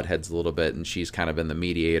both butt heads a little bit, and she's kind of been the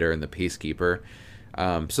mediator and the peacekeeper.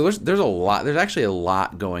 So there's a lot. There's actually a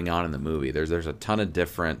lot going on in the movie. There's a ton of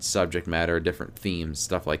different subject matter, different themes,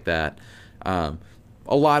 stuff like that.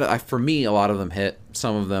 For me, a lot of them hit.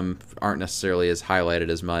 Some of them aren't necessarily as highlighted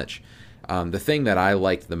as much. The thing that I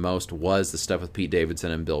liked the most was the stuff with Pete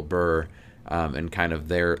Davidson and Bill Burr, and kind of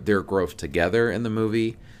their growth together in the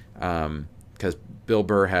movie. Because Bill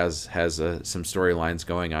Burr has some storylines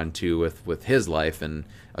going on too with his life and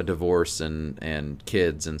a divorce and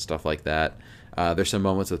kids and stuff like that. There's some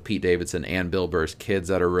moments with Pete Davidson and Bill Burr's kids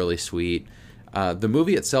that are really sweet. The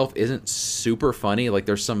movie itself isn't super funny. Like,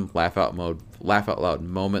 there's some laugh out loud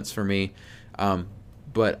moments for me,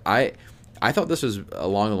 but I thought this was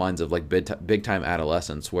along the lines of like big time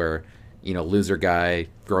adolescence, where loser guy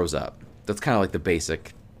grows up. That's kind of like the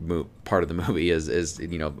basic part of the movie is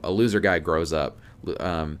a loser guy grows up,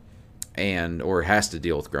 or has to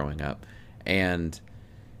deal with growing up, and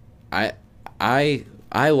I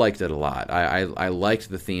liked it a lot. I liked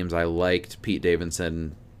the themes. I liked Pete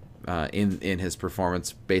Davidson in his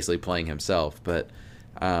performance, basically playing himself. But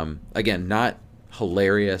again, not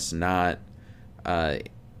hilarious, not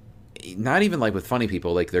even like with funny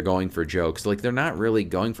people, like they're going for jokes. Like, they're not really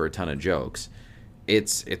going for a ton of jokes.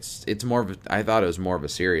 It's more of I thought it was more of a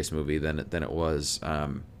serious movie than it was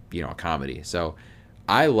a comedy. So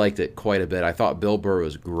I liked it quite a bit. I thought Bill Burr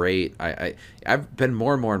was great. I've been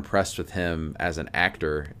more and more impressed with him as an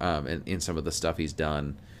actor in some of the stuff he's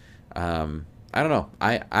done. I don't know.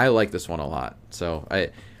 I like this one a lot. So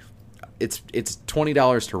it's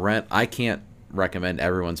 $20 to rent. I can't recommend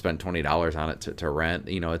everyone spend $20 on it to rent.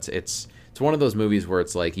 It's one of those movies where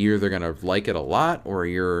it's like you're either gonna like it a lot or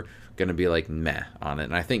you're gonna be like meh on it.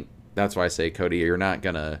 And I think that's why I say, Cody,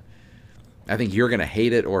 I think you're gonna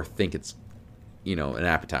hate it or think it's an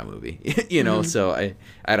Apatow movie. So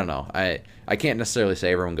I don't know. I can't necessarily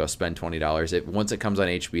say everyone go spend $20. Once it comes on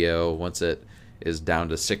HBO, once it is down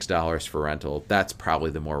to $6 for rental, that's probably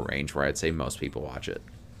the more range where I'd say most people watch it.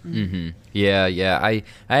 Mm-hmm. Yeah. I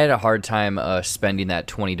had a hard time spending that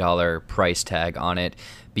 $20 price tag on it,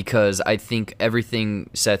 because I think everything,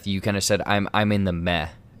 Seth, you kind of said, I'm in the meh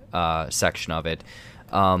section of it.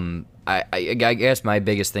 I guess my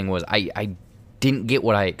biggest thing was I didn't get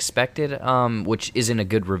what I expected, which isn't a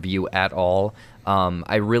good review at all.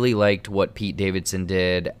 I really liked what Pete Davidson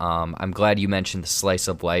did. I'm glad you mentioned the slice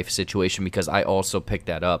of life situation, because I also picked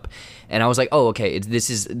that up, and I was like, oh, okay, this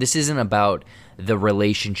isn't about the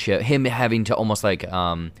relationship, him having to almost like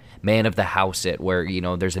man of the house it, where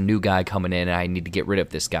there's a new guy coming in and I need to get rid of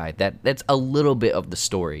this guy. That's a little bit of the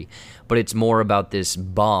story, but it's more about this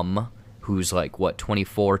bum who's like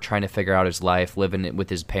 24, trying to figure out his life, living with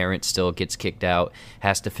his parents, still gets kicked out,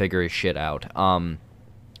 has to figure his shit out.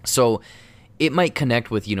 So it might connect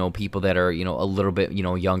with people that are a little bit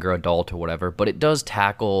younger adult or whatever, but it does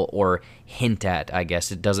tackle or hint at, I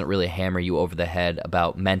guess it doesn't really hammer you over the head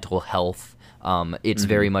about mental health. It's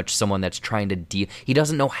very much someone that's trying to deal. He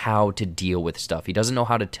doesn't know how to deal with stuff. He doesn't know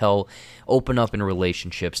how to open up in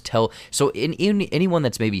relationships. So anyone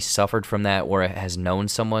that's maybe suffered from that or has known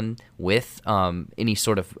someone with any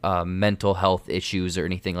sort of mental health issues or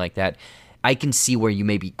anything like that, I can see where you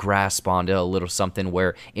maybe grasp onto a little something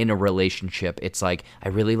where in a relationship, it's like, I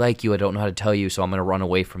really like you, I don't know how to tell you, so I'm going to run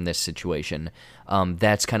away from this situation.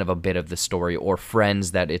 That's kind of a bit of the story. Or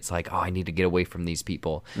friends that it's like, oh, I need to get away from these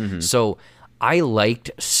people. So I liked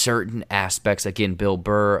certain aspects. Again, Bill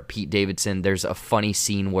Burr, Pete Davidson, there's a funny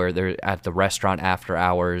scene where they're at the restaurant after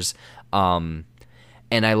hours. And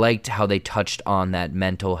I liked how they touched on that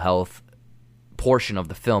mental health portion of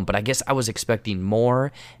the film, but I guess I was expecting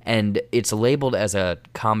more, and it's labeled as a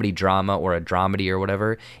comedy drama or a dramedy or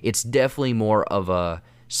whatever. It's definitely more of a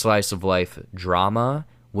slice of life drama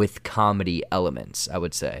with comedy elements, I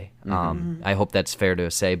would say. I hope that's fair to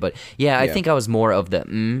say, but yeah, I think I was more of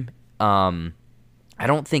the I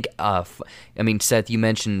don't think Seth, you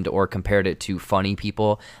mentioned or compared it to Funny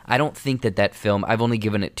People. I don't think that film, I've only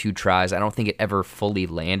given it 2 tries. I don't think it ever fully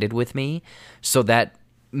landed with me, so that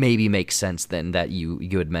maybe makes sense then that you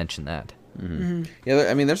had mentioned that. Yeah,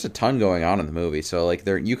 I mean, there's a ton going on in the movie, so like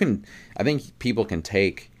I think people can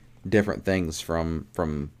take different things from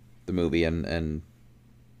the movie, and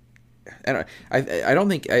I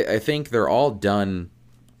think they're all done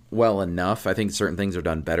well enough. I think certain things are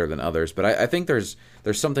done better than others, but I think there's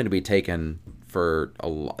something to be taken for a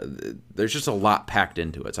lot. There's just a lot packed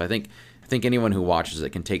into it, so I think think anyone who watches it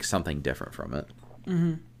can take something different from it.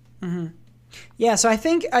 Yeah, so I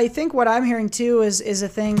think what I'm hearing too is a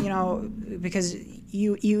thing, because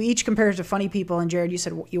you each compared to Funny People, and Jared, you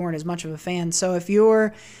said you weren't as much of a fan. So if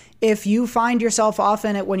you find yourself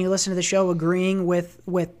often when you listen to the show agreeing with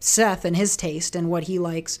Seth and his taste and what he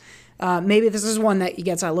likes, maybe this is one that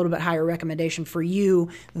gets a little bit higher recommendation for you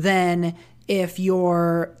than if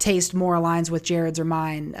your taste more aligns with Jared's or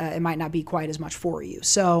mine. It might not be quite as much for you.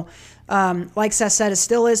 So like Seth said, it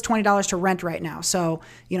still is $20 to rent right now. So,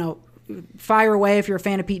 fire away if you're a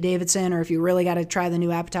fan of Pete Davidson or if you really got to try the new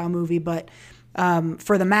Apatow movie. But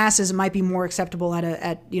for the masses, it might be more acceptable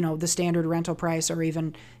at the standard rental price, or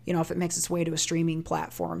even if it makes its way to a streaming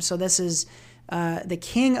platform. So this is The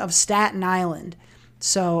King of Staten Island.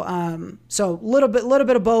 So so little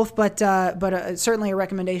bit of both, but certainly a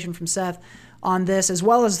recommendation from Seth on this, as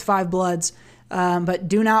well as Five Bloods. But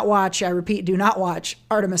do not watch, I repeat, do not watch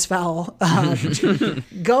Artemis Fowl.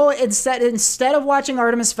 Go instead of watching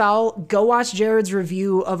Artemis Fowl, go watch Jared's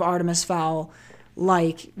review of Artemis Fowl,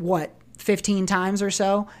 15 times or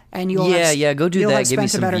so, and you'll go do that. Give me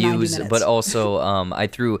some about views, but also I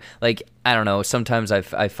threw I don't know. Sometimes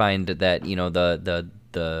I find that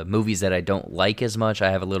the movies that I don't like as much,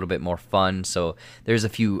 I have a little bit more fun. So there's a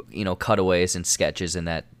few cutaways and sketches in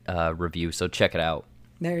that review. So check it out.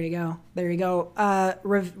 There you go.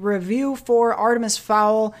 Review for Artemis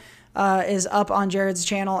Fowl is up on Jared's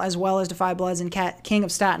channel, as well as Five Bloods and King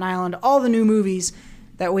of Staten Island. All the new movies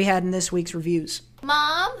that we had in this week's reviews.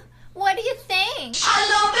 Mom, what do you think? I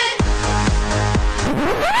love it.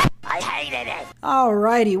 I hated it.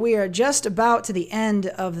 Alrighty, we are just about to the end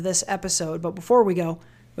of this episode, but before we go,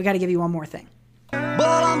 we got to give you one more thing. But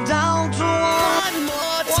I'm down to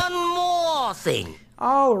one more thing.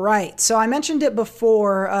 All right. So I mentioned it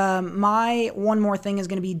before. My one more thing is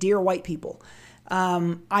going to be Dear White People.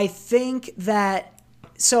 I think that,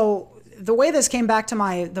 so the way this came back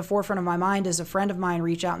to the forefront of my mind is a friend of mine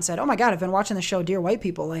reached out and said, "Oh my God, I've been watching the show Dear White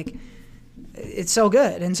People. It's so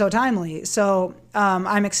good and so timely." So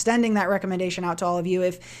I'm extending that recommendation out to all of you.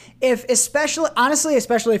 If especially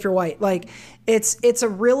if you're white, it's a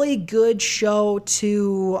really good show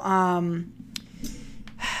to,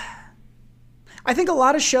 I think a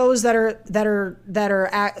lot of shows that are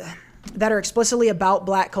explicitly about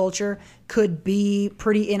Black culture could be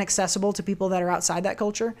pretty inaccessible to people that are outside that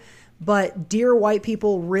culture. But Dear White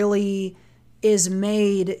People really is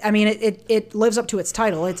made. I mean, it lives up to its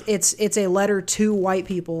title. It's a letter to white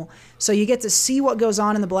people. So you get to see what goes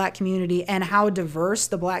on in the Black community and how diverse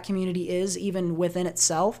the Black community is, even within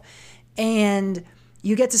itself. And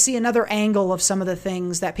you get to see another angle of some of the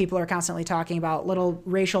things that people are constantly talking about, little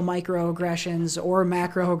racial microaggressions or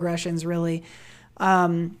macroaggressions, really.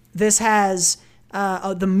 This has,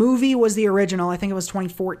 the movie was the original, I think it was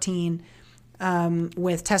 2014,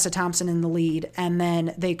 with Tessa Thompson in the lead. And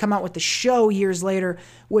then they come out with the show years later,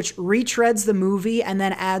 which retreads the movie and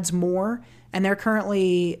then adds more. And they're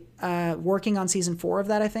currently working on season 4 of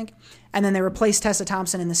that, I think. And then they replaced Tessa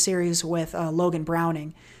Thompson in the series with Logan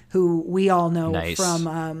Browning, who we all know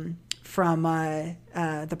from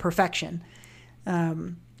The Perfection.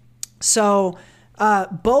 So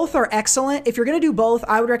both are excellent. If you're going to do both,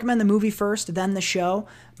 I would recommend the movie first, then the show.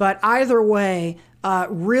 But either way,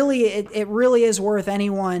 really, it really is worth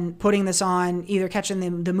anyone putting this on, either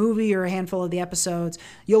catching the movie or a handful of the episodes.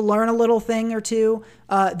 You'll learn a little thing or two.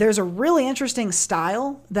 There's a really interesting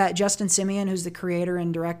style that Justin Simien, who's the creator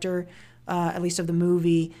and director, at least of the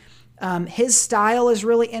movie, his style is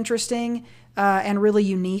really interesting and really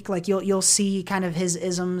unique. You'll see kind of his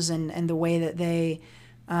isms and the way that they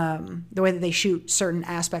shoot certain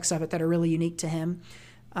aspects of it that are really unique to him.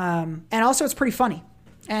 And also it's pretty funny.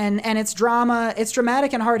 And it's drama. It's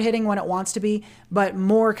dramatic and hard-hitting when it wants to be, but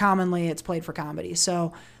more commonly it's played for comedy.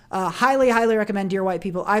 So highly recommend Dear White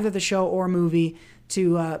People, either the show or movie,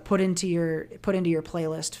 to put into your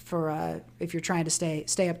playlist for if you're trying to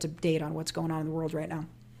stay up to date on what's going on in the world right now.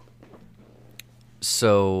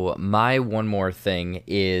 So my one more thing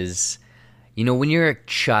is, when you're a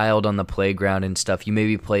child on the playground and stuff, you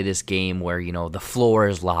maybe play this game where, the floor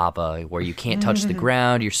is lava, where you can't touch the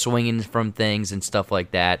ground, you're swinging from things and stuff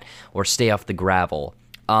like that, or stay off the gravel.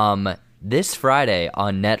 This Friday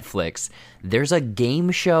on Netflix, there's a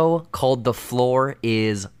game show called The Floor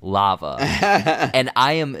is Lava. And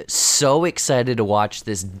I am so excited to watch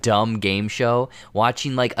this dumb game show,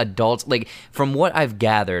 watching adults, from what I've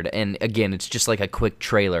gathered, and again, it's just a quick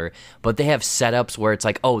trailer, but they have setups where it's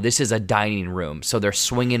this is a dining room. So they're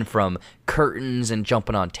swinging from curtains and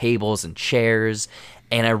jumping on tables and chairs.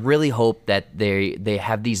 And I really hope that they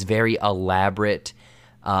have these very elaborate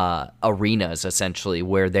arenas essentially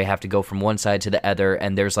where they have to go from one side to the other,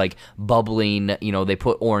 and there's like bubbling, they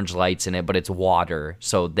put orange lights in it, but it's water,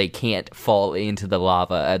 so they can't fall into the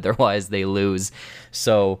lava, otherwise they lose.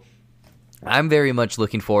 So I'm very much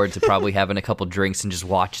looking forward to probably having a couple drinks and just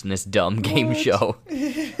watching this dumb game show.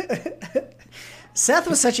 Seth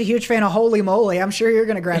was such a huge fan of Holy Moly. I'm sure you're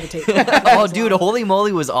going to gravitate to that. Oh, dude, Holy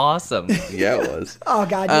Moly was awesome. Yeah, it was. Oh,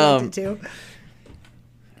 God, you liked it too?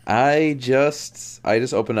 I just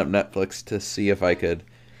opened up Netflix to see if I could,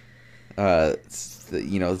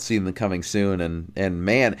 see them coming soon, and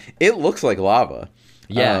man, it looks like lava.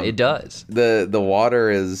 Yeah, it does. The water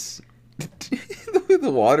is,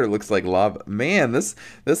 the water looks like lava. Man, this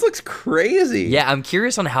looks crazy. Yeah, I'm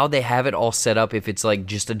curious on how they have it all set up. If it's like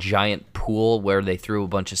just a giant pool where they threw a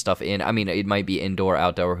bunch of stuff in. I mean, it might be indoor,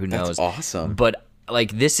 outdoor, who knows? That's awesome. But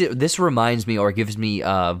like this reminds me or gives me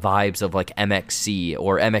vibes of like MXC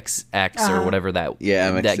or MXX or whatever that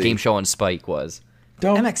MXC. that game show on Spike was.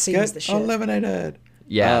 Don't MXC was the shit. eliminated.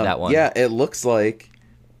 Yeah, that one. Yeah, it looks like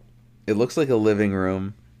a living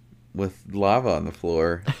room with lava on the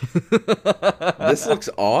floor. This looks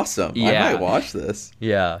awesome. Yeah. I might watch this.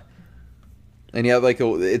 Yeah. And yeah, like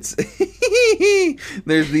it's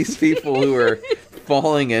there's these people who are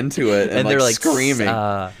falling into it and they're like like screaming.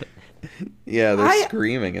 Yeah, they're I-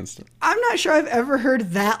 screaming and stuff. I'm not sure I've ever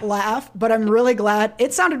heard that laugh, but I'm really glad.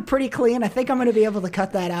 It sounded pretty clean. I think I'm going to be able to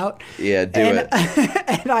cut that out. Yeah, do and, it.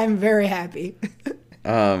 And I'm very happy.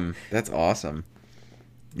 That's awesome.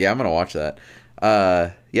 Yeah, I'm gonna watch that.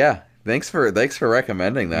 Yeah, thanks for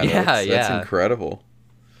recommending that. Yeah, That's yeah. incredible.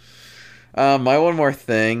 My one more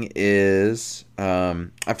thing is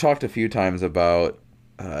I've talked a few times about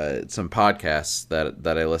some podcasts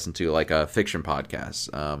that I listen to, like fiction podcasts,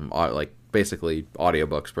 like basically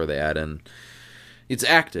audiobooks where they add in, it's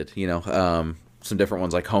acted, some different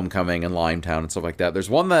ones like Homecoming and Limetown and stuff like that. There's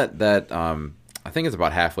one that I think is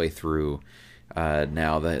about halfway through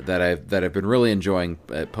now that I've been really enjoying.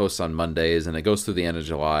 It posts on Mondays and it goes through the end of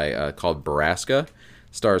July, called Baraska.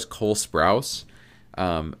 Stars Cole Sprouse.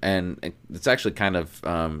 And it's actually kind of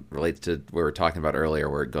relates to what we were talking about earlier,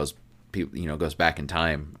 where it goes back in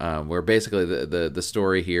time, where basically the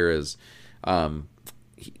story here is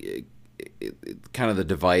kind of the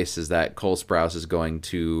device is that Cole Sprouse is going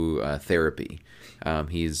to therapy.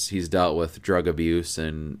 He's dealt with drug abuse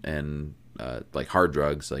and like hard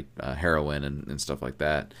drugs like heroin and stuff like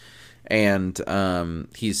that, and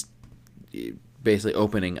he's basically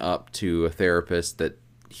opening up to a therapist that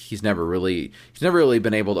he's never really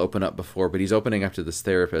been able to open up before, but he's opening up to this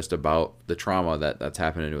therapist about the trauma that's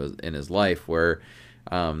happened in his life, where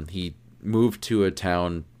he moved to a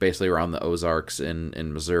town basically around the Ozarks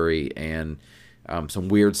in Missouri, and some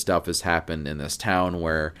weird stuff has happened in this town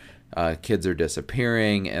where kids are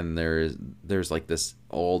disappearing, and there's like this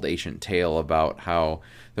old ancient tale about how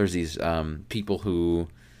there's these people who,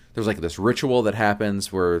 there's like this ritual that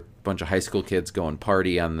happens where a bunch of high school kids go and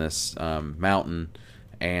party on this mountain,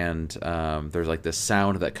 and there's like this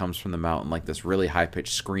sound that comes from the mountain, like this really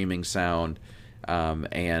high-pitched screaming sound,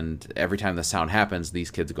 and every time the sound happens,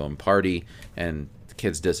 these kids go and party, and the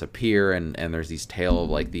kids disappear, and there's these tale of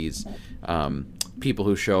like these people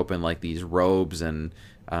who show up in like these robes, and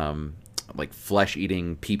like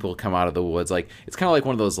flesh-eating people come out of the woods. Like it's kind of like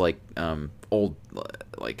one of those like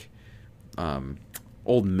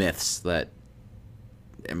old myths that,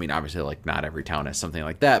 I mean, obviously, like, not every town has something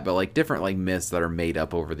like that, but, like, different, like, myths that are made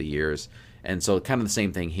up over the years. And so kind of the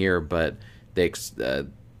same thing here, but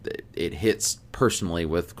it hits personally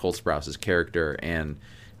with Cole Sprouse's character, and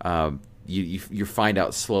you find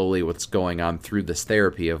out slowly what's going on through this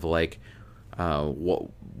therapy of, like, what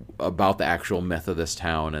about the actual myth of this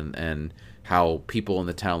town, and how people in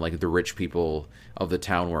the town, like the rich people of the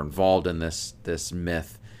town, were involved in this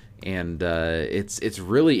myth. And it's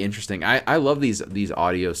really interesting. I love these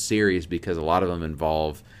audio series because a lot of them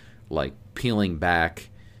involve like peeling back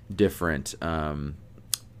different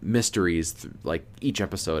mysteries, like each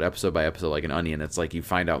episode by episode, like an onion. It's like you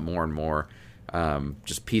find out more and more,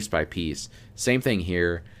 just piece by piece. Same thing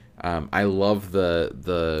here. I love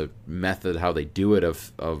the method, how they do it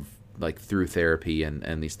of like through therapy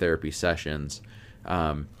and these therapy sessions.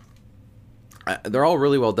 They're all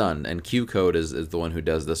really well done, and Q Code is the one who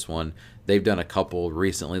does this one. They've done a couple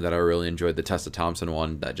recently that I really enjoyed. The Tessa Thompson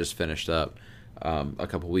one that just finished up a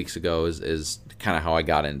couple weeks ago is kind of how I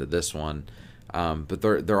got into this one. But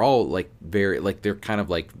they're all like very, like, they're kind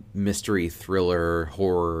of like mystery, thriller,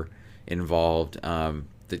 horror involved.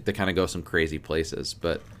 They kind of go some crazy places.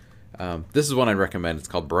 But this is one I'd recommend. It's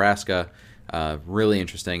called Baraska. Really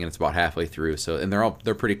interesting, and it's about halfway through. So, and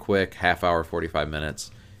they're pretty quick, half hour, 45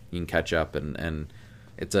 minutes. You can catch up, and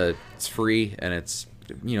it's free, and it's,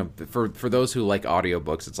 for those who like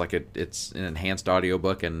audiobooks, it's like it's an enhanced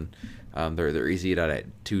audiobook, and they're easy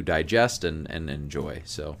to digest and enjoy.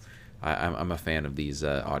 So I'm a fan of these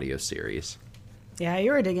audio series. Yeah,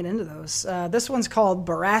 you were digging into those. This one's called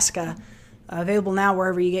Baraska, available now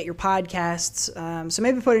wherever you get your podcasts. So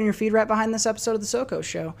maybe put in your feed right behind this episode of The SoCo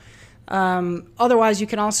Show. Otherwise, you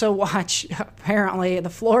can also watch, apparently, The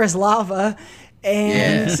Floor is Lava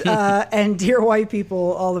and Dear White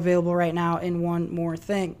People, all available right now in One More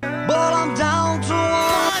Thing. But I'm down to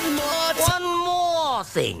one more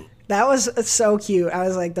thing. That was so cute. I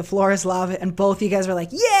was like, The Floor is Lava, and both of you guys were like,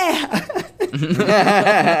 yeah!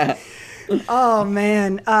 Oh,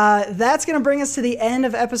 man. That's going to bring us to the end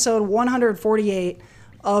of episode 148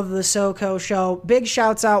 of The SoCo Show. Big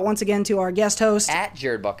shouts out once again to our guest host. At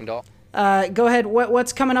Jared Buckendahl. Go ahead.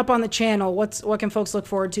 What's coming up on the channel? What can folks look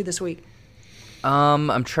forward to this week?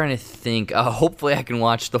 I'm trying to think. Hopefully I can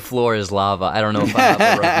watch The Floor is Lava. I don't know if I have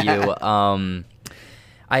a review.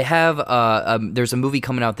 I have, there's a movie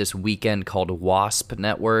coming out this weekend called Wasp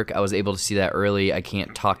Network. I was able to see that early. I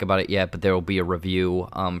can't talk about it yet, but there will be a review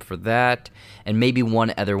for that. And maybe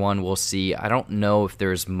one other one we'll see. I don't know if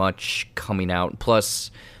there's much coming out. Plus,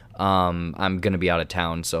 I'm going to be out of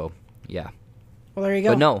town, so yeah. Well, there you go.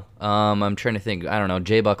 But no, I'm trying to think. I don't know,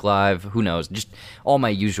 J-Buck Live, who knows? Just all my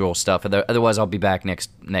usual stuff. Otherwise, I'll be back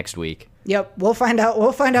next week. Yep, we'll find out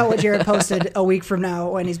what Jared posted a week from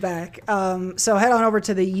now when he's back. So head on over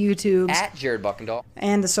to the YouTubes At Jared Buckendahl.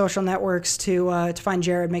 and the social networks to find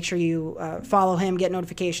Jared. Make sure you follow him, get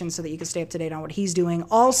notifications so that you can stay up to date on what he's doing.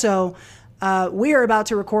 Also, we are about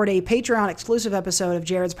to record a Patreon exclusive episode of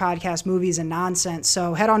Jared's podcast, Movies and Nonsense.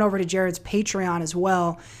 So head on over to Jared's Patreon as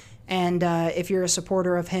well. And if you're a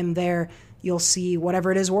supporter of him there, you'll see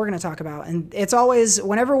whatever it is we're going to talk about. And it's always,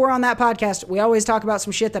 whenever we're on that podcast, we always talk about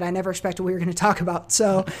some shit that I never expected we were going to talk about.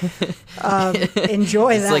 So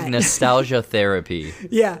enjoy that. It's like nostalgia therapy.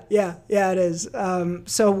 Yeah, it is.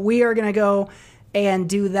 So we are going to go and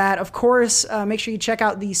do that. Of course, make sure you check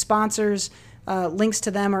out the sponsors. Links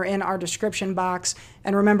to them are in our description box.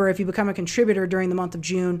 And remember, if you become a contributor during the month of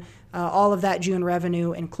June, all of that June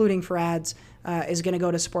revenue, including for ads, is going to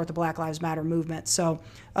go to support the Black Lives Matter movement. So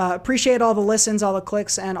appreciate all the listens, all the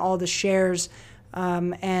clicks, and all the shares,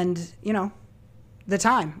 and, the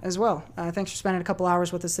time as well. Thanks for spending a couple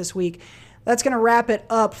hours with us this week. That's going to wrap it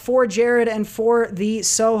up for Jared and for the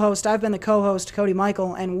So-Host. I've been the co-host, Cody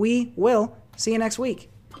Michael, and we will see you next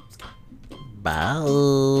week. Bye.